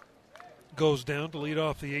Hokeby goes down to lead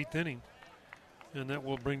off the 8th inning. And that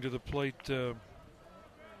will bring to the plate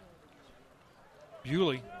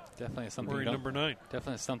Bewley. Definitely something wearing number 9.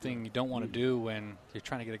 Definitely something you don't want to do when you're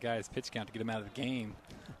trying to get a guy's pitch count to get him out of the game.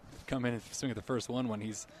 Come in and swing at the first one when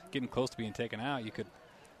he's getting close to being taken out. You could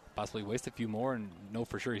possibly waste a few more and know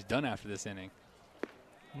for sure he's done after this inning.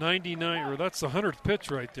 99, or that's the 100th pitch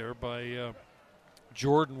right there by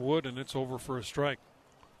Jordan Wood, and it's over for a strike.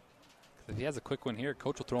 If he has a quick one here,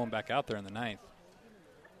 coach will throw him back out there in the 9th.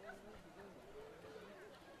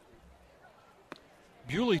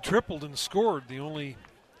 Bewley tripled and scored the only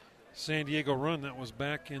San Diego run. That was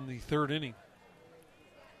back in the 3rd inning.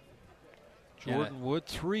 Jordan Wood,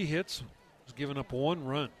 3 hits, was giving up 1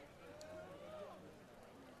 run.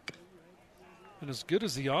 And as good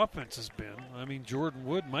as the offense has been, I mean, Jordan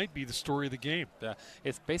Wood might be the story of the game. Yeah,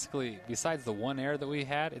 it's basically, besides the 1 error that we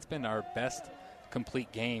had, it's been our best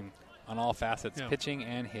complete game on all facets, pitching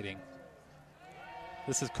and hitting.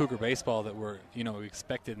 This is Cougar baseball that we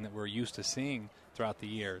expected and that we're used to seeing throughout the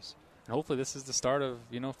years. And hopefully this is the start of,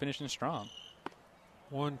 finishing strong.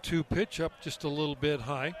 1-2 pitch up just a little bit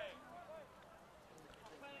high.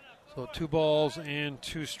 So 2 balls and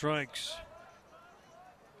 2 strikes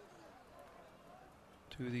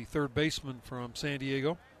to the third baseman from San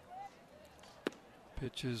Diego.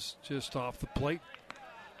 Pitch is just off the plate.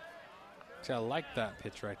 See, I like that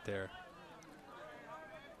pitch right there.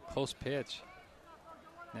 Close pitch.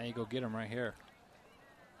 Now you go get him right here.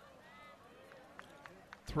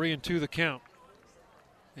 3-2 the count.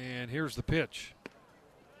 And here's the pitch.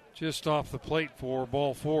 Just off the plate for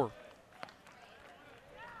ball 4.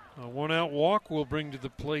 A 1-out walk will bring to the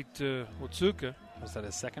plate Watsuka. Was that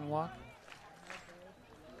his second walk?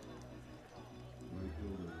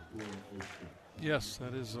 Yes,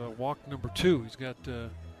 that is walk number 2. He's got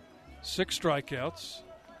 6 strikeouts,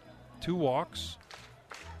 2 walks.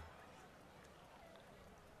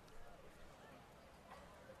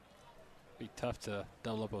 Be tough to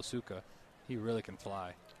double up Osuka. He really can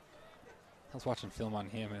fly. I was watching film on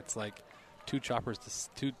him, and it's like two hoppers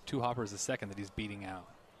a second that he's beating out.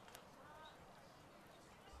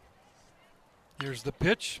 Here's the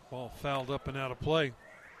pitch. Ball fouled up and out of play.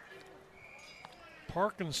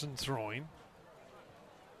 Parkinson throwing.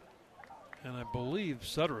 And I believe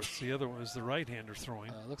Suttereth, the other one, is the right-hander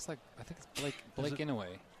throwing. Looks like, I think it's Blake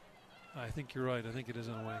Inouye. I think you're right. I think it is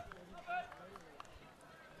Inouye.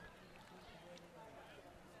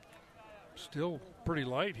 Still pretty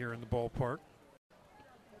light here in the ballpark.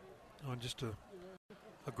 On just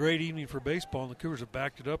a great evening for baseball, and the Cougars have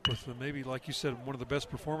backed it up with maybe, like you said, one of the best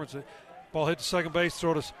performances. Ball hit to second base,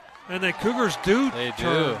 throw to, and the Cougars turn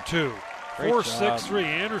 2. 4-6-3.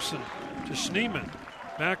 Anderson to Schneemann.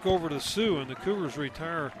 Back over to Sioux, and the Cougars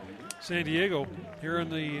retire San Diego here in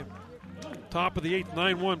the top of the 8th.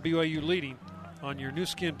 9-1 BYU leading on your new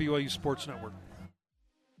skin BYU Sports Network.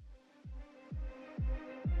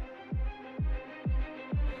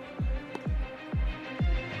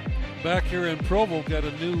 Back here in Provo, got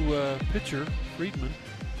a new pitcher, Friedman,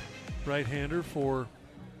 right-hander for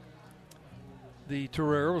the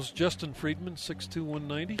Toreros. Justin Friedman, 6'2",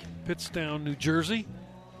 190, Pittstown, New Jersey.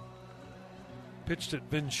 Pitched at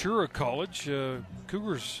Ventura College.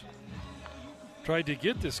 Cougars tried to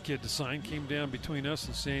get this kid to sign, came down between us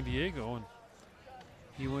and San Diego, and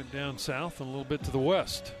he went down south and a little bit to the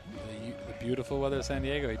west. The beautiful weather of San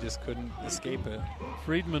Diego, he just couldn't escape it.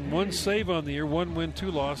 Friedman, 1 save on the year, 1 win,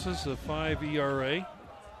 2 losses, a 5 ERA.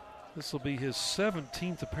 This will be his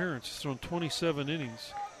 17th appearance. He's thrown 27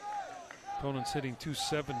 innings. Opponent's hitting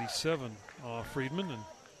 277 off Friedman, and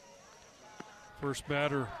first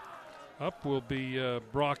batter up will be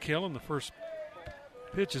Brock Hill, and the first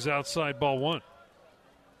pitch is outside, ball 1.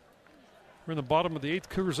 We're in the bottom of the 8th.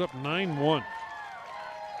 Cougars up 9-1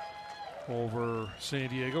 over San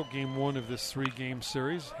Diego. Game 1 of this 3-game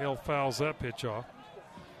series. Hill fouls that pitch off.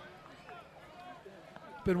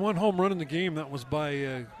 Been 1 home run in the game. That was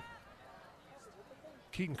by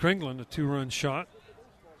Keaton Kringland, a 2-run shot.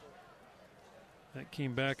 That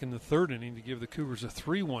came back in the 3rd inning to give the Cougars a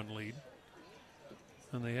 3-1 lead.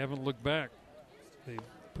 And they haven't looked back. They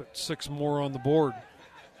put 6 more on the board.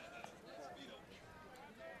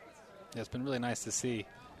 Yeah, it's been really nice to see.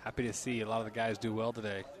 Happy to see a lot of the guys do well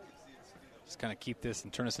today. Just kind of keep this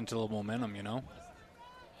and turn this into a little momentum, you know.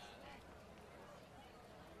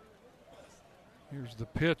 Here's the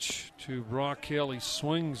pitch to Brock Hill. He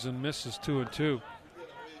swings and misses 2-2.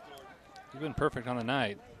 You've been perfect on the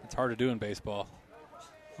night. It's hard to do in baseball.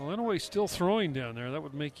 Well, Inouye still throwing down there. That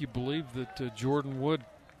would make you believe that Jordan Wood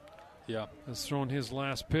has thrown his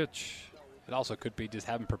last pitch. It also could be just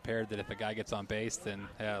having prepared that if a guy gets on base, then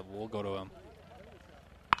we'll go to him.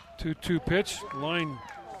 2-2 pitch. Line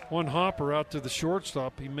 1 hopper out to the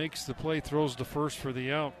shortstop. He makes the play, throws to first for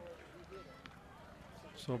the out.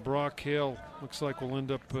 So Brock Hale looks like we'll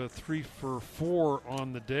end up 3 for 4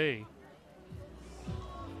 on the day.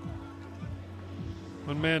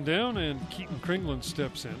 1 man down, and Keaton Kringland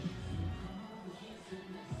steps in.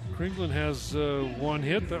 Kringland has 1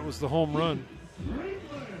 hit. That was the home run.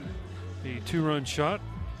 The 2-run shot.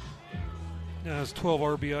 Now has 12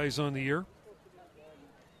 RBIs on the year.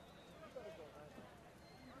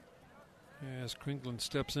 As Kringland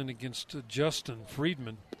steps in against Justin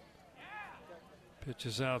Friedman. Pitch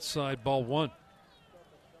is outside, ball 1.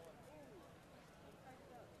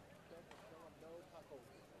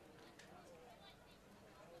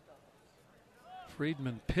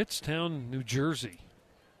 Friedman, Pittstown, New Jersey.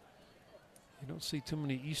 You don't see too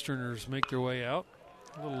many Easterners make their way out.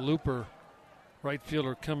 A little looper right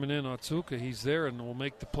fielder coming in, Otsuka. He's there and will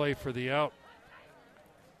make the play for the out.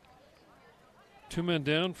 2 men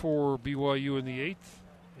down for BYU in the 8th.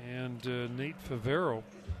 And Nate Favero,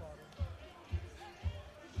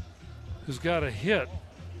 who's got a hit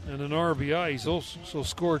and an RBI. He's also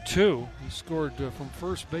scored 2. He scored from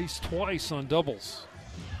first base twice on doubles.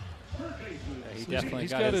 Yeah,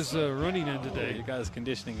 he's got his running in today. He got his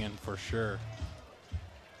conditioning in for sure.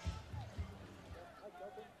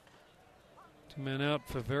 2 men out.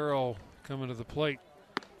 Favero coming to the plate.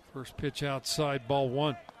 First pitch outside, ball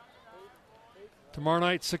 1. Tomorrow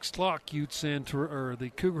night, 6 o'clock, Utes and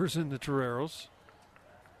the Cougars and the Toreros.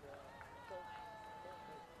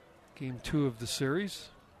 Game 2 of the series.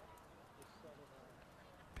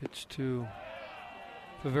 Pitch to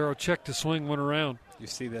Favero, check to swing, 1 around. You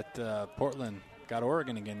see that Portland got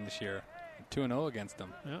Oregon again this year. 2-0 against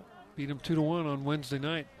them. Yeah, beat them 2-1 on Wednesday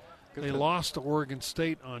night. They lost to Oregon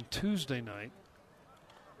State on Tuesday night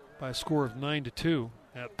by a score of 9-2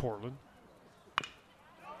 at Portland.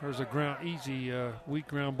 There's a easy weak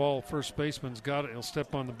ground ball. First baseman's got it. He'll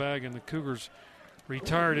step on the bag, and the Cougars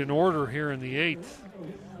retired in order here in the 8th.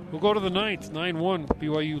 We'll go to the 9th. 9-1,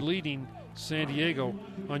 BYU leading San Diego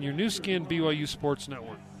on your new skin BYU Sports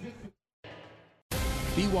Network.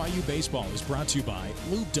 BYU Baseball is brought to you by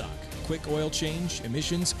Lube Duck. Quick oil change,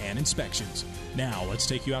 emissions, and inspections. Now let's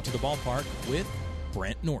take you out to the ballpark with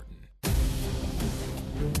Brent Norton.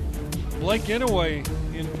 Blake Inouye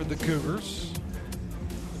in for the Cougars.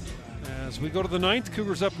 As we go to the 9th,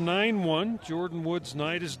 Cougars up 9-1. Jordan Wood's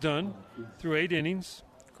night is done through 8 innings.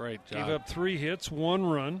 Great job. Gave up 3 hits, 1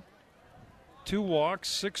 run, 2 walks,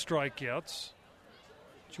 6 strikeouts.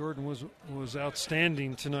 Jordan was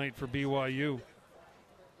outstanding tonight for BYU.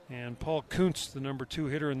 And Paul Kuntz, the number 2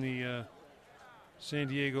 hitter in the San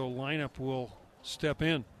Diego lineup, will step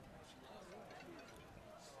in.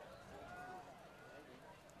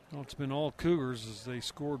 Well, it's been all Cougars as they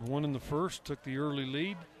scored 1 in the first, took the early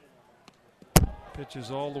lead.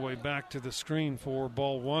 Pitches all the way back to the screen for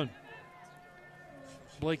ball 1.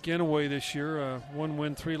 Blake Inouye this year, 1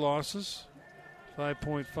 win, 3 losses,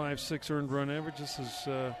 5.56 earned run average. This is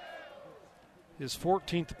his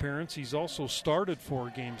 14th appearance. He's also started 4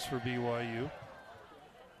 games for BYU.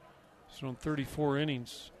 He's thrown 34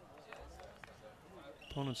 innings.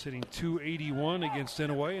 Opponent's hitting .281 against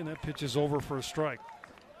Inouye, and that pitch is over for a strike.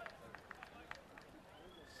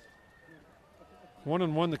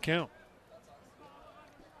 1-1 the count.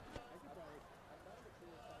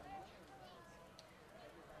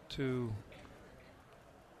 To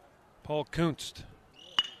Paul Kuntz.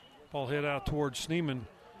 Ball hit out towards Schneemann.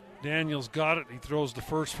 Daniels got it. He throws the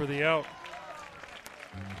first for the out.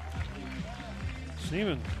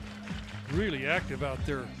 Schneemann really active out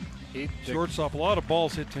there. Shortstop, a lot of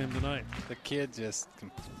balls hit to him tonight. The kid just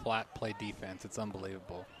can flat play defense. It's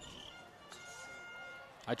unbelievable.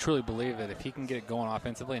 I truly believe that if he can get it going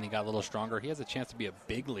offensively and he got a little stronger, he has a chance to be a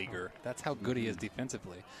big leaguer. That's how good he is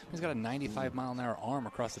defensively. He's got a 95-mile-an-hour arm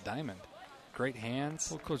across the diamond. Great hands.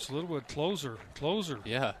 Well, Coach Littlewood, closer.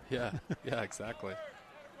 Yeah, exactly.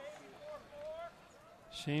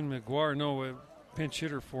 Shane McGuire, pinch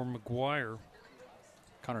hitter for McGuire.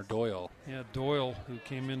 Connor Doyle. Yeah, Doyle, who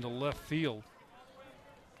came into left field.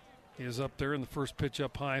 He is up there in the first pitch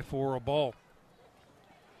up high for a ball.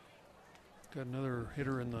 Got another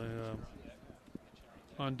hitter in the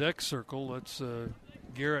on deck circle. That's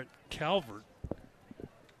Garrett Calvert.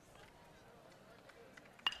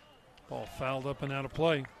 Ball fouled up and out of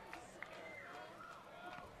play.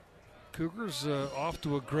 Cougars off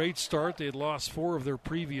to a great start. They had lost 4 of their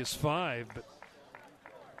previous 5, but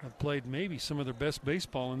have played maybe some of their best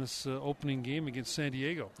baseball in this opening game against San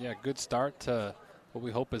Diego. Yeah, good start to what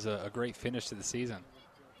we hope is a great finish to the season.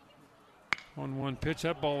 1-1 pitch.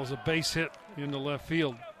 That ball was a base hit into left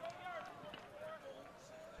field.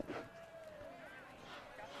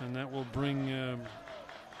 And that will bring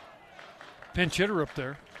pinch hitter up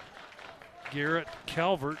there. Garrett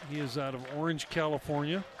Calvert. He is out of Orange,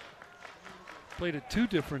 California. Played at 2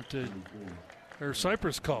 different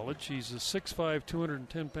Cypress College. He's a 6'5",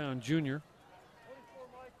 210-pound junior.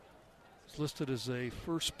 He's listed as a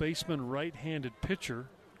first baseman, right-handed pitcher.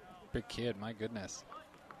 Big kid, my goodness.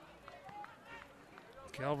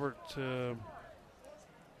 Calvert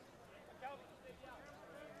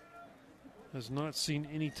has not seen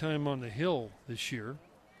any time on the hill this year,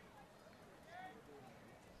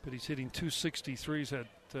 but he's hitting .263. He's had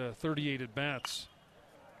 38 at bats.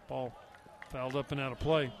 Ball fouled up and out of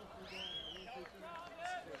play.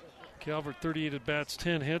 Calvert 38 at bats,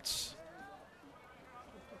 10 hits,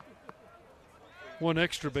 1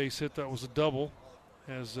 extra base hit. That was a double.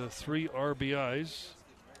 Has 3 RBIs.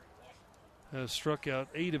 Has struck out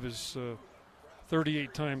 8 of his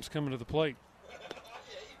 38 times coming to the plate.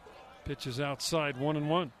 Pitch is outside,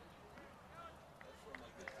 1-1.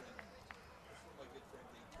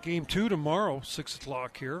 Game 2 tomorrow, 6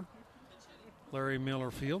 o'clock here. Larry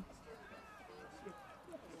Miller Field.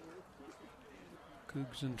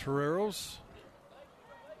 Cougs and Toreros.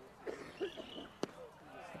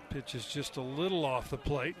 Pitch is just a little off the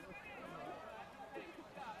plate.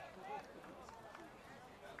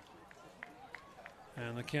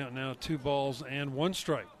 And the count now 2 balls and 1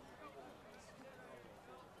 strike.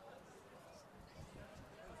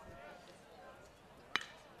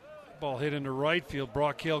 Ball hit into right field.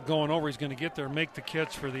 Brock Hale going over. He's going to get there, make the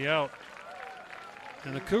catch for the out.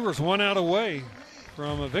 And the Cougars 1 out away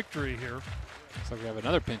from a victory here. So we have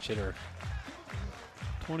another pinch hitter.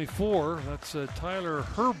 24. That's Tyler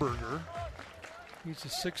Herberger. He's a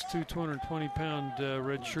 6'2", 220-pound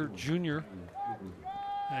redshirt junior.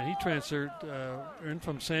 And he transferred in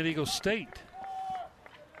from San Diego State.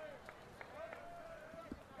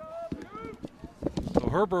 So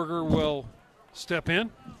Herberger will step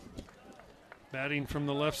in. Batting from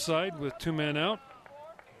the left side with 2 men out.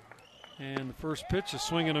 And the first pitch, a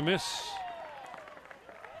swing and a miss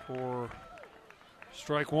for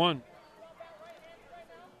strike one.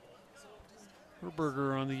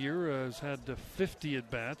 Herberger on the year has had 50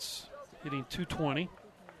 at-bats, hitting .220.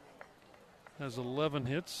 Has 11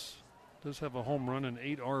 hits. Does have a home run and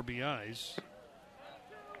 8 RBIs.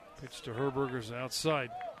 Pitch to Herberger's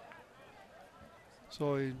outside.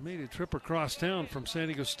 So he made a trip across town from San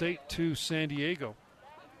Diego State to San Diego.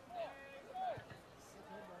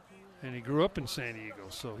 And he grew up in San Diego,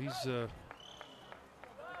 so he's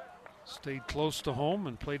stayed close to home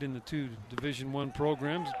and played in the 2 Division I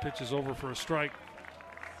programs. Pitch is over for a strike.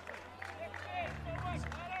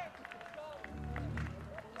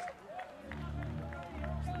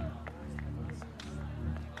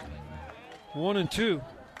 One and two.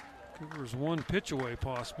 Cougars 1 pitch away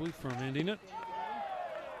possibly from ending it.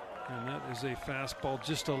 And that is a fastball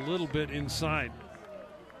just a little bit inside.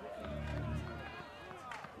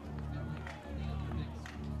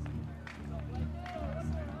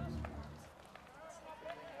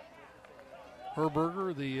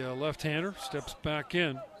 Herberger, the left-hander, steps back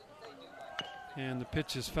in, and the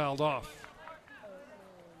pitch is fouled off.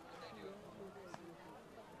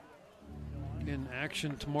 In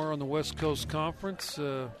action tomorrow in the West Coast Conference,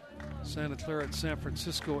 Santa Clara at San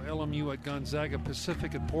Francisco, LMU at Gonzaga,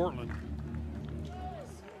 Pacific at Portland.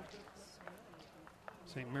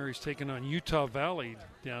 St. Mary's taking on Utah Valley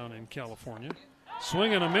down in California.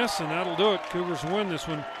 Swing and a miss, and that'll do it. Cougars win this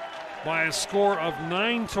one by a score of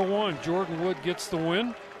 9-1. Jordan Wood gets the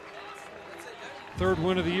win. 3rd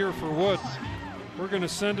win of the year for Wood. We're going to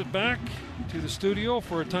send it back to the studio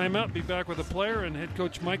for a timeout. Be back with the player and head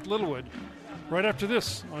coach Mike Littlewood right after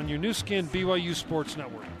this on your new skin BYU Sports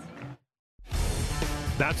Network.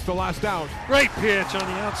 That's the last out. Great pitch on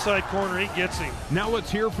the outside corner. He gets him. Now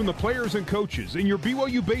let's hear from the players and coaches in your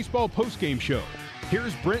BYU Baseball postgame show.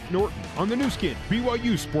 Here's Brent Norton on the new skin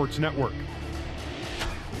BYU Sports Network.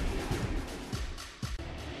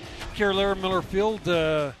 Here, Larry Miller Field,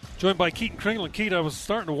 joined by Keaton Kringle. And Keaton, I was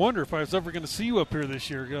starting to wonder if I was ever going to see you up here this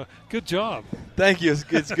year. Good job. Thank you.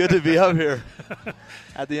 It's good to be up here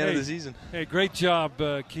at the end of the season. Hey, great job,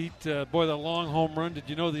 Keith. Boy, that long home run. Did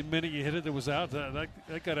you know the minute you hit it was out? That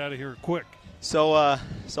got out of here quick. So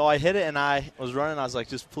I hit it, and I was running. I was like,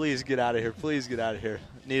 just please get out of here. Please get out of here.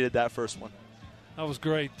 Needed that first one. That was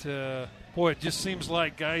great. Boy, it just seems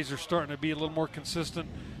like guys are starting to be a little more consistent,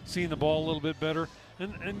 seeing the ball a little bit better.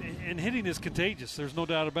 And hitting is contagious. There's no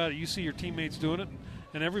doubt about it. You see your teammates doing it,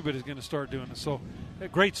 and everybody's going to start doing it. So a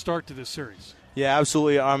great start to this series. Yeah,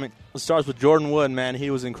 absolutely. It starts with Jordan Wood, man. He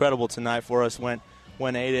was incredible tonight for us. Went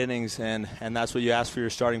 8 innings, and that's what you ask for your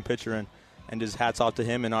starting pitcher. And just hats off to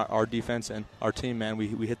him and our defense and our team, man.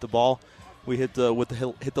 We hit the ball. We hit the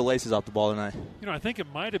laces off the ball tonight. You know, I think it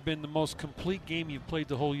might have been the most complete game you've played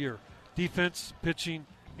the whole year. Defense, pitching,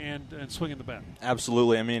 and swinging the bat.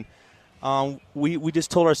 Absolutely. I mean, we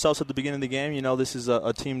just told ourselves at the beginning of the game, you know, this is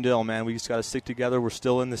a team deal, man. We just got to stick together. We're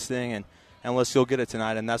still in this thing, and let's go get it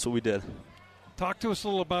tonight, and that's what we did. Talk to us a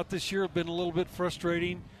little about this year. It's been a little bit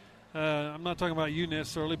frustrating. I'm not talking about you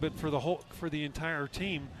necessarily, but for the entire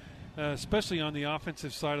team, especially on the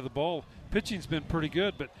offensive side of the ball. Pitching's been pretty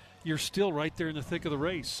good, but you're still right there in the thick of the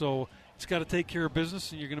race. So it's got to take care of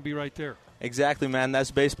business, and you're going to be right there. Exactly, man.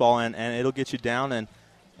 That's baseball, and it'll get you down,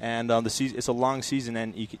 and the season, it's a long season,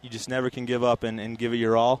 and you just never can give up and give it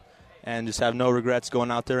your all, and just have no regrets going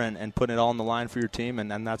out there and putting it all on the line for your team,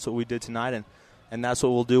 and that's what we did tonight, and that's what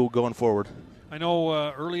we'll do going forward. I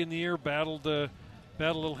know early in the year battled a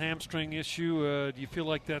little hamstring issue. Do you feel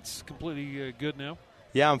like that's completely good now?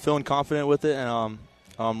 Yeah, I'm feeling confident with it, and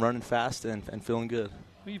I'm running fast and feeling good.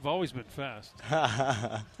 Well, you've always been fast.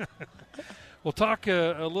 We'll talk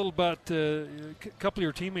a little about a couple of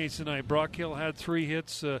your teammates tonight. Brock Hill had 3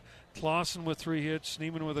 hits, Clausen with 3 hits,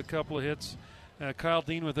 Schneemann with a couple of hits, Kyle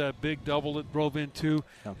Dean with that big double that drove in 2.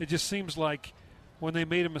 Yeah. It just seems like when they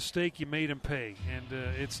made a mistake, you made them pay. And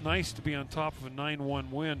it's nice to be on top of a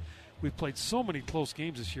 9-1 win. We've played so many close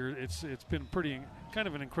games this year. It's been kind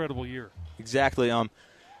of an incredible year. Exactly.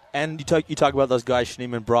 And you talk about those guys,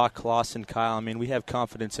 Schneemann, Brock, Clausen, Kyle. I mean, we have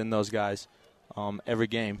confidence in those guys every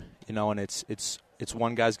game, you know, and it's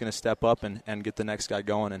one guy's going to step up and get the next guy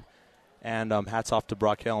going. And hats off to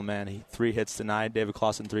Brock Hill, man. He 3 hits tonight. David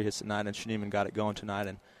Clausen 3 hits tonight, and Schneemann got it going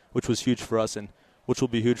tonight, which was huge for us, and which will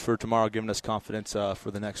be huge for tomorrow, giving us confidence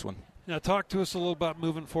for the next one. Now, talk to us a little about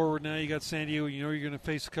moving forward. Now you got San Diego. You know you're going to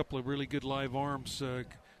face a couple of really good live arms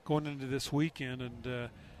going into this weekend. And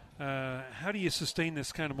how do you sustain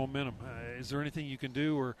this kind of momentum? Is there anything you can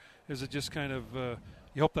do, or is it just kind of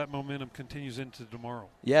you hope that momentum continues into tomorrow?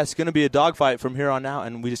 Yeah, it's going to be a dogfight from here on out,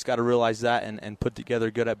 and we just got to realize that and put together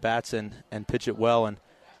good at-bats and pitch it well.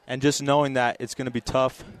 And just knowing that it's going to be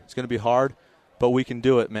tough, it's going to be hard, but we can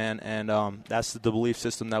do it, man. And that's the belief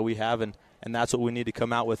system that we have, and that's what we need to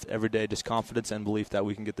come out with every day, just confidence and belief that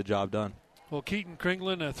we can get the job done. Well, Keaton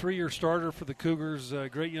Kringlin, a 3-year starter for the Cougars,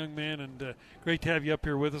 great young man, and great to have you up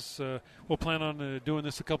here with us. We'll plan on doing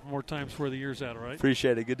this a couple more times before the year's out, all right?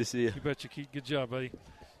 Appreciate it. Good to see you. You betcha, Keaton. Good job, buddy.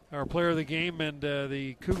 Our player of the game, and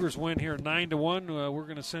the Cougars win here 9-1. We're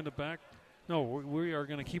going to send it back. No, we are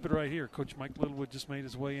going to keep it right here. Coach Mike Littlewood just made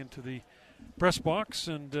his way into the press box.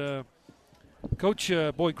 And, Coach,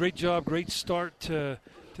 boy, great job, great start to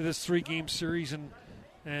this 3-game series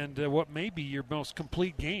and what may be your most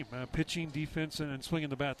complete game, pitching, defense, and swinging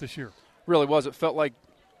the bat this year. Really was. It felt like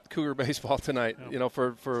Cougar baseball tonight. Yeah. You know,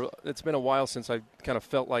 for it's been a while since I kind of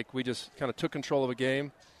felt like we just kind of took control of a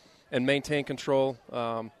game and maintained control,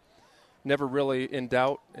 never really in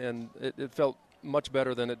doubt, and it felt much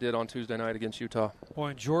better than it did on Tuesday night against Utah. Boy,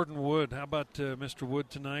 and Jordan Wood, how about Mr. Wood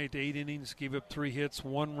tonight? 8 innings, gave up 3 hits,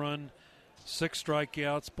 1 run, 6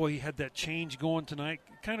 strikeouts. Boy, he had that change going tonight.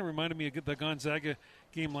 Kind of reminded me of the Gonzaga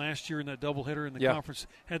game last year in that doubleheader in the conference.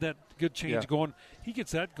 Had that good change going. He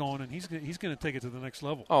gets that going, and he's going to take it to the next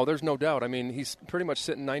level. Oh, there's no doubt. I mean, he's pretty much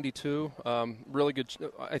sitting 92. Really good.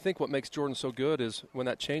 I think what makes Jordan so good is when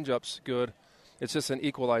that changeup's good, it's just an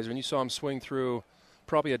equalizer. And you saw him swing through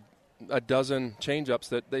probably a dozen changeups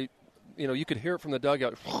that you could hear it from the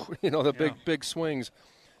dugout. The big swings.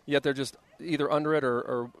 Yet they're just either under it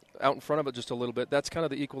or out in front of it just a little bit. That's kind of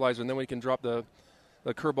the equalizer. And then when he can drop the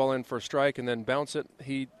curveball in for a strike and then bounce it,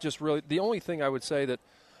 he just really – the only thing I would say that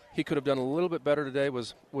he could have done a little bit better today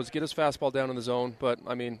was get his fastball down in the zone. But,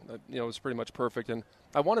 I mean, it was pretty much perfect. And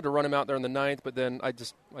I wanted to run him out there in the 9th, but then I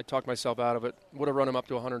talked myself out of it. Would have run him up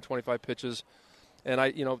to 125 pitches. And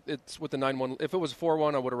it's with the 9-1. If it was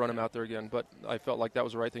 4-1, I would have run him out there again. But I felt like that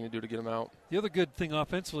was the right thing to do to get him out. The other good thing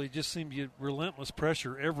offensively just seemed to get relentless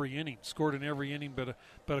pressure every inning. Scored in every inning, but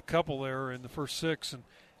a couple there in the first 6.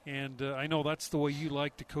 And I know that's the way you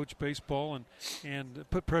like to coach baseball and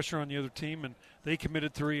put pressure on the other team. And they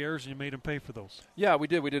committed 3 errors, and you made them pay for those. Yeah, we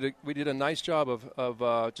did. We did a nice job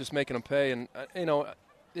of just making them pay. And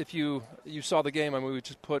if you saw the game, I mean,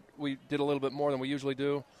 we did a little bit more than we usually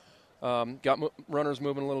do. Got runners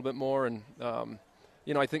moving a little bit more, and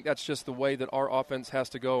I think that's just the way that our offense has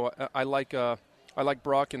to go. I like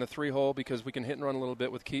Brock in the 3-hole because we can hit and run a little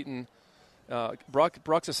bit with Keaton.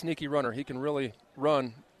 Brock's a sneaky runner; he can really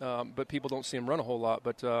run, but people don't see him run a whole lot.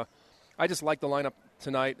 But I just like the lineup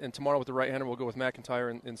tonight, and tomorrow with the right-hander, we'll go with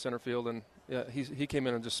McIntyre in center field, and he came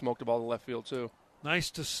in and just smoked the ball to left field too. Nice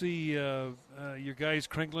to see your guys,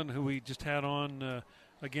 Kringlin, who we just had on.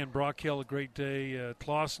 Again, Brock Hill, a great day.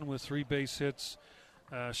 Clausen with 3 base hits.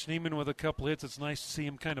 Schneemann with a couple hits. It's nice to see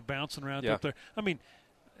him kind of bouncing around up there. I mean,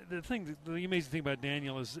 the amazing thing about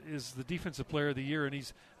Daniel is the defensive player of the year, and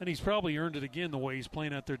he's probably earned it again the way he's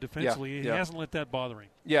playing out there defensively. He hasn't let that bother him.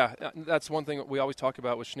 Yeah, that's one thing that we always talk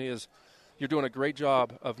about with Schnee is you're doing a great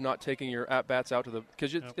job of not taking your at-bats out to the –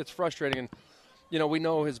 because it's frustrating. And, we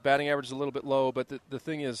know his batting average is a little bit low, but the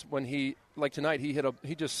thing is when like tonight,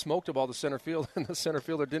 he just smoked a ball to center field, and the center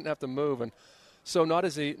fielder didn't have to move. And so not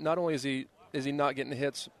only is he not getting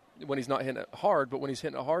hits when he's not hitting it hard, but when he's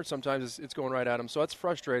hitting it hard, sometimes it's going right at him. So that's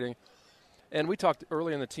frustrating. And we talked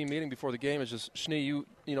earlier in the team meeting before the game. It's just Schnee,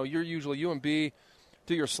 you're usually you and B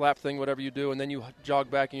do your slap thing, whatever you do, and then you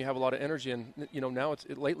jog back and you have a lot of energy. And now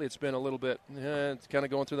lately it's been a little bit, it's kind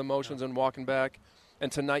of going through the motions and walking back.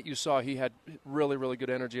 And tonight you saw he had really, really good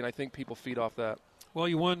energy, and I think people feed off that. Well,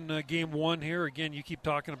 you won game 1 here. Again, you keep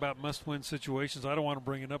talking about must-win situations. I don't want to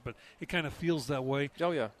bring it up, but it kind of feels that way. Oh,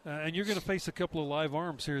 yeah. And you're going to face a couple of live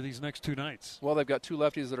arms here these next 2 nights. Well, they've got 2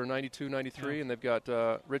 lefties that are 92, 93, and they've got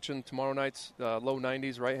Richin tomorrow night's low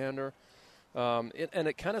 90s right-hander. And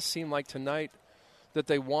it kind of seemed like tonight that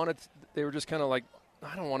they were just kind of like,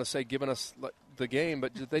 I don't want to say giving us the game,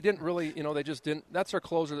 but they didn't really, they just didn't. That's our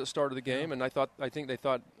closer that started the game, and I think they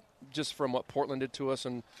thought just from what Portland did to us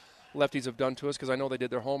and lefties have done to us, because I know they did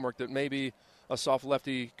their homework, that maybe a soft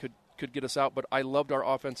lefty could get us out. But I loved our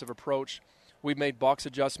offensive approach. We made box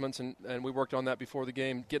adjustments, and we worked on that before the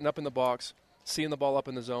game, getting up in the box, seeing the ball up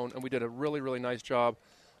in the zone, and we did a really, really nice job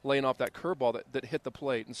laying off that curveball that hit the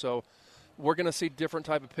plate. And so we're going to see different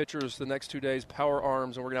type of pitchers the next 2 days, power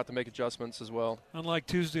arms, and we're going to have to make adjustments as well. Unlike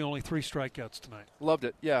Tuesday, only 3 strikeouts tonight. Loved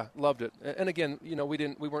it. Yeah, loved it. And again,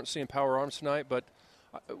 we weren't seeing power arms tonight, but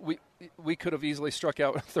we could have easily struck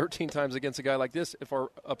out 13 times against a guy like this if our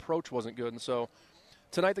approach wasn't good. And so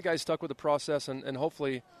tonight the guys stuck with the process, and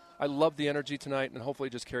hopefully I love the energy tonight, and hopefully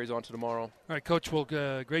it just carries on to tomorrow. All right, Coach, well,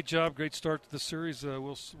 great job, great start to the series.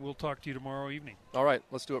 We'll talk to you tomorrow evening. All right,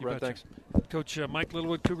 let's do it, Brent. Thanks. Coach Mike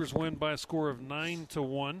Littlewood, Cougars win by a score of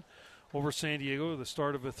 9-1 over San Diego, the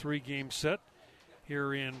start of a 3-game set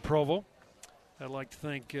here in Provo. I'd like to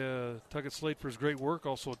thank Tuckett Slate for his great work,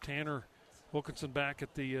 also Tanner Wilkinson back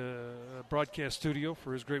at the broadcast studio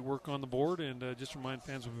for his great work on the board, and just remind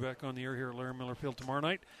fans we'll be back on the air here at Larry Miller Field tomorrow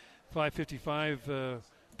night, 5:55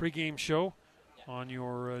 pregame show on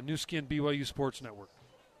your new skin BYU Sports Network.